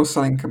remember. Gil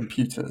selling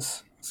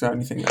computers. It's the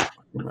only thing that I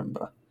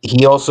remember.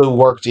 He also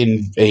worked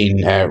in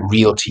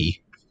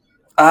realty.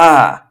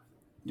 Ah,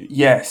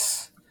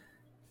 yes.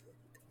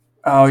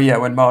 Oh yeah,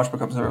 when Marge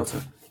becomes a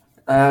realtor.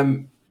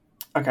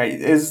 Okay,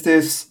 is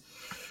this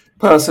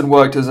person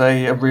worked as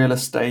a real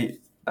estate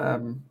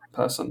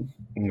person?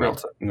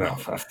 Realtor? No. Oh,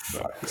 for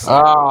fuck's sake.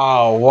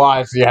 Oh,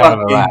 why is he having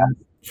a laugh?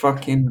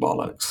 Fucking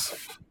bollocks.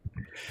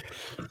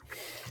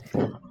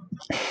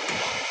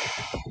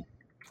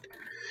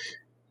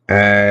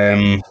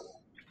 I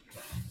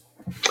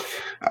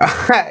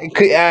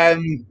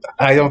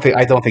don't think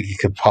it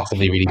could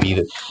possibly really be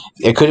that.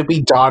 Could it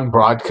be Don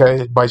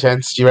Brodka by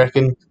chance? Do you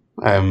reckon?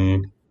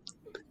 Don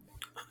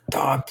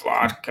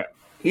Brodka.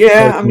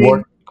 Yeah, I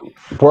mean,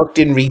 worked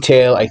in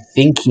retail. I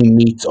think he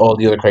meets all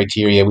the other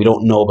criteria. We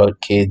don't know about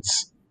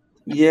kids.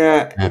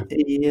 Yeah,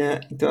 he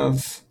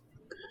does.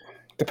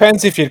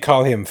 Depends if you'd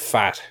call him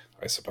fat,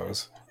 I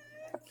suppose.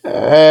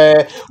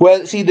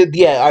 Well, see,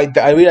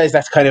 I realize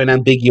that's kind of an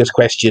ambiguous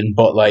question,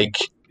 but like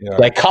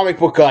comic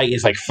book guy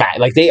is like fat.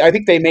 Like I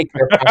think they make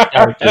their fat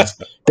characters.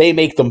 They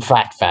make them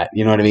fat.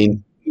 You know what I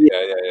mean?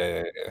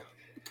 Yeah.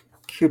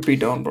 Could be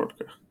Don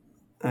Brodka.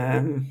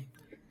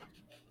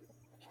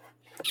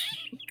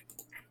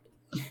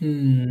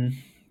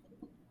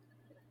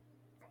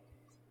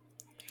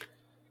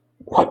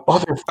 What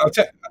other?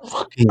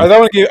 I don't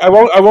want to give.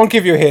 I won't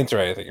give you a hint or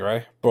anything,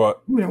 right?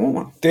 But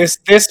this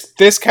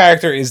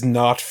character is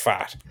not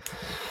fat.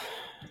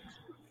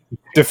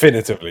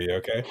 Definitively,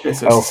 okay.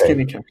 It's a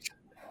skinny character.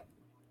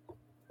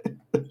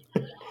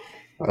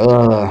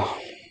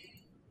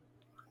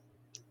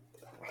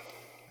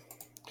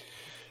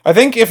 I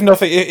think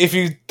if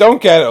you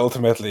don't get it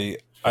ultimately,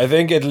 I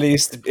think at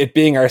least it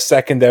being our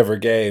second ever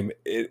game,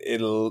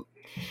 it'll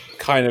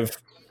kind of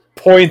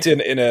point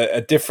in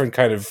a different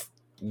kind of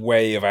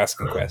way of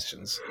asking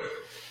questions.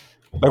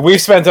 Like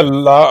we've spent a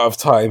lot of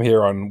time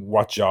here on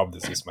what job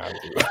does this man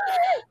do?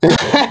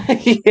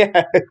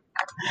 Yeah,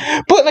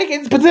 but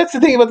that's the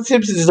thing about the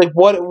Simpsons is like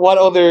what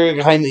other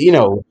kind of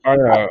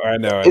I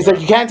know. It's like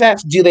you can't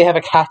ask do they have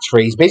a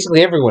catchphrase?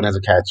 Basically, everyone has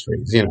a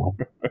catchphrase,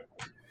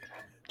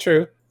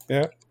 True.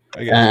 Yeah.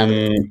 I guess.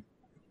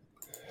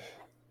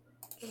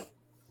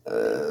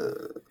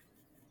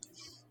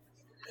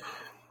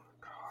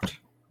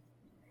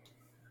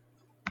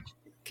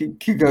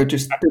 Hugo,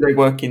 just do they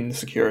work in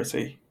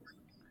security?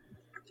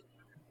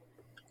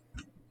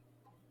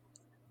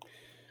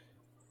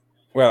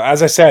 Well,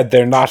 as I said,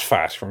 they're not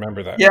fat.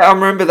 Remember that. Yeah, I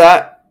remember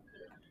that.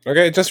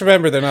 Okay, just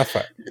remember they're not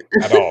fat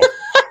at all.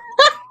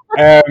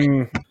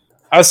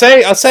 I'll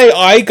say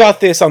I got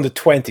this on the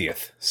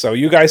 20th, so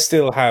you guys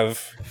still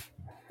have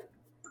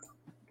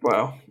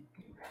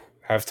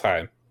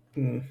time.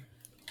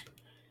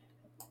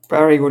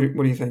 Barry, what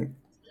do you think?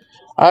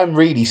 I'm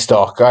really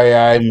stuck.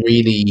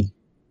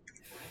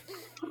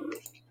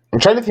 I'm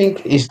trying to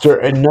think, is there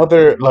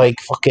another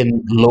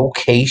fucking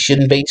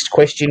location based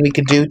question we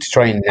could do to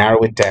try and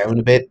narrow it down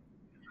a bit?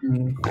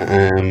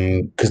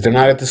 Because they're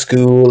not at the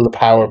school, the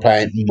power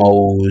plant,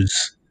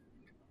 Moe's.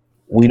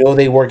 We know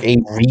they work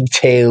a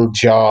retail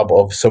job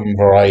of some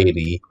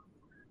variety.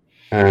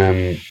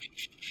 And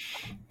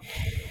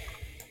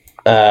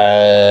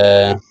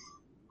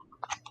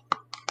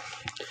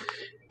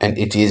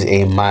it is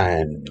a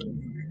man.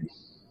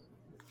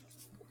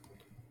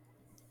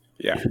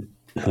 Yeah.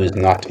 Who is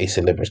not a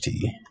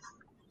celebrity.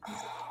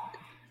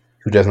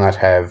 Who does not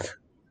have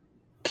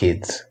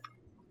kids.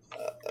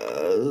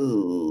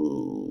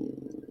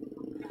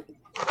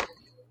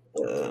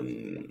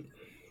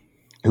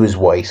 Who is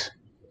white.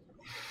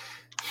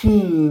 I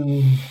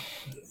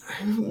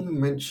haven't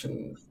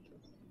mentioned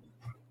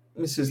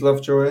Mrs.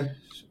 Lovejoy.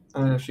 I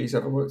don't know if she's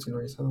ever worked in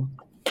retail.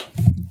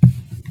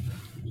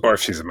 Or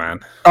if she's a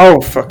man.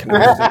 Oh, fucking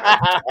hell.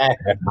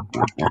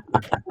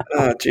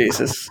 Oh,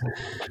 Jesus.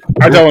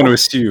 I don't want to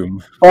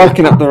assume.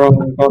 Barking up the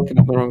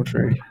wrong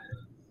tree.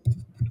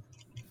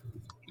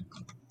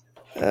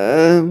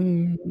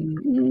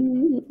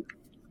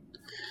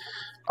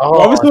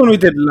 What was the one we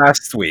did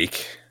last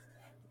week?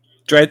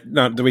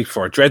 The week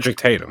before. Dredrick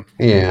Tatum.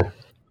 Yeah.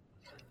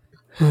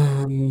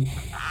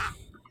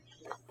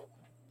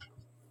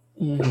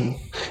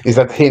 Is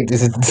that the hint?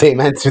 Is it the same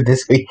answer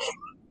this week?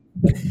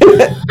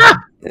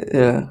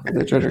 Yeah,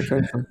 the Dredrick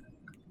Tatum.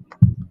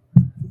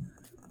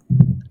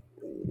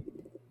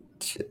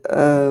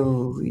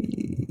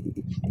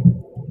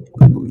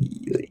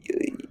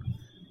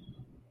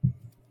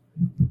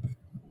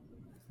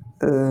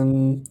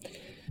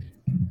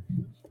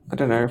 I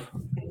don't know.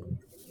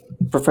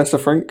 Professor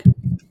Frank?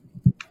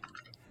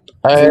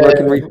 Does he work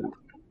in retail?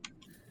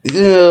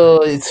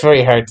 It's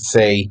very hard to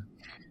say.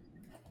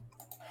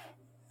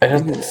 I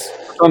don't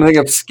I'm trying to think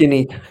of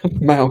skinny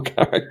male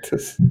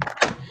characters.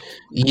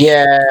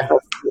 Yeah.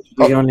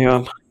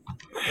 Onion.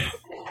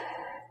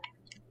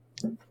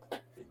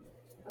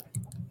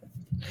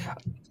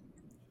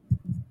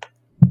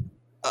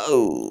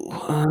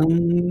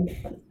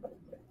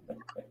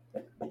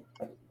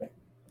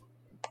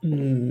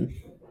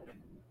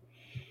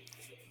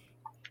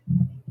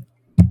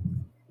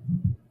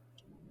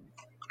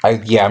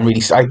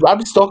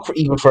 I'm stuck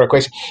for a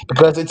question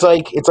because it's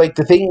like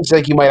the things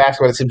like you might ask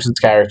about a Simpsons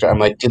character. I'm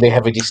like, do they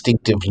have a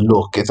distinctive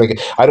look? It's like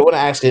I don't want to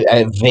ask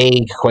a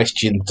vague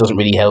question that doesn't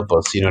really help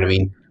us. You know what I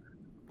mean?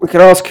 We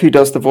could ask who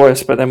does the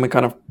voice, but then we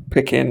kind of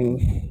pick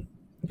in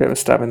a bit of a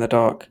stab in the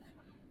dark.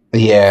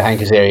 Yeah,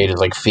 Hank Azaria does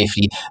like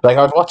 50. Like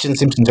I was watching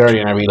Simpsons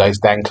earlier and I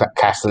realized Dan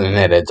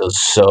Castellaneta does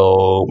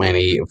so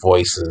many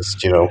voices.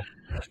 You know.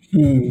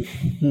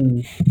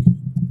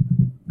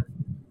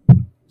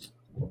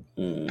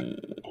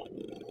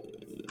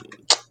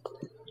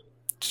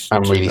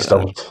 I'm really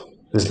stumped.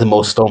 This is the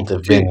most stumped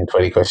I've been in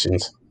 20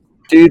 questions.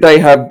 Do they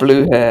have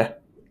blue hair?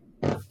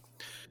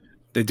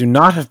 They do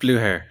not have blue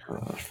hair.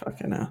 Oh,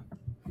 fucking hell.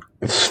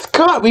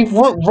 God, we've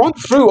run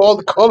through all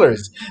the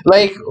colors.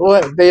 Like,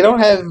 what? They don't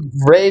have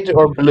red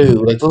or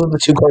blue. Like, those are the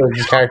two colors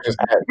these characters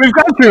have. We've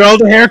gone through all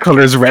the hair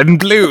colors, red and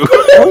blue.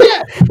 Oh,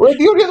 yeah. Well,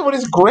 the only other one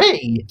is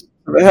grey.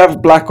 They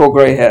have black or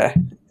grey hair,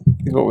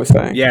 is what we're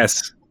saying.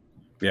 Yes.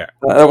 Yeah.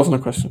 That wasn't a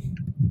question.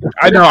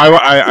 I know.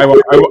 I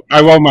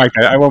won't mark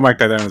that. I won't mark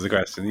that down as a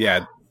question.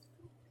 Yeah.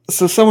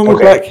 So someone with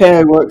black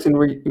hair worked in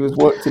retail.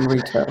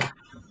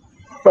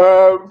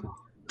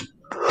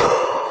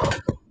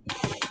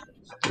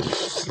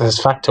 Has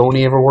Fat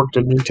Tony ever worked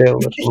in retail?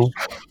 He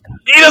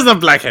doesn't have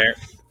black hair.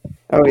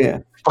 Oh yeah.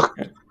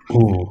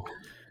 Ooh.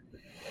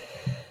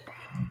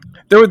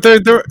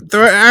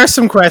 There are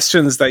some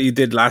questions that you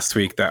did last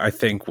week that I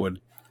think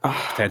would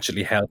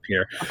potentially help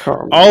here.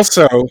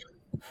 Also,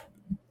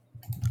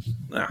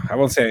 no, I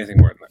won't say anything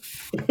more than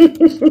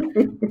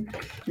that.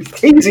 He's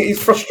teasing.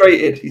 He's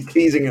frustrated. He's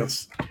teasing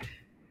us.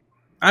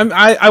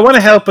 I want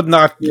to help, but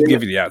not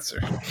give you the answer.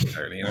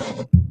 Entirely, you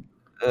know.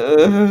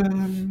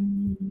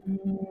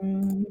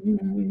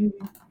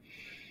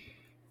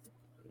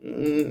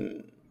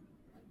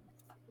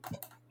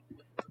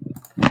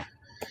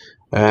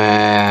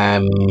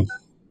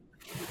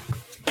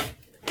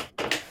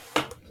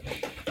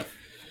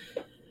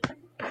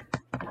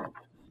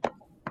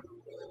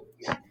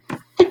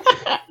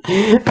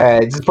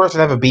 Does this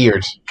person have a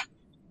beard?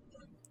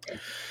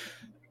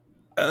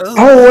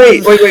 Oh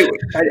wait.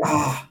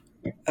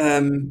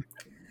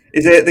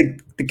 Is it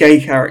the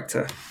gay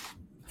character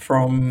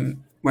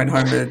from When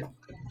Homer?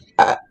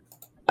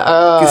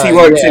 Because he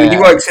works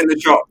in the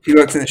shop. He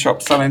works in the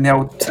shop selling the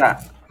old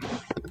tap.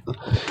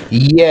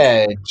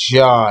 Yeah,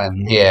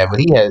 John. Yeah, but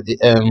he had.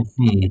 I'm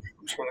trying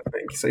to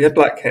think. So he had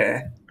black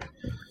hair,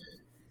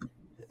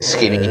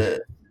 skinny,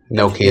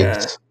 no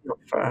kids, not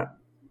fat.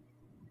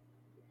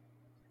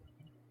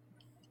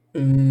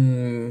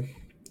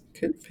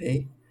 Could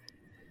be.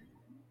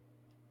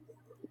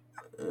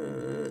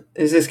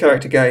 Is this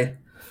character gay?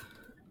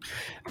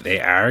 They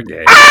are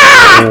gay.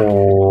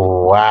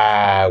 Oh,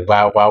 wow.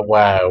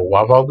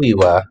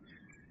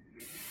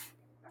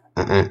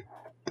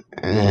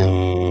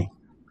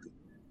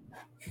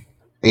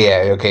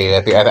 Yeah, okay.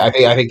 I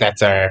think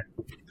that's our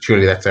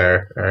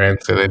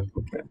answer then.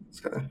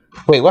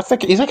 Okay, wait,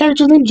 is that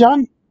character's name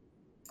John?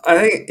 I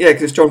think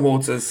because it's John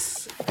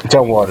Waters.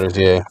 John Waters,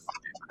 yeah.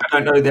 I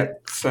don't know the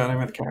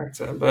surname of the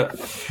character, but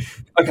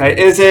okay.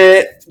 Is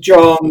it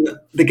John,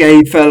 the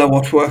gay fella,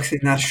 what works in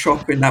that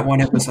shop in that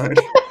one episode?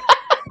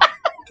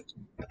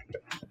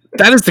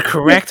 That is the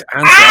correct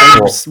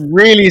answer. I'm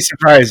really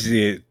surprised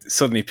you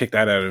suddenly picked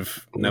that out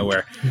of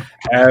nowhere.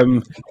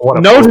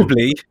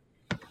 Notably,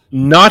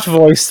 not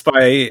voiced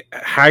by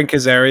Hank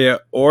Azaria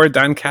or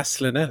Dan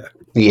Castellaneta.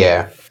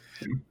 Yeah.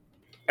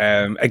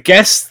 A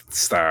guest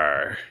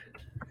star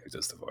who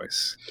does the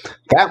voice.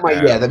 That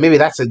might, maybe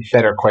that's a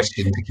better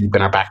question to keep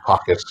in our back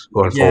pocket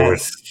going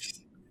forward.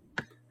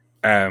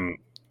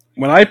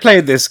 When I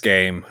played this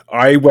game,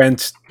 I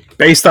went,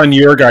 based on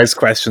your guys'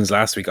 questions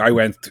last week, I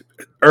went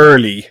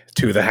early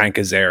to the Hank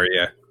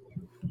Azaria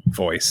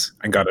voice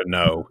and got a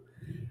no.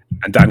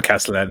 And Dan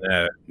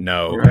Castellaneta,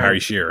 no. Right. Harry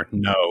Shearer,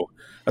 no.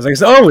 I was like,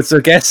 oh, it's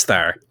a guest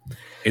star.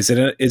 Is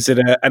it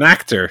an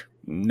actor?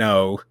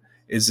 No.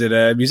 Is it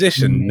a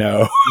musician?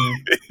 No.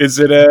 Is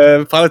it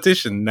a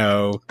politician?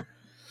 No.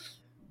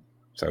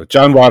 So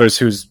John Waters,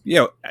 who's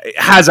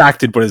has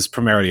acted but is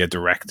primarily a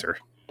director.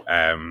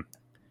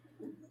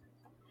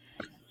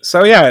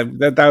 So yeah,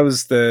 that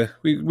was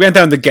we went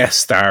down the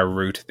guest star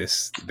route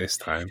this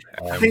time,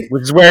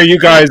 which is where you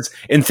guys,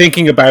 in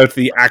thinking about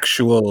the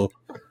actual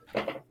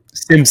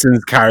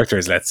Simpsons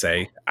characters, let's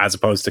say, as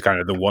opposed to kind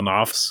of the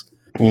one-offs.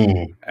 I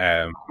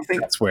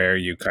think that's where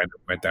you kind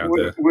of went down.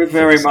 We're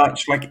very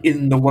much like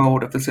in the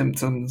world of the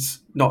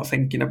Simpsons, not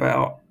thinking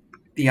about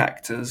the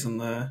actors and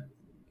the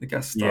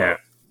guest star. Yeah.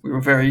 We're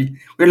a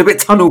little bit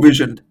tunnel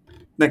visioned.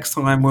 Next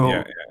time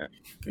we'll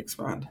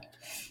expand.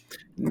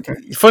 Okay.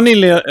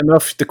 Funnily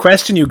enough, the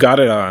question you got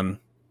it on,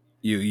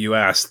 you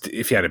asked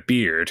if he had a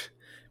beard.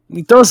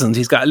 He doesn't.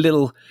 He's got a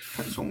little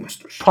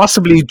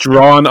possibly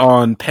drawn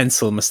on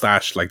pencil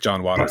mustache like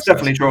John Waters. That's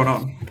definitely drawn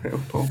on.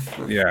 Paul.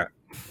 Yeah.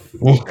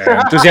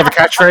 Does he have a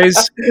catchphrase?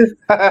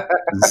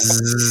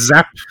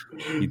 Zap.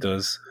 He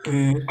does.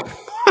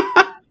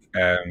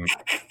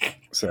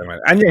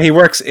 He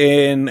works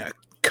in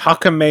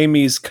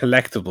Cockamamie's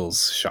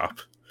collectibles shop.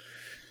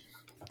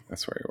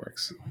 That's where he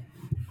works.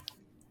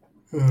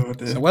 Oh,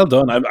 dear. So well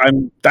done.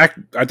 I'm that.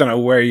 I don't know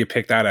where you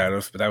picked that out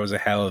of, but that was a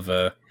hell of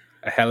a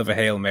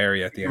Hail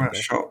Mary at the end.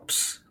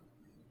 Shops.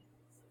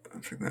 I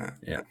think that.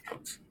 Yeah.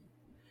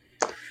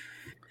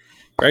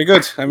 Very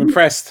good. I'm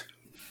impressed.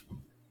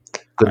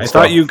 Good I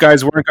stuff. thought you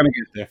guys weren't going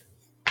to get there.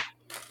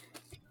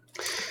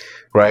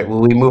 Right,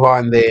 well, we move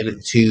on then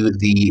to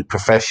the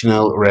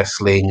professional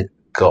wrestling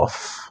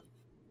guff.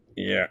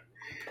 Yeah.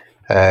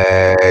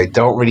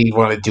 Don't really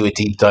want to do a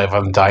deep dive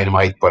on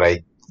Dynamite, but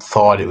I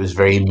thought it was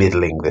very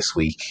middling this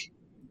week.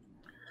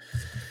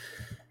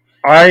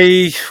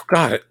 I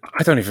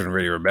don't even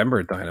really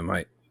remember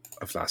Dynamite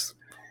of last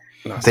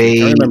week.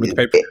 I remember the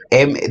paper.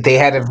 They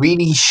had a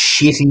really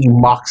shitty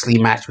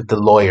Moxley match with the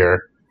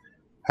lawyer.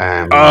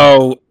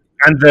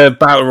 And the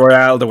Battle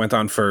Royale that went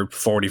on for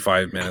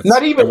 45 minutes.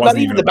 Not even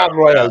the Battle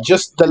Royale,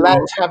 just the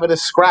lads having a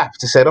scrap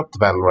to set up the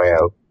Battle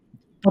Royale.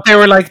 But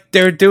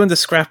they were doing the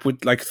scrap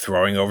with like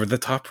throwing over the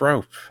top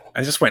rope.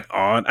 And it just went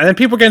on. And then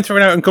people getting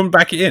thrown out and coming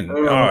back in.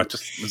 It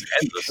just was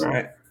endless.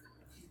 Right.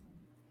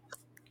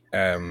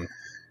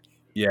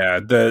 Yeah,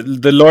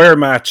 the lawyer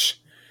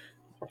match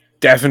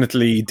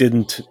definitely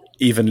didn't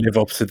even live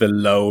up to the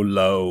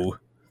low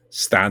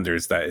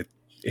standards that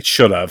it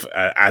should have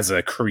as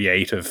a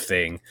creative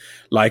thing.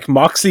 Like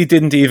Moxley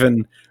didn't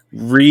even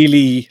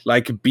really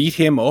like beat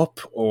him up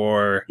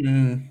or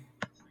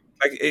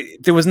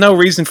there was no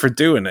reason for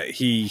doing it.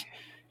 He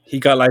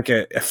got like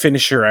a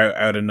finisher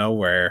out of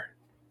nowhere,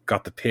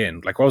 got the pin.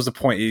 Like what was the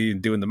point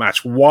of doing the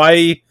match?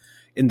 Why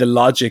in the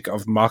logic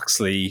of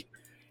Moxley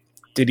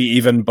did he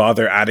even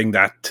bother adding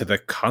that to the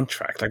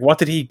contract? Like what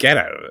did he get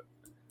out of it?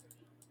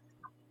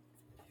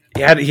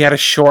 He had a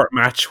short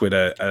match with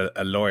a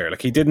lawyer.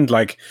 Like he didn't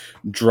like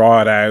draw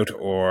it out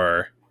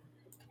or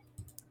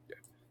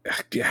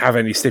have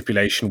any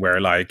stipulation where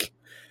like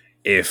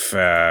if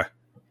there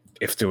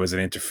was an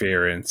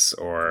interference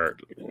or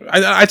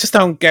I just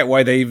don't get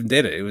why they even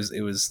did it. It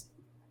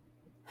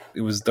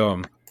was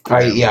dumb.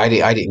 I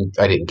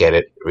didn't get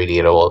it really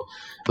at all.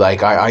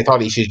 Like I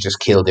thought he should have just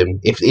killed him.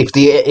 If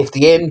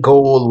the end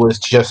goal was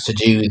just to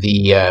do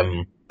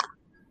the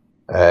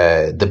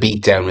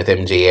beatdown with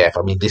MJF.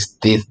 I mean,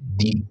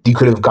 you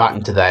could have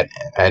gotten to that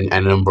in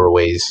a number of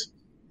ways.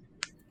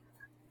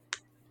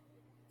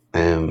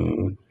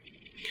 Yeah,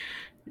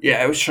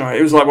 it was shy.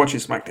 It was like watching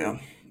SmackDown.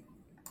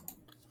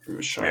 It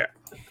was shy. Yeah.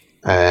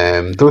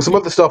 There was some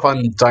other stuff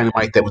on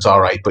Dynamite that was all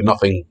right, but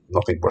nothing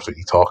worth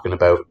really talking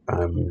about.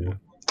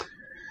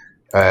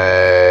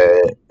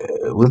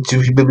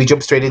 Will we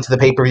jump straight into the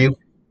pay-per-view?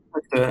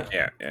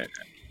 Yeah.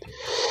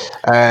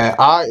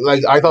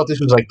 I thought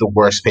this was like the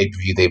worst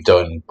pay-per-view they've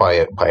done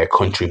by a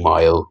country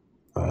mile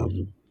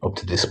up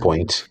to this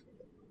point.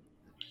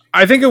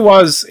 I think it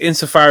was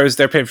insofar as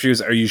their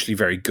pay-per-views are usually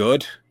very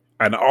good,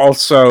 and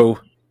also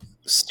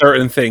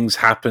certain things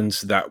happened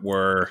that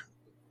were,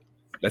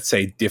 let's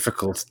say,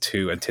 difficult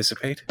to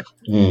anticipate.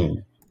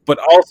 But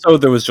also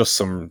there was just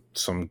some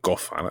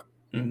guff on it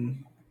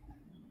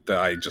that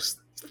I just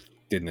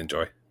didn't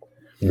enjoy.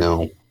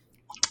 No.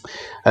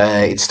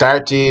 It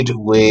started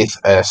with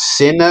a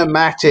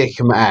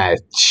cinematic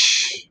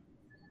match,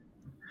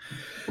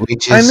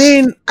 which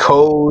is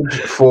code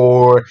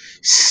for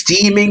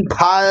steaming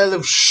pile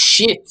of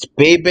shit,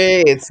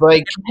 baby. It's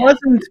like it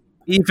wasn't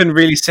even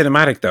really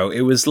cinematic though.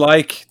 It was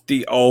like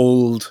the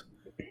old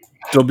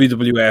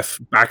WWF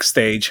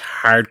backstage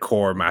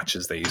hardcore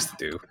matches they used to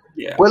do.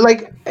 Yeah. Well,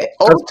 like it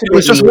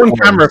was just one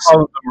camera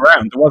following them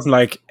around. There wasn't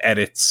like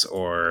edits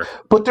or.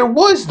 But there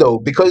was though,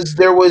 because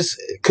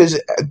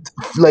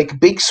like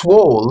Big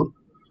Swole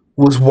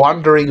was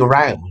wandering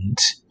around,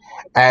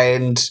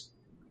 and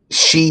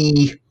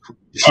she.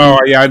 Oh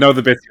yeah, I know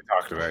the bit you're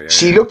talking about. Yeah,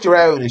 she looked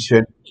around and she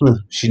went,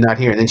 "She's not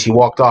here," and then she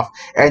walked off.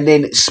 And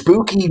then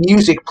spooky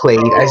music played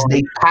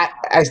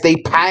as they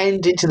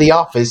panned into the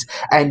office,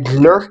 and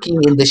lurking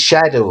in the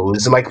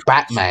shadows like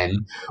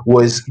Batman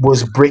was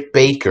Britt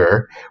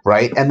Baker,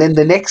 right? And then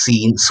the next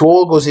scene,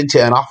 Swole goes into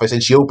an office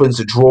and she opens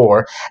a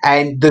drawer,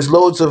 and there's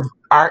loads of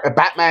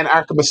Batman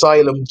Arkham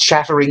Asylum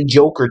chattering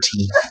Joker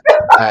teeth.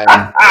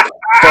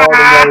 Falling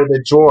out of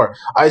the drawer.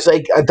 I was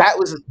like, that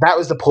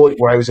was the point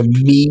where I was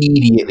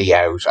immediately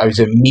out. I was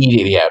like,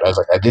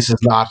 this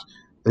is not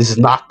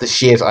the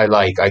shit I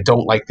like. I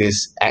don't like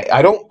this.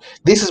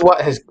 This is what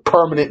has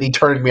permanently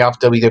turned me off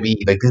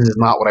WWE. Like, this is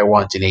not what I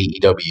want in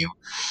AEW.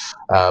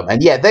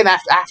 And yeah, then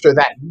after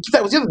that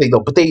was the other thing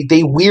though. But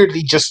they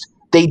weirdly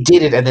they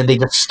did it and then they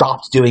just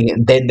stopped doing it,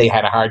 and then they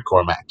had a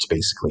hardcore match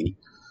basically.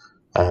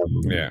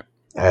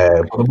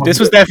 This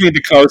was definitely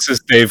the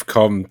closest they've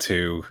come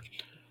to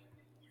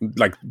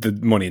like the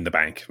Money in the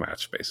Bank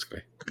match,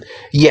 basically.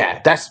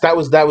 Yeah, that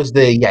was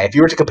the if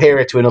you were to compare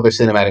it to another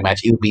cinematic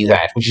match, it would be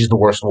that, which is the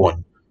worst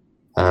one.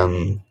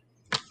 Really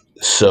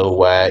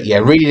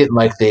didn't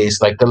like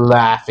this. Like the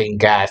laughing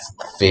gas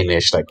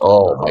finish. Like,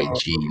 oh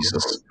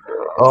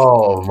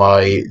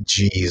my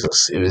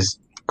Jesus, it was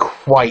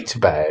quite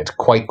bad,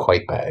 quite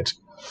bad.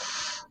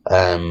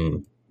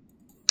 And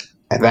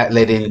that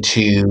led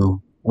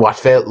into what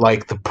felt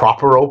like the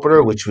proper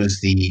opener, which was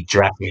the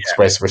Jurassic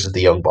Express versus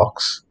the Young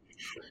Bucks.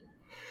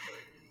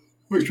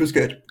 Which was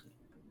good.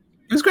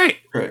 It was great.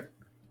 Great.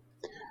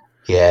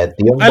 Yeah,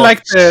 the Young I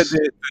Bucks, like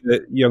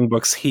the Young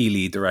Bucks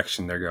Healy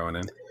direction they're going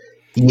in.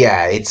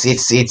 Yeah,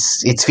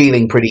 it's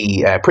feeling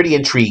pretty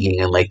intriguing,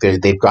 and like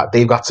they've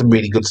got some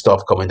really good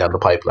stuff coming down the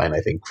pipeline, I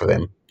think, for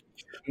them.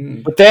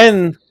 But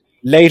then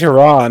later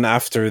on,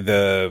 after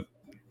the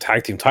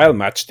tag team title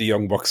match, the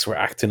Young Bucks were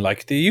acting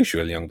like the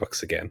usual Young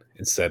Bucks again,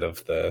 instead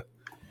of the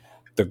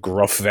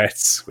gruff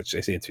vets, which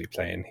they seem to be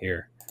playing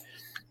here.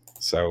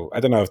 So I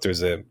don't know if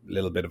there's a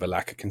little bit of a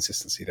lack of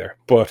consistency there,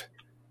 but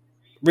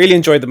really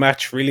enjoyed the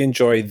match. Really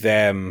enjoyed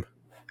them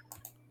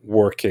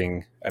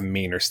working a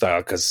meaner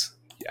style because,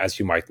 as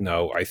you might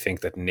know, I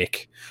think that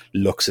Nick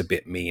looks a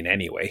bit mean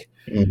anyway.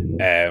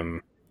 Mm-hmm.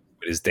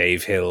 With his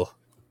Dave Hill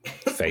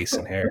face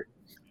and hair.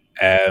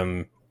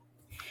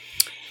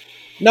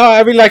 No,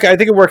 I mean, like, I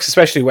think it works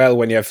especially well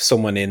when you have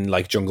someone in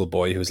like Jungle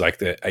Boy who's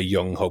like a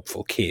young,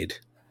 hopeful kid.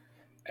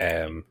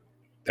 That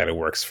it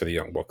works for the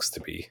Young Bucks to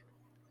be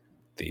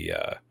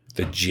the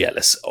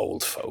jealous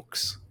old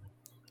folks.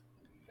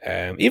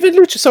 Even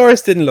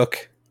Luchasaurus didn't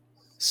look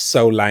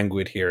so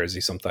languid here as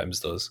he sometimes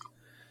does.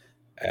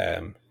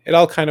 It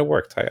all kind of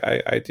worked.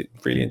 I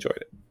really enjoyed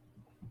it.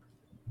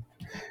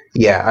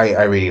 Yeah,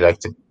 I really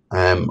liked it.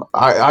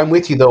 I'm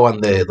with you though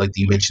on the, like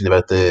you mentioned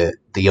about the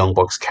Young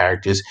Bucks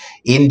characters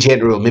in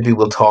general. Maybe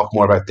we'll talk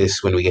more about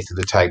this when we get to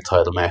the tag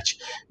title match.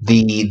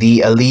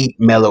 The elite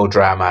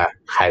melodrama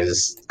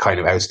has kind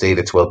of outstayed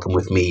its welcome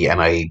with me,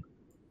 and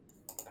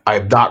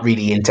I'm not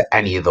really into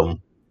any of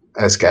them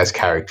as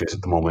characters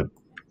at the moment.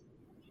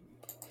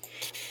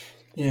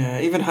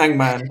 Yeah, even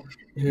Hangman,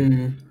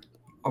 who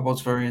I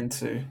was very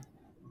into,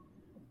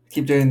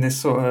 keep doing this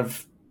sort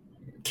of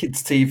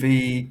kids'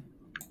 TV,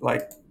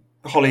 like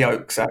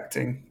Hollyoaks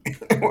acting.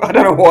 I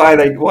don't know why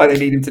they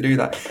need him to do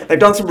that. They've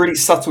done some really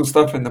subtle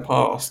stuff in the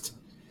past,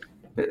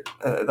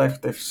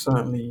 but they've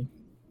certainly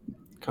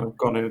kind of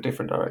gone in a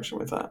different direction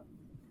with that.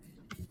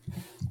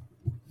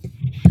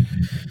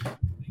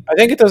 I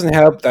think it doesn't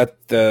help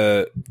that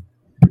there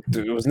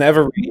was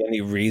never really any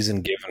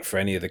reason given for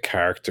any of the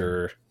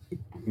character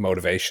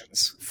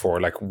motivations for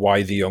like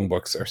why the Young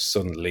Bucks are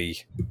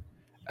suddenly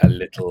a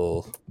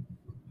little,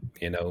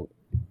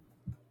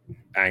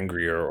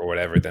 angrier or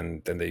whatever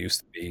than they used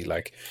to be.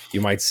 Like, you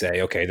might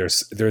say, okay,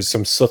 there's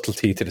some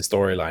subtlety to the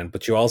storyline,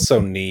 but you also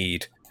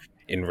need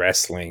in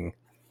wrestling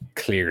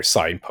clear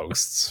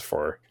signposts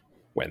for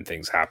when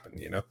things happen,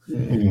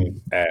 Mm-hmm.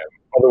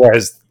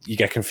 Otherwise you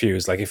get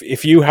confused. Like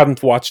if you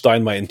hadn't watched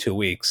Dynamite in 2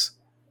 weeks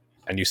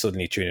and you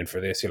suddenly tune in for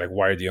this, you're like,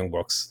 why are the Young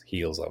Bucks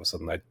heels all of a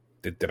sudden?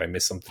 Did I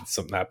miss something? Did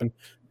something happen?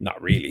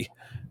 Not really.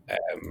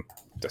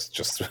 That's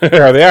just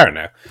how they are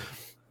now.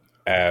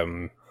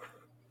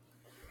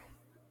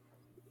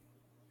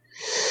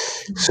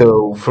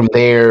 So from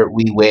there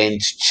we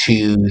went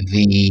to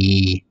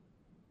the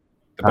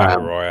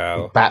Battle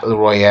Royale. Battle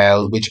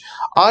Royale, which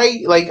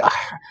I like.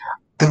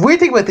 The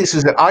weird thing about this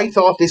was that I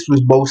thought this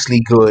was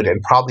mostly good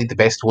and probably the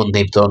best one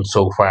they've done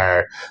so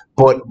far.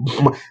 But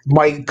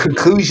my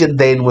conclusion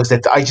then was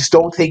that I just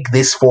don't think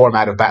this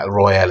format of Battle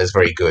Royale is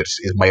very good,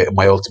 is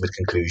my ultimate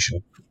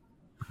conclusion.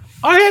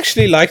 I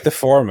actually like the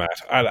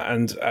format.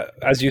 And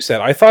as you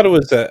said, I thought it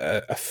was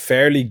a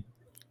fairly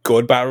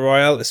good Battle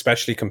Royale,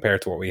 especially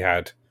compared to what we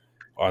had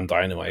on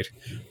Dynamite.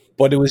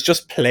 But it was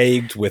just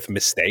plagued with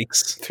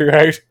mistakes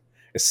throughout.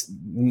 It's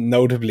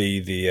notably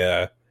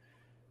the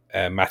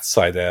Matt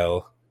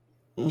Sydal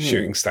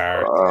shooting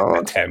star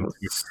attempt.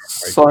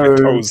 So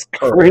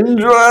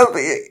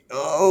cringeworthy.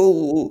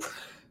 Oh,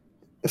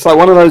 it's like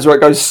one of those where it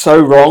goes so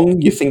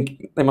wrong you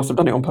think they must have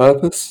done it on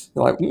purpose.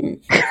 You're like,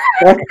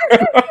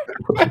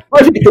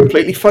 why did you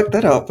completely fuck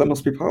that up? That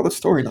must be part of the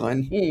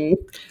storyline.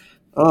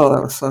 Oh,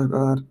 that was so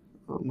bad.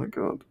 Oh my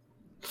god.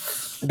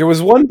 There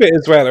was one bit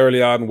as well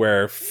early on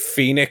where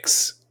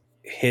Phoenix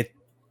hit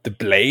the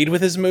Blade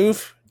with his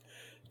move.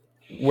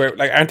 Where,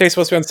 like, aren't they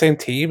supposed to be on the same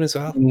team as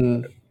well?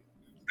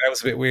 That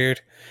was a bit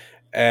weird.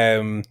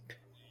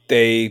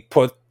 They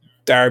put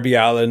Darby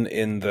Allin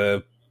in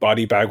the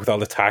body bag with all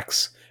the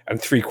tacks, and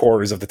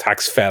 3/4 of the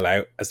tacks fell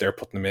out as they were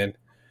putting them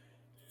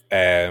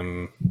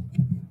in.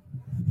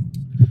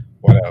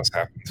 What else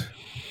happened?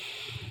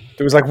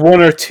 There was like one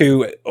or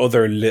two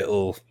other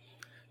little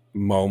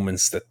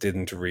moments that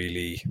didn't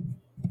really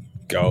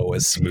go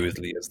as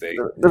smoothly as they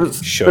should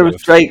have. There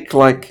was Jake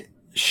like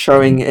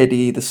showing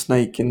Eddie the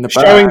snake in the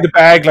bag. Showing the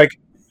bag like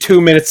 2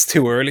 minutes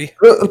too early.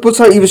 But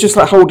so he was just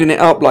like holding it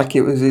up like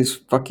it was his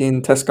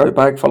fucking Tesco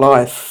bag for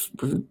life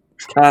with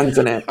cans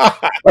in it.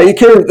 Like he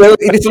couldn't.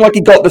 It isn't like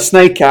he got the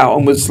snake out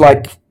and was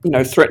like,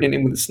 threatening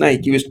him with the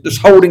snake. He was just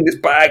holding this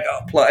bag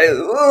up like,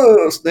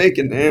 oh, snake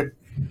in there.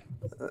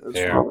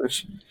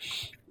 Rubbish.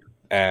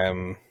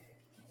 Yeah,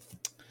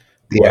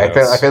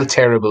 I felt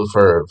terrible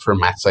for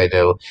Matt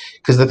Sydal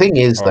because the thing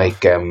is,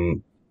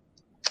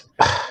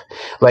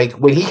 like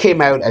when he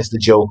came out as the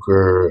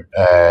Joker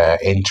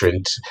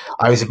entrant,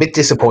 I was a bit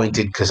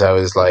disappointed because I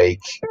was like,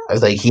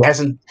 he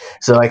hasn't.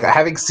 So like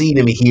having seen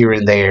him here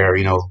and there,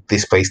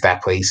 this place,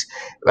 that place,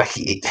 like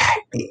he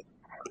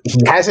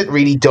hasn't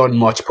really done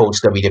much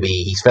post WWE.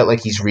 He's felt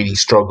like he's really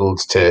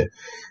struggled to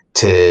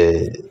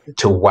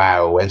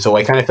wow, and so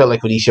I kind of felt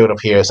like when he showed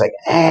up here, I was like,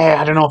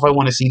 I don't know if I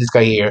want to see this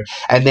guy here.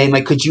 And then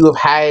like, could you have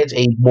had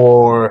a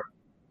more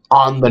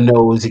on the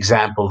nose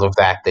example of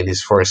that than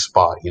his first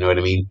spot? You know what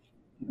I mean?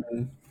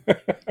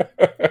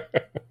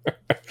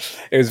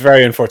 It was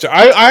very unfortunate.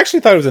 I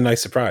actually thought it was a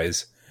nice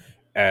surprise.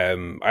 I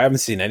haven't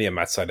seen any of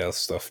Matt Seidel's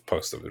stuff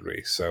post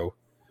WWE, so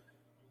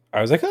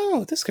I was like,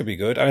 oh, this could be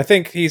good. And I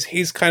think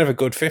he's kind of a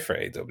good fit for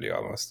AEW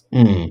almost.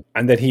 Mm.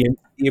 And then he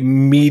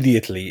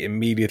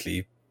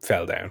immediately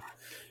fell down,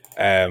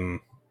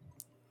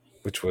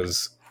 which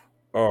was,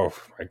 oh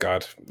my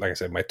god! Like I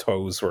said, my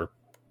toes were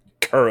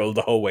curled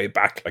the whole way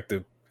back, like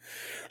the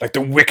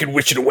Wicked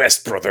Witch of the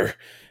West, brother.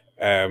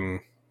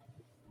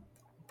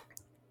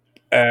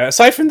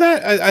 Aside from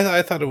that,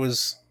 I thought it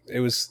was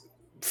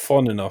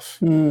fun enough.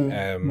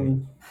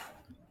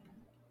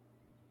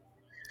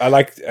 I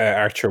liked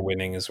Archer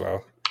winning as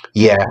well.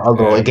 Yeah,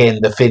 although again,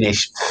 the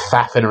finish,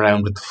 faffing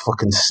around with the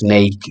fucking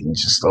snake and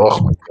just,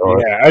 oh my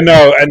god. Yeah, I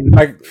know. And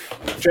like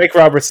Jake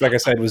Roberts, like I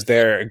said, was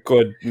there a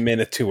good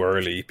minute too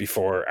early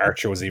before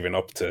Archer was even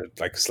up to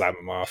like slam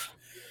him off.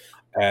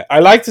 I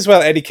liked as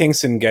well Eddie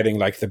Kingston getting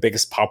like the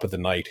biggest pop of the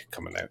night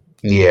coming out.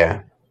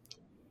 Yeah,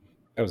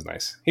 that was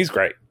nice. He's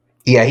great.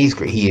 Yeah, he's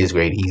great. He is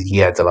great.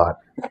 He adds a lot.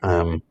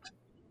 Penta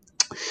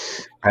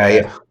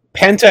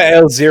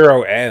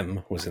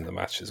L0M was in the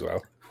match as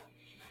well.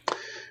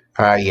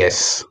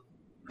 Yes,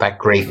 that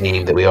great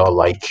name that we all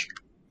like.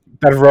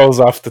 That rolls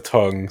off the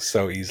tongue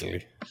so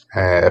easily.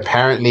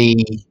 Apparently,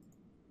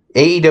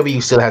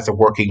 AEW still has a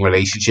working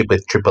relationship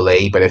with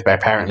AAA, but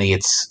apparently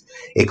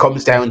it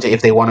comes down to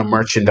if they want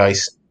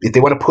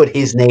to put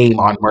his name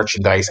on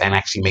merchandise and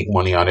actually make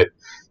money on it,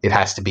 it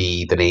has to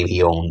be the name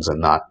he owns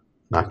and not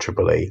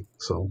AAA.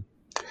 So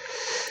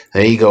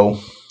there you go.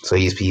 So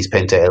he's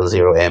Penta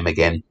L0M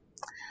again.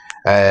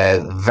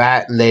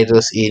 That led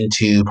us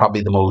into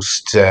probably the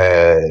most,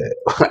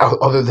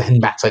 other than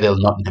Matt Sydal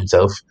Nutton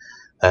himself,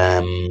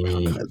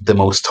 the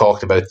most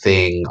talked about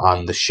thing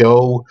on the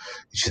show,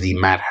 which is the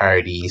Matt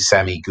Hardy,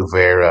 Sammy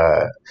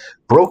Guevara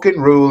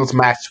Broken Rules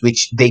match,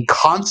 which they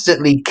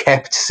constantly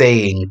kept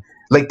saying.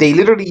 Like, they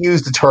literally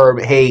used the term,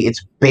 hey,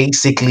 it's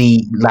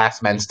basically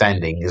last man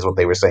standing, is what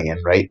they were saying,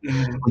 right?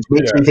 Mm-hmm. Which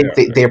makes me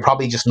think they're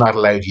probably just not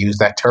allowed to use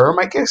that term,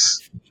 I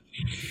guess.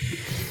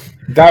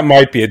 That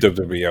might be a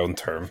WWE own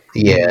term.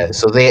 Yeah,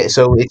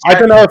 I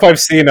don't know if I've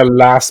seen a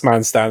last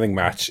man standing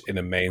match in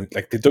a main.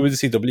 Like, did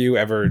WCW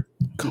ever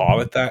call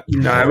it that?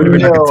 No, it would have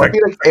been like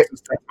a Texas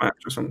Death Match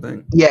or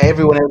something. Yeah,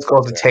 everyone else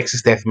calls it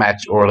Texas Death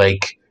Match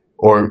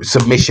or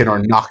submission or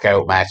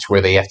knockout match where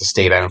they have to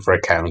stay down for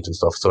a count and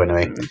stuff. So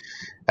anyway.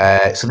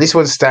 So this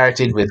one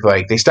started with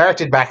they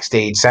started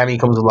backstage. Sammy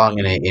comes along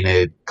in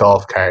a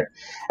golf cart,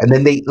 and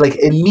then they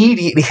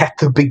immediately at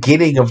the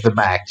beginning of the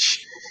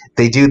match,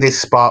 they do this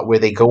spot where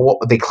they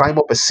climb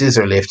up a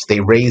scissor lift,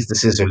 they raise the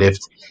scissor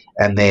lift,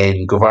 and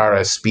then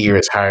Guevara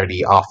spears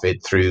Hardy off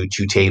it through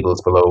two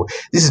tables below.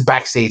 This is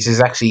backstage. This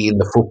is actually in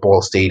the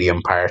football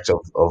stadium part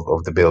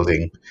of the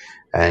building.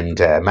 And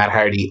Matt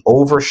Hardy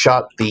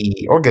overshot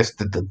the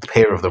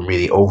pair of them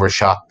really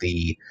overshot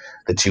the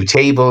two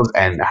tables,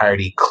 and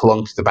Hardy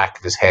clunked the back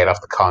of his head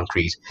off the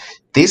concrete.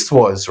 This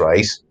was,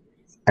 right,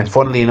 and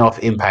funnily enough,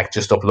 Impact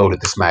just uploaded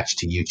this match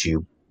to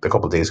YouTube a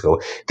couple of days ago.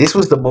 This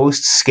was the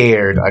most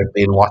scared I've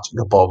been watching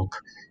a bump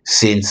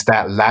since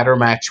that ladder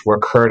match where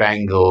Kurt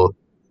Angle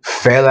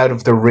fell out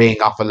of the ring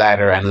off a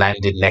ladder and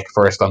landed neck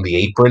first on the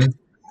apron,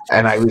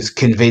 and I was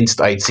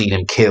convinced I'd seen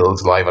him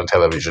killed live on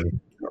television.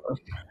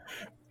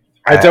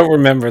 I don't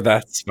remember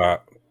that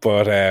spot,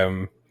 but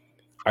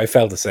I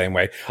felt the same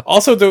way.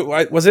 Also,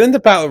 was it in the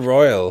Battle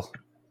Royal?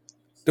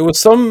 There was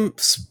some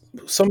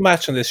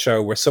match on this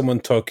show where someone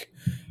took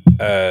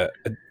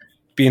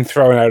being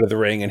thrown out of the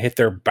ring and hit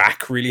their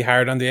back really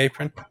hard on the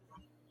apron.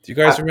 Do you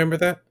guys remember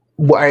that?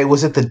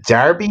 Was it the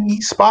Derby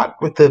spot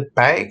with the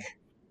bag?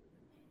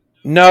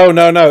 No.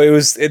 It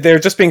was they're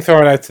just being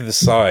thrown out to the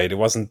side. It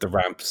wasn't the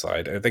ramp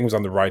side. I think it was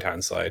on the right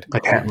hand side. I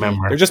can't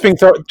remember. They're just being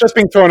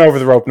thrown over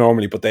the rope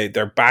normally, but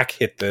their back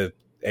hit the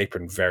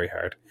apron very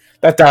hard.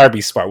 That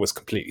Derby spot was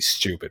completely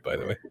stupid, by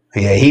the way.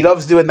 Yeah, he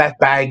loves doing that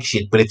bag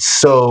shit, but it's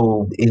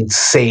so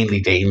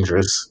insanely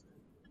dangerous.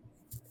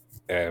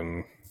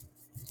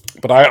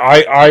 But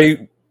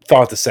I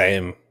thought the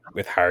same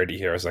with Hardy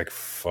here. I was like,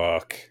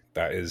 fuck,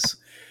 that is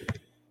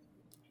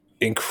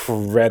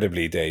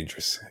incredibly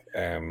dangerous.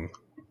 And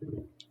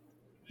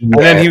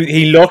then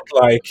he looked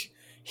like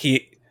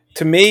he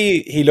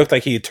looked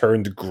like he had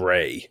turned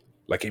grey,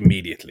 like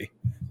immediately.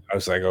 I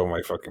was like, oh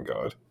my fucking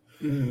god.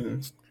 Mm-hmm.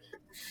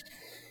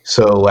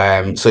 So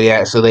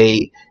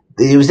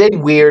it was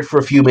then weird for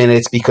a few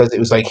minutes because it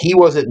was like he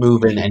wasn't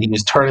moving and he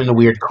was turning a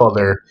weird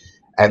color,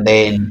 and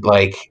then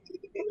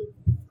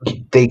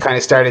they kind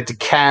of started to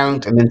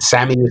count, and then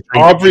Sammy was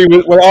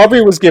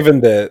Aubrey was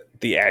given the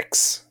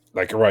X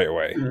like right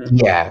away.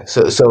 Yeah,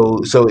 so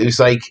it was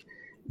like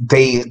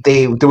they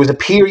there was a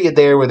period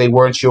there where they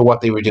weren't sure what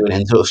they were doing,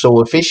 and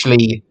so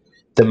officially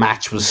the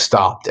match was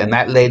stopped, and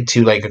that led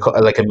to like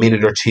a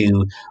minute or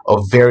two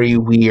of very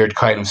weird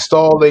kind of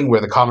stalling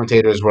where the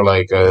commentators were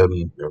like,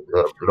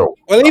 no.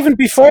 Well, even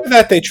before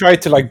that, they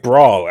tried to like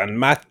brawl, and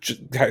Matt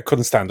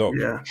couldn't stand up.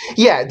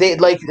 Yeah, they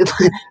like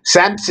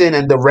Samson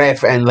and the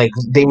ref, and like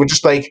they were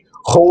just like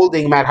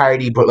holding Matt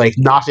Hardy, but like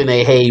not in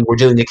a hey, we're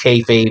doing a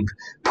kayfabe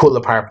pull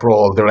apart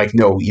brawl. They're like,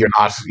 no,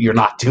 you're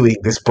not doing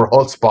this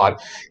brawl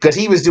spot, because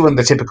he was doing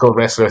the typical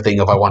wrestler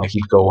thing of I want to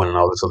keep going and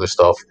all this other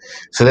stuff.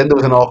 So then there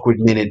was an awkward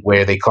minute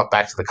where they cut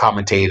back to the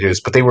commentators,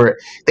 but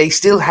they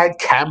still had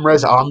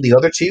cameras on the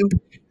other two.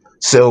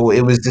 So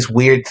it was this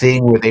weird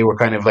thing where they were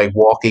kind of like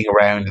walking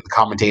around and the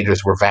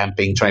commentators were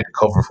vamping, trying to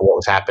cover for what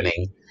was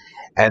happening.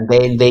 And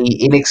then they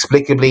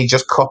inexplicably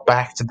just cut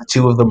back to the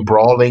two of them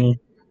brawling,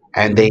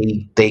 and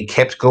they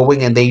kept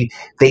going, and they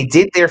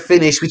did their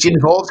finish, which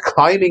involved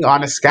climbing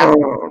on a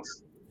scaffold. Oh,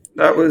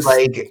 that was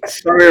like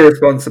so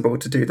irresponsible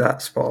to do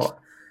that spot.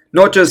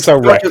 Not just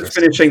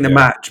finishing the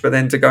match, but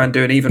then to go and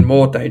do an even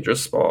more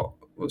dangerous spot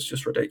was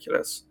just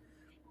ridiculous.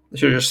 They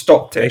should have just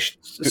stopped it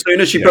as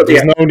soon as she put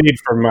there's no need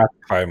for Matt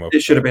to climb up.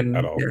 It should have been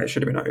at all. Yeah, it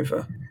should have been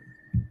over.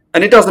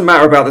 And it doesn't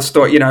matter about the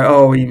story, he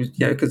was,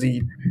 because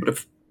he would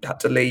have had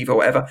to leave or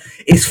whatever.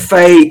 It's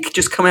fake.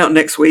 Just come out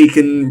next week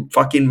and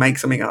fucking make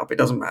something up. It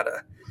doesn't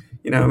matter.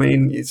 You know what I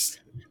mean? It's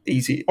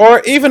easy.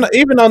 Or even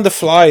on the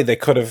fly, they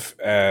could have,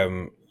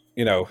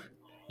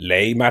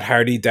 lay Matt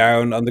Hardy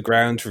down on the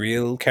ground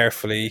real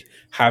carefully,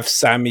 have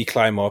Sammy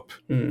climb up,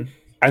 and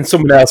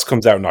someone else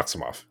comes out and knocks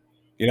him off.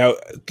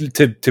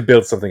 To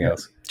build something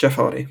else. Jeff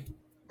Hardy.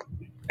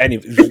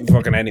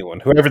 Fucking anyone.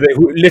 Whoever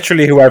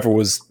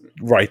was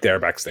right there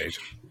backstage.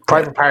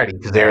 Private Party,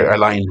 because they're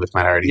aligned with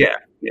Matt Hardy. Yeah.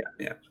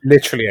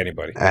 Literally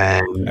anybody.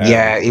 It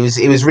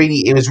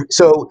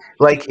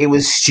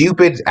was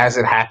stupid as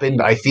it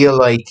happened. I feel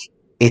like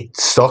it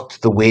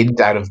sucked the wind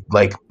out of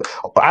like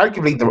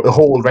arguably the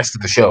whole rest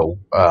of the show,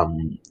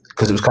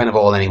 because it was kind of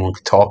all anyone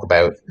could talk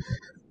about.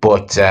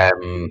 But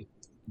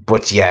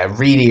yeah,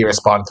 really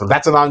irresponsible.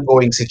 That's an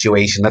ongoing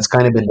situation. That's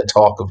kind of been the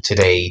talk of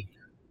today.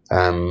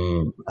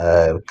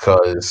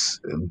 Because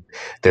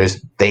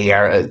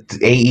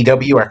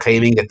AEW are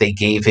claiming that they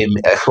gave him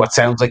what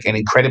sounds like an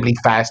incredibly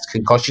fast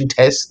concussion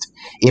test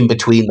in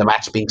between the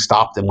match being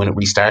stopped and when it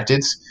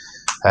restarted.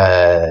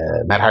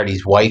 Matt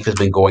Hardy's wife has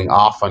been going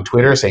off on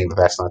Twitter saying that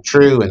that's not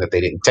true and that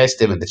they didn't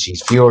test him and that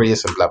she's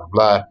furious and blah blah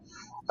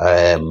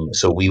blah.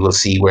 So we will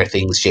see where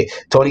things change.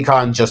 Tony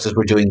Khan, just as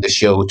we're doing the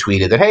show,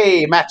 tweeted that,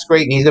 hey, Matt's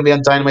great and he's going to be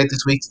on Dynamite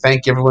this week.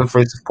 Thank everyone for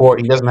his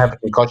support. He doesn't have a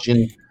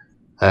concussion.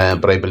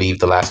 But I believe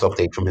the last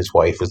update from his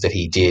wife was that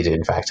he did,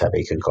 in fact, have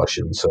a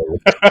concussion. So,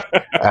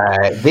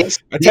 I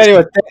tell you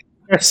what,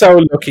 they're so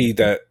lucky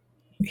that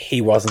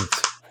he wasn't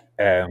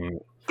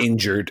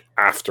injured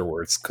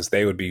afterwards, because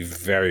they would be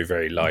very,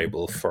 very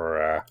liable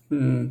for a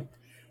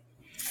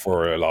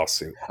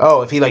lawsuit.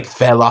 Oh, if he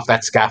fell off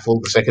that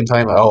scaffold the second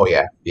time? Oh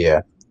yeah.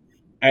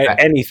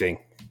 Anything.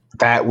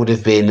 That would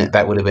have been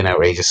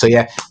outrageous. So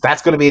yeah,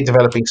 that's going to be a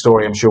developing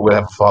story. I'm sure we'll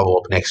have a follow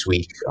up next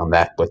week on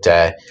that. But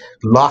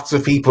lots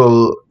of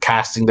people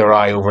casting their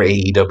eye over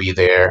AEW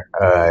there.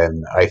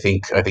 I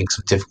think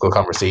some difficult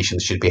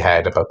conversations should be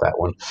had about that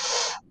one.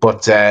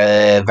 But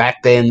that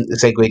then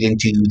segued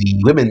into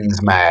the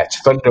women's match: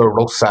 Thunder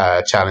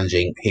Rosa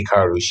challenging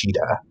Hikaru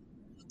Shida.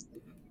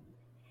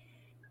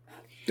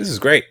 This is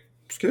great.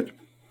 It's good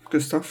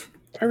stuff.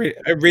 I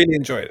really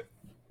enjoyed it.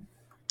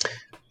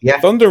 Yeah,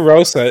 Thunder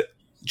Rosa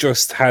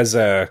just has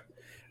an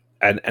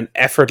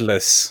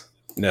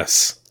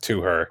effortlessness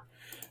to her.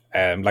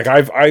 I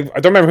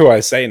don't remember who I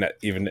was saying it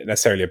even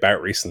necessarily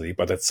about recently,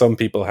 but that some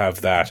people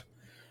have that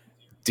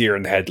deer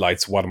in the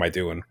headlights, what am I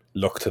doing,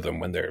 look to them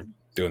when they're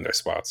doing their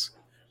spots.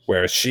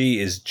 Whereas she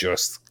is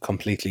just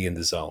completely in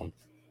the zone.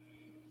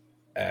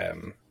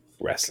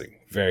 Wrestling.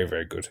 Very,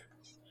 very good.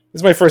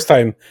 This is my first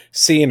time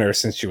seeing her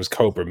since she was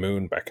Cobra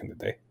Moon back in the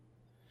day.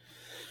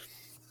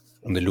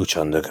 On the Lucha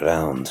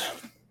Underground.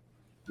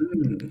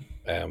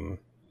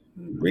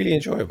 Really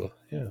enjoyable.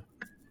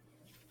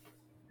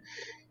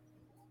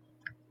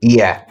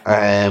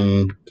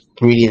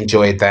 Really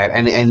enjoyed that,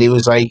 and it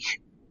was like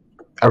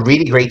a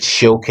really great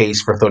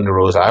showcase for Thunder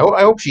Rosa.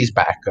 I hope she's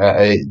back.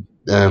 I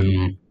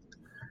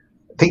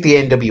think the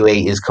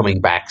NWA is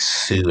coming back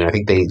soon. I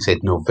think they said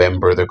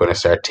November they're going to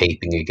start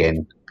taping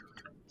again.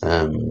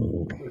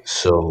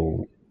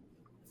 So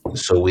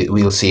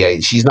we'll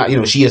see. She's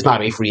not, she is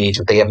not a free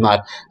agent. They have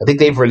not. I think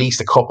they've released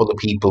a couple of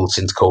people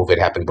since COVID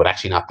happened, but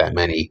actually not that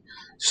many.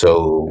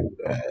 So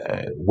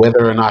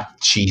whether or not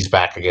she's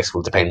back, I guess,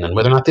 will depend on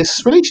whether or not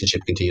this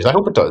relationship continues. I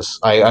hope it does.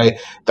 I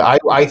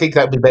think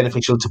that would be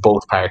beneficial to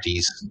both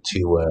parties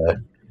to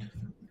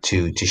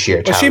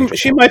share. Well,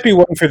 she might be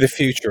one for the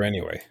future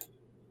anyway.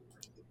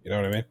 You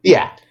know what I mean?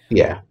 Yeah.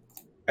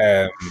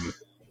 And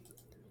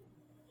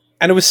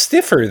it was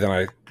stiffer than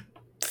I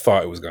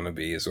thought it was going to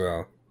be as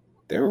well.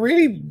 They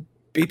really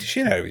beat the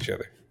shit out of each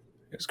other.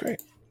 It was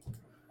great.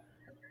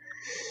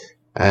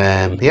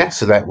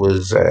 So that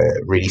was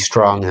really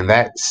strong, and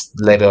that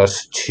led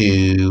us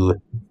to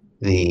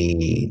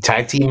the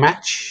tag team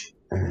match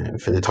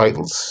for the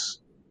titles.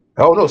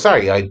 Oh no,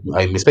 sorry,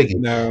 I'm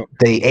mistaken. No,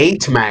 the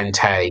 8-man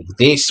tag.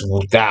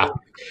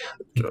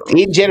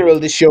 In general,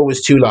 this show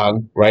was too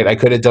long, right? I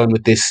could have done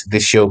with this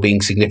show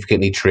being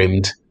significantly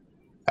trimmed.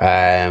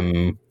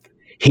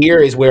 Here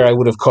is where I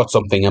would have cut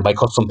something, and by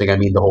cut something I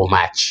mean the whole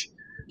match.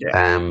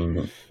 Yeah.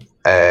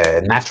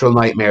 Natural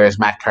Nightmares,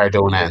 Matt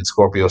Cardona and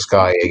Scorpio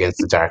Sky against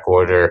the Dark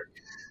Order.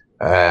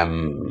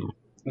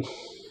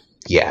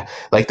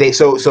 Like they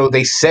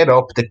set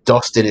up that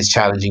Dustin is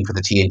challenging for the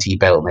TNT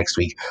belt next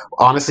week.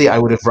 Honestly, I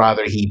would have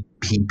rather he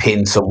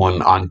pinned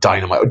someone on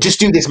Dynamite.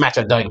 Just do this match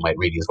on Dynamite,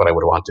 really, is what I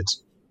would have wanted.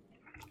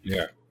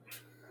 Yeah.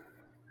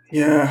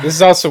 This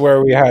is also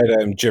where we had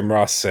Jim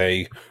Ross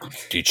say,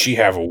 "Did she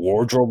have a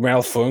wardrobe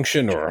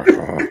malfunction, or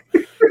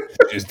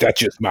is that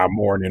just my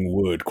morning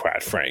wood?"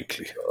 Quite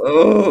frankly,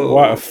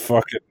 what a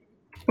fucking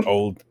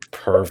old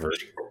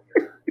pervert.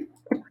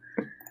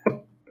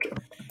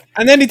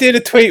 And then he did a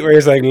tweet where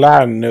he's like,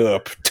 "Land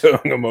up, tongue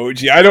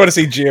emoji." I don't want to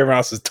see Jim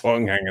Ross's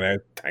tongue hanging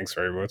out. Thanks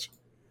very much.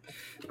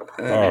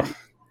 Oh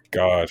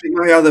God! I think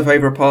my other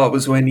favorite part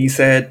was when he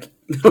said,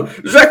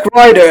 "Zack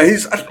Ryder, I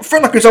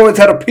feel like he's always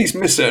had a piece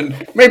missing.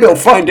 Maybe I'll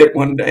find it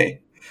one day."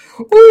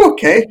 Oh,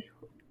 okay.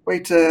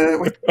 Wait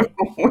to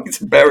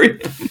bury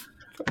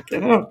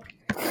him.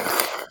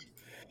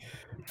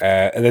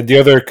 And then the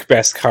other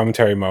best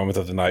commentary moment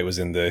of the night was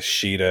in the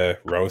Sheeta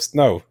roast.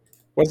 No,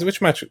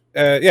 which match?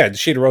 The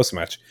Sheeta roast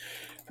match,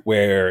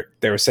 where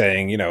they were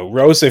saying,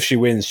 Rose, if she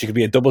wins, she could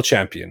be a double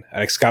champion.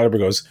 And Excalibur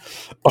goes,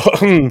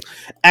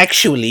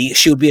 actually,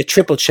 she would be a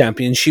triple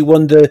champion. She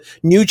won the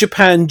New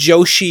Japan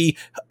Joshi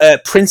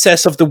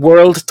Princess of the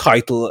World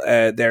title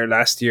there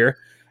last year.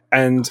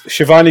 And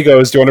Shivani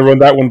goes, "Do you want to run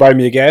that one by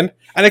me again?"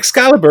 And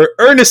Excalibur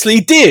earnestly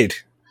did.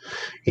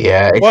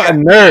 Yeah. What a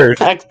nerd.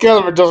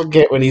 Excalibur doesn't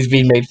get when he's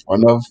being made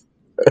fun of.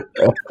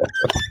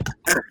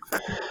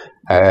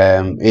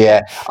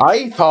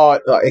 I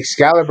thought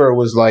Excalibur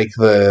was like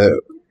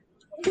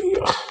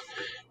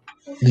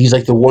he's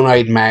like the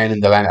one-eyed man in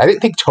the land. I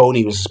didn't think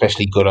Tony was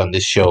especially good on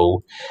this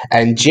show,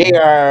 and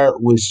JR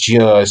was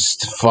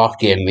just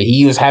fucking.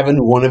 He was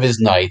having one of his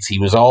nights. He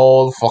was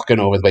all fucking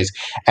over the place,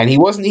 and he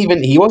wasn't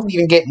even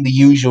getting the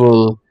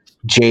usual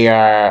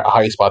JR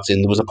high spots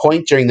in. There was a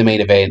point during the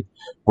main event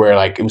where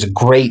it was a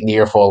great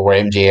near fall where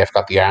MJF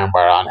got the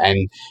armbar on,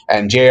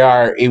 and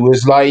JR, it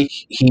was like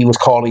he was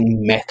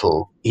calling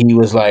metal. He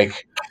was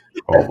like,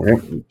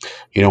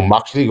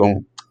 Moxley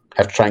going to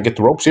have to try and get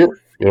the ropes here.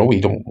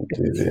 We don't.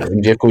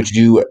 MJF going to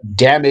do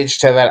damage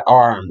to that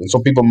arm, and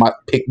some people might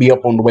pick me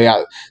up on the way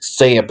I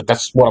say it, but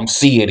that's what I'm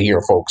seeing here,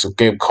 folks.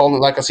 Okay, I'm calling it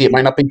like I see it.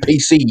 Might not be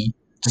PC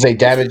to say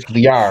damage to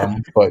the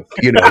arm, but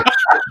yeah.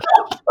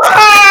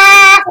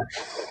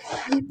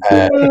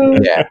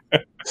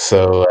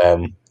 So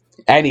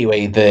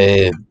anyway,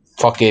 the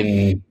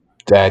fucking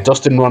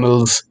Dustin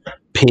Runnels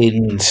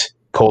pinned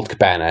Colt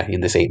Cabana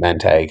in this 8-man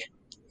tag.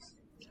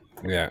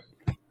 Yeah.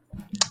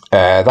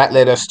 That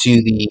led us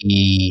to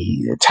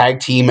the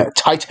tag team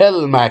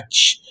title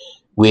match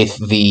with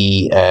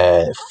the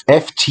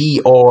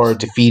FTR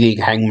defeating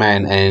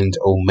Hangman and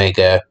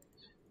Omega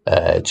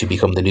to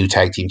become the new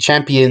tag team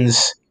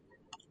champions.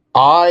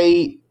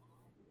 I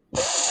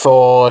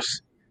thought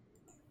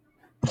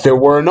there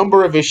were a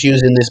number of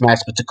issues in this match,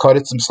 but to cut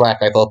it some slack,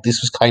 I thought this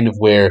was kind of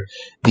where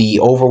the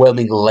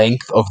overwhelming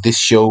length of this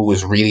show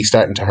was really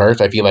starting to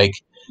hurt. I feel like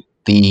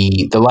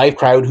the live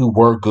crowd, who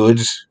were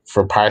good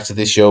for parts of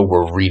this show,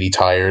 were really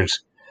tired.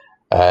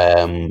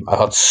 I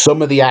thought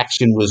some of the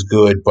action was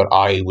good, but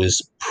I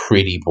was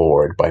pretty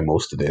bored by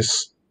most of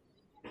this.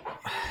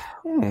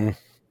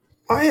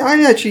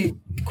 I actually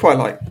quite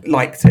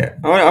liked it.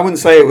 I wouldn't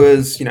say it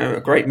was a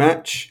great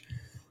match.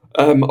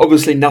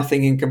 Obviously,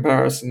 nothing in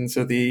comparison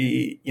to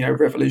the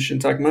Revolution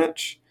tag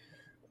match.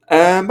 But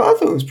I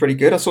thought it was pretty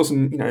good. I saw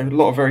some a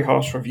lot of very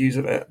harsh reviews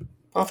of it.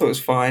 I thought it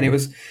was fine. It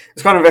was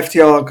kind of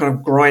FTR kind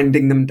of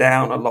grinding them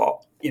down a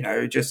lot.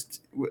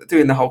 Just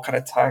doing the whole kind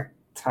of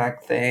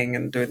tag thing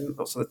and doing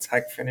lots of the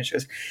tag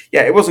finishes.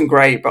 Yeah, it wasn't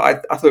great,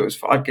 but I thought it was.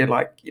 I'd give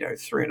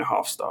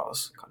 3.5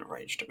 stars kind of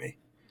range to me.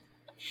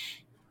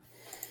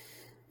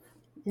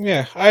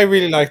 Yeah, I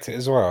really liked it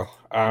as well.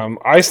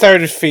 I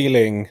started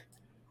feeling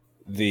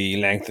the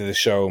length of the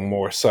show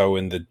more so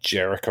in the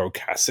Jericho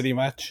Cassidy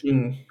match.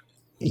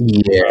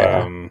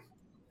 Yeah,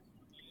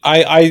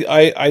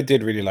 I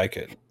did really like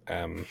it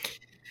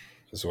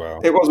as well.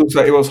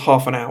 It was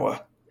half an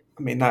hour.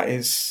 I mean, that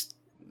is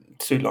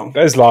too long.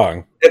 That is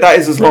long. That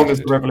is as long as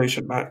the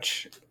Revolution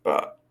match,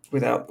 but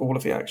without all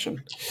of the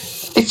action.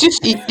 It's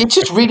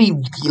just really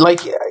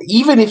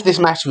even if this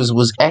match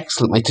was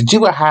excellent, to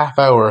do a half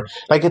hour,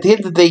 at the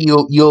end of the day,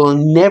 you'll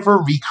never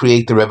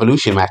recreate the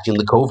Revolution match in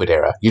the COVID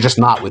era. You're just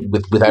not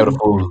without a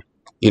full,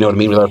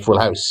 without a full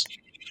house.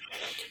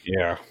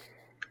 Yeah.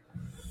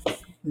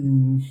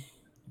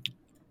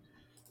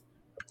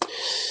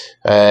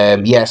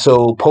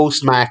 So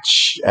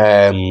post-match,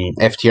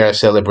 FTR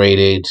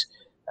celebrated.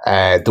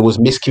 There was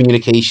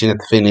miscommunication at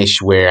the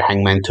finish where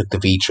Hangman took the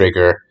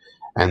V-trigger,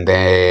 and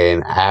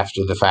then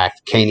after the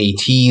fact, Kenny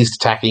teased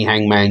attacking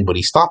Hangman, but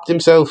he stopped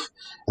himself,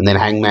 and then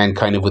Hangman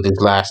kind of with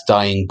his last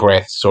dying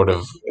breath sort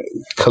of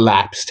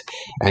collapsed,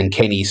 and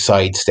Kenny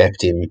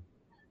sidestepped him.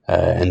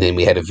 And then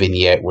we had a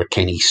vignette where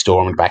Kenny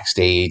stormed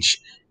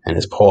backstage, and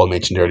as Paul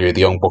mentioned earlier,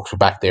 the Young Bucks were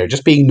back there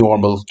just being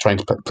normal, trying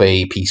to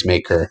play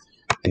peacemaker,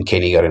 and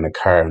Kenny got in a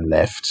car and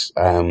left.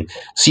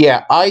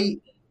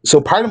 So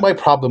part of my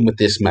problem with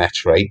this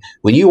match, right,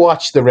 when you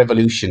watch the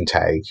Revolution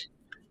tag,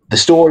 the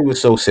story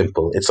was so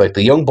simple. It's like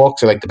the Young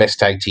Bucks are like the best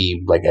tag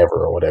team like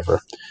ever or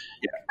whatever.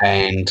 Yeah.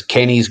 And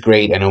Kenny's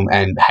great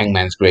and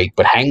Hangman's great,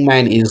 but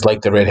Hangman is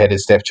like the redheaded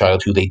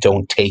stepchild who they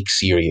don't take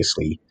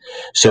seriously.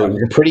 So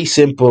it's a pretty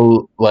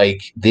simple,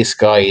 like, this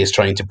guy is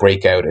trying to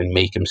break out and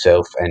make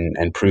himself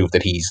and prove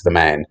that he's the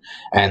man.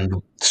 And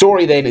the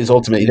story then is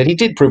ultimately that he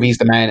did prove he's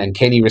the man, and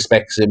Kenny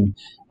respects him,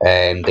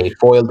 and they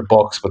foil the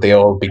Bucks, but they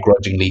all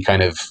begrudgingly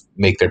kind of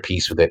make their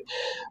peace with it.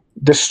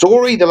 The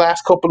story the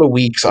last couple of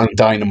weeks on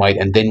Dynamite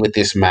and then with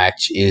this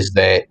match is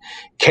that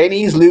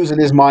Kenny's losing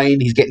his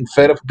mind. He's getting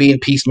fed up being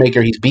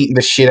peacemaker. He's beating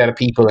the shit out of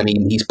people, and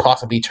he's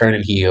possibly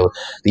turning heel.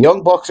 The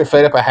Young Bucks are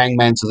fed up at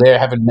Hangman, so they're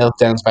having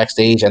meltdowns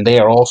backstage, and they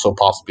are also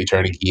possibly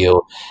turning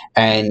heel.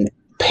 And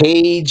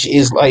Page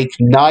is like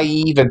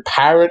naive and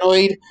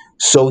paranoid,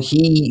 so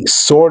he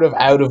sort of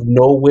out of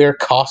nowhere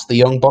cost the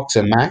Young Bucks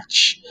a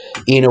match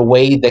in a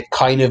way that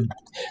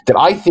that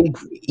I think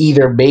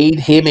either made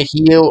him a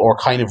heel or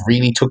kind of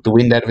really took the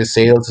wind out of his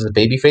sails as a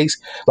babyface.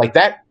 Like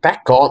that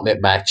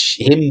gauntlet match,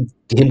 him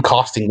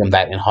costing them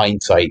that in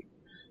hindsight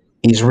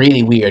is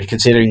really weird,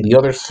 considering the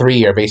other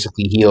three are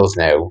basically heels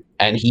now,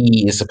 and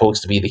he is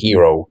supposed to be the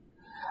hero.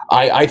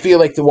 I feel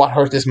like what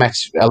hurt this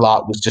match a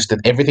lot was just that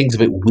everything's a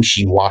bit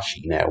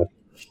wishy-washy now.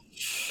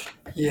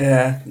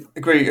 Yeah,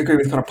 agree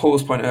with kind of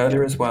Paul's point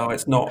earlier as well.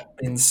 It's not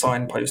been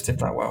signposted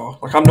that well.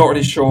 Like, I'm not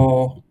really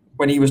sure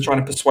when he was trying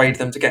to persuade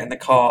them to get in the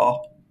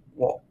car,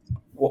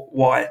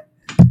 why?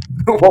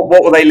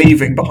 what were they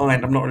leaving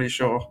behind? I'm not really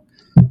sure.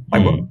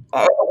 Like,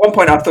 at one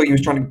point I thought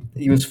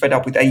he was fed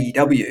up with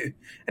AEW,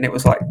 and it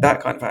was like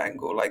that kind of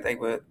angle. Like, they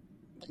were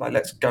like,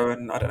 let's go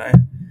and, I don't know,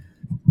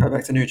 go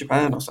back to New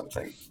Japan or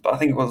something. But I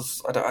think it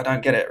was, I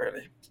don't get it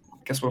really. I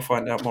guess we'll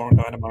find out more on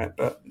Dynamite,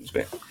 but it's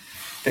a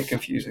bit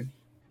confusing.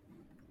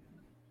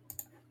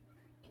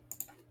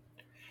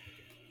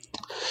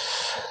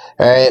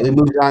 We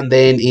moved on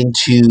then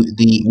into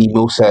the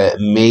Mimosa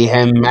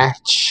Mayhem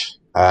match.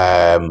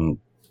 As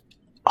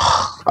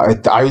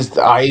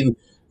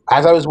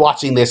I was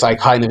watching this, I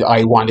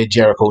wanted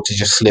Jericho to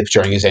just slip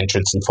during his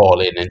entrance and fall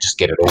in and just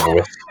get it over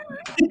with.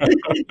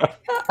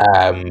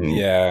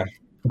 Yeah.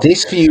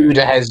 This feud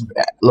has,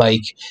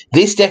 like,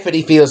 this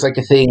definitely feels like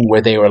a thing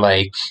where they were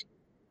like,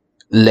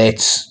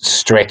 let's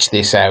stretch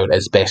this out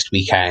as best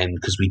we can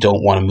because we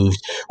don't want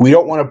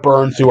to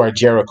burn through our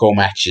Jericho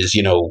matches,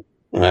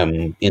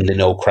 in the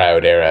no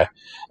crowd era.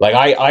 Like,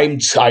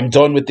 I'm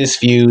done with this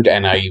feud,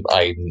 and I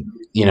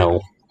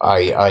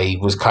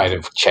was kind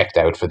of checked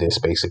out for this,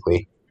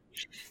 basically.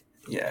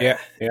 Yeah.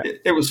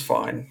 It was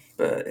fine,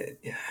 but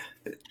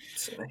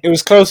it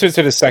was closer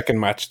to the second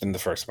match than the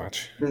first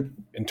match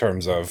in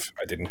terms of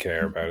I didn't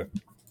care about it,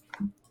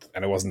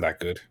 and it wasn't that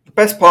good. The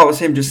best part was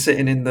him just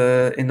sitting in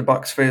the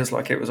Bucks feels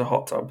like it was a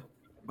hot tub.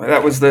 Like,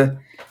 that was the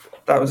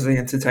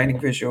entertaining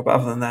visual. But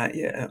other than that,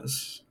 yeah, it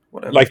was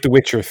whatever. Like The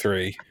Witcher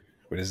 3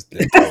 with his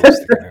little toes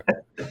sticking out.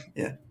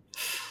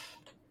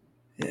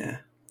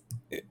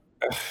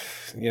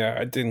 Yeah,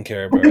 I didn't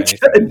care about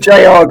anything.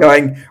 JR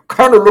going,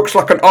 kind of looks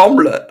like an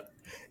omelette.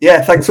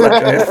 Yeah, thanks for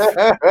that,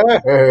 JR.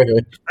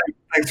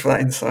 Thanks for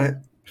that insight.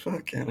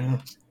 Fucking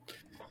hell.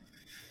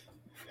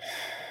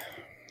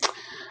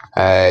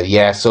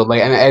 So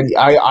like, and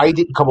I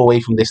didn't come away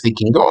from this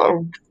thinking,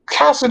 oh,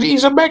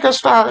 Cassidy's a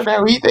megastar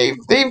now.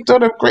 They've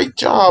done a great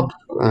job.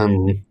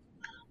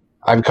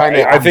 I'm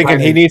thinking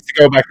he needs to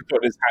go back and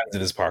put his hands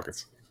in his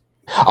pockets.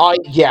 I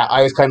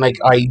was kind of like,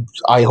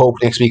 I hope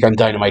next week on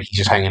Dynamite he's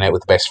just hanging out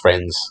with the best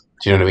friends.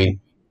 Do you know what I mean?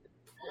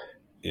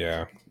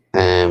 Yeah.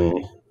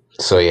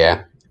 So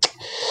yeah.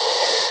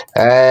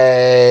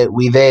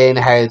 We then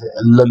had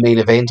the main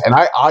event, and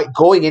I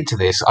going into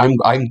this,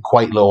 I'm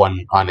quite low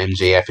on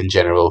MJF in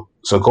general.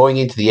 So going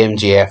into the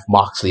MJF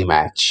Moxley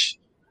match,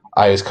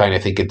 I was kind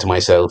of thinking to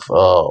myself,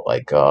 oh my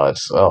god,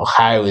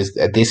 how is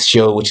this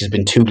show, which has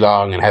been too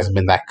long and hasn't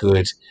been that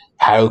good,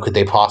 how could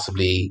they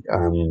possibly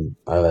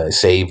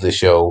save the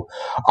show?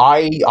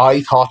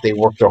 I thought they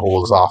worked their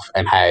holes off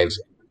and had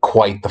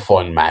quite the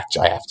fun match,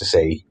 I have to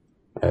say,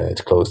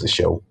 to close the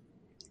show.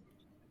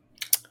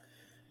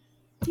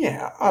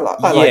 Yeah, I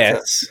liked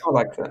it. I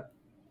liked it.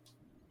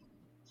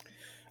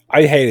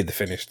 I hated the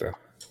finish, though.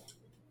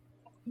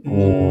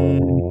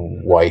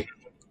 Why?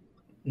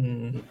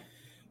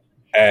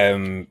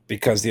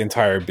 Because the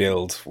entire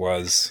build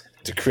was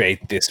to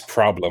create this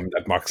problem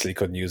that Moxley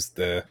couldn't use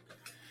the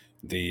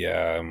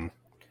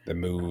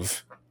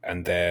move,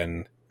 and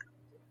then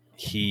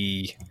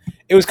it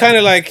was kind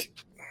of like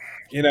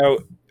you know,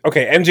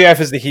 okay, MJF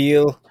is the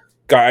heel,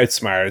 got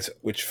outsmarted,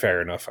 which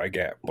fair enough, I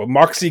get. But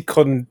Moxley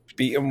couldn't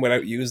beat him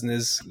without using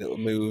his little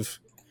move.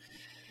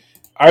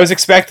 I was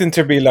expecting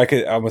to be like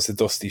almost a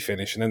dusty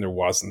finish, and then there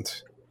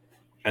wasn't.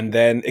 And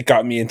then it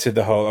got me into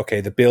the whole, okay,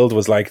 the build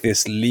was like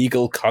this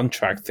legal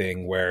contract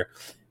thing where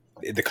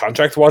the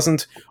contract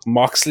wasn't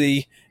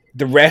Moxley.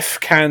 The ref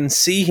can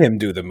see him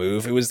do the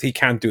move. It was he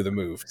can't do the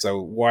move. So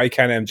why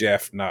can't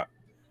MJF not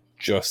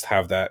just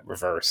have that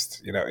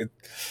reversed? You know,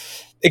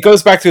 it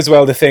goes back to as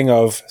well the thing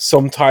of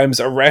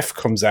sometimes a ref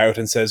comes out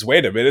and says,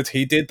 wait a minute,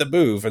 he did the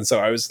move. And so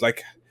I was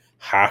like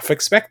half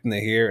expecting it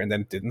here, and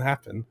then it didn't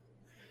happen.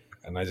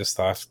 And I just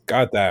thought,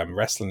 God damn,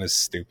 wrestling is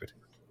stupid.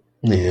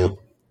 Yeah.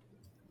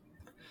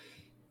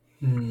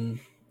 Why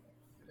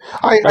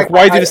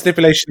do the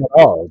stipulation at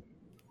all?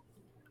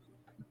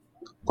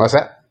 What's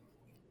that?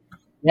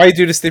 Why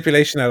do the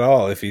stipulation at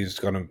all if he's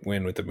going to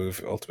win with the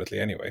move ultimately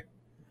anyway?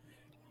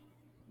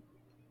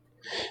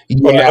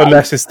 Yeah,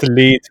 unless it's to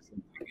lead,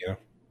 you know.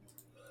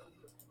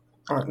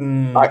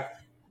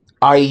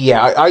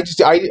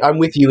 I'm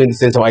with you in the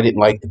sense of I didn't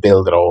like the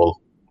build at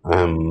all.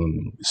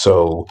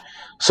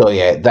 So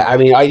yeah, I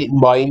mean, I didn't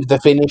mind the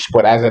finish,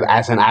 but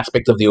as an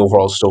aspect of the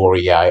overall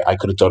story, yeah, I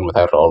could have done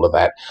without all of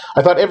that.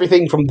 I thought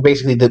everything from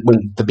basically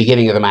the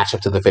beginning of the match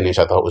up to the finish,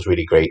 I thought was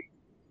really great.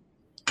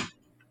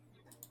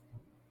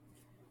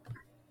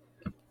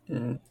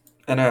 And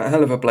a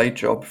hell of a blade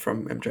job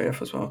from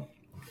MJF as well.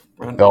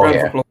 Round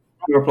yeah. of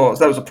applause.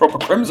 That was a proper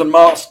Crimson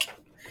Mask.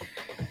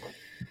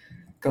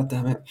 God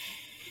damn it.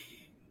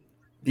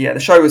 Yeah, the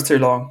show was too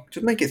long.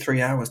 Just make it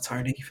 3 hours,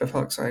 Tony, for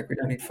fuck's sake. We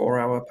don't need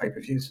 4-hour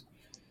pay-per-views.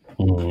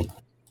 And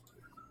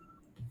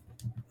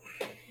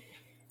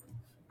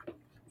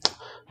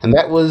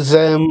that was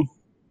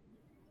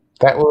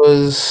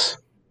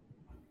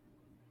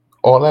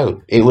All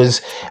Out. It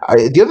was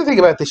the other thing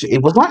about this.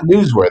 It was not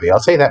newsworthy.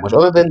 I'll say that much.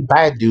 Other than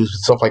bad news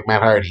with stuff like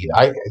Matt Hardy,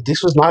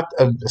 this was not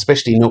an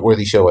especially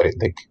noteworthy show. I didn't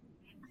think.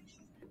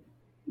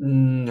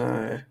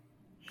 No.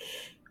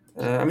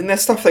 I mean,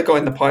 there's stuff they got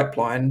in the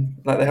pipeline.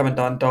 Like they haven't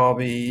done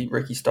Darby,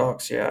 Ricky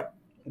Starks yet.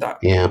 That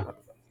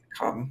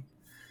come.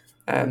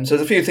 So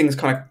there's a few things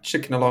kind of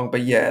chicken along,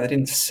 but yeah, they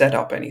didn't set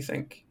up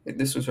anything.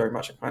 This was very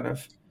much a kind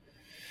of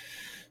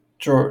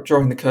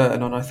drawing the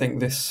curtain on, I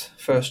think, this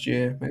first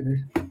year,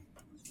 maybe.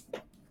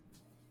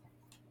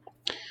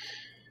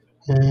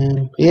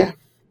 Yeah,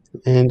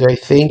 and I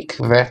think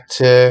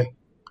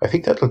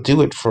that'll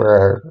do it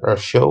for our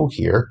show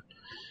here.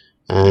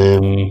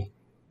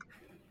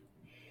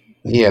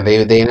 Yeah,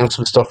 they announced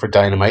some stuff for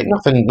Dynamite.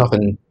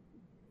 Nothing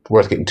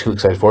worth getting too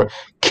excited for.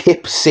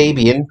 Kip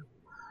Sabian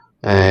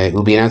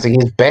will be announcing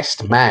his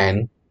best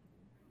man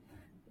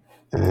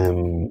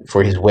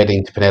for his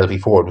wedding to Penelope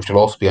Ford, which will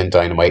also be on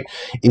Dynamite.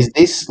 Is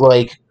this,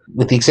 like,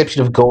 with the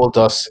exception of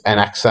Goldust and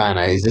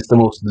Oksana, is this the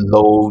most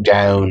low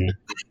down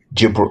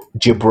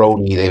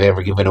jabroni they've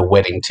ever given a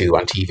wedding to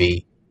on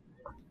TV?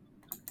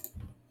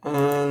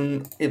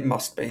 It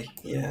must be,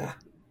 yeah.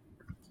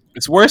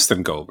 It's worse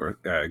than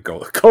Goldust.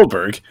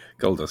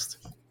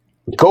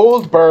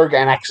 Goldberg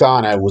and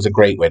Oksana was a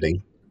great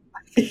wedding.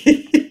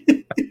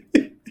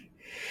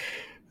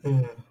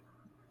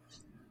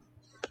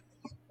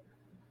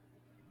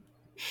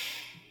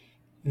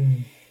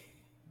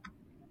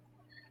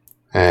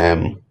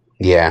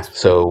 Yeah,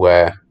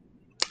 so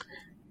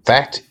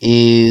that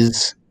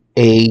is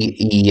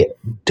a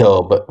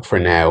dub for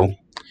now.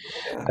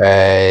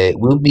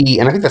 We'll be,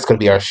 and I think that's going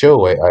to be our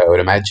show, I would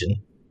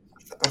imagine.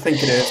 I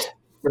think it is.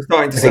 We're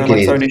starting to sound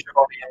like Tony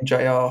Schiavone and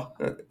JR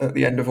at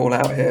the end of All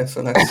Out here,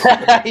 so let's...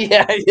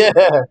 yeah.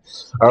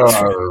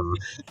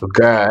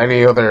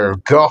 Any other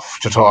guff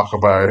to talk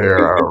about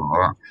here?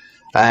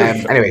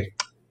 Anyway,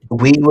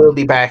 we will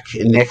be back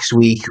next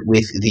week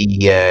with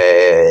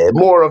the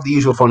more of the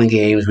usual fun and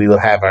games. We will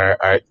have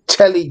our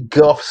telly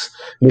guffs.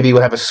 Maybe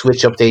we'll have a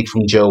Switch update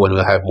from Joe, and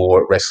we'll have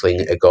more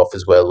wrestling guff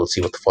as well. We'll see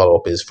what the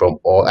follow-up is from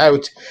All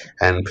Out,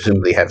 and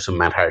presumably have some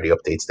Matt Hardy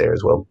updates there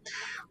as well.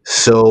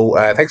 So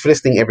thanks for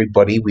listening,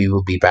 everybody. We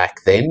will be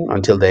back then.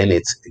 Until then,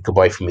 it's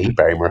goodbye from me,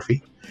 Barry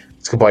Murphy.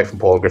 It's goodbye from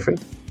Paul Griffin.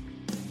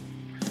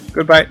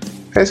 Goodbye.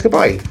 And it's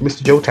goodbye from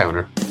Mr. Joe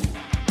Towner.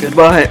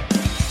 Goodbye.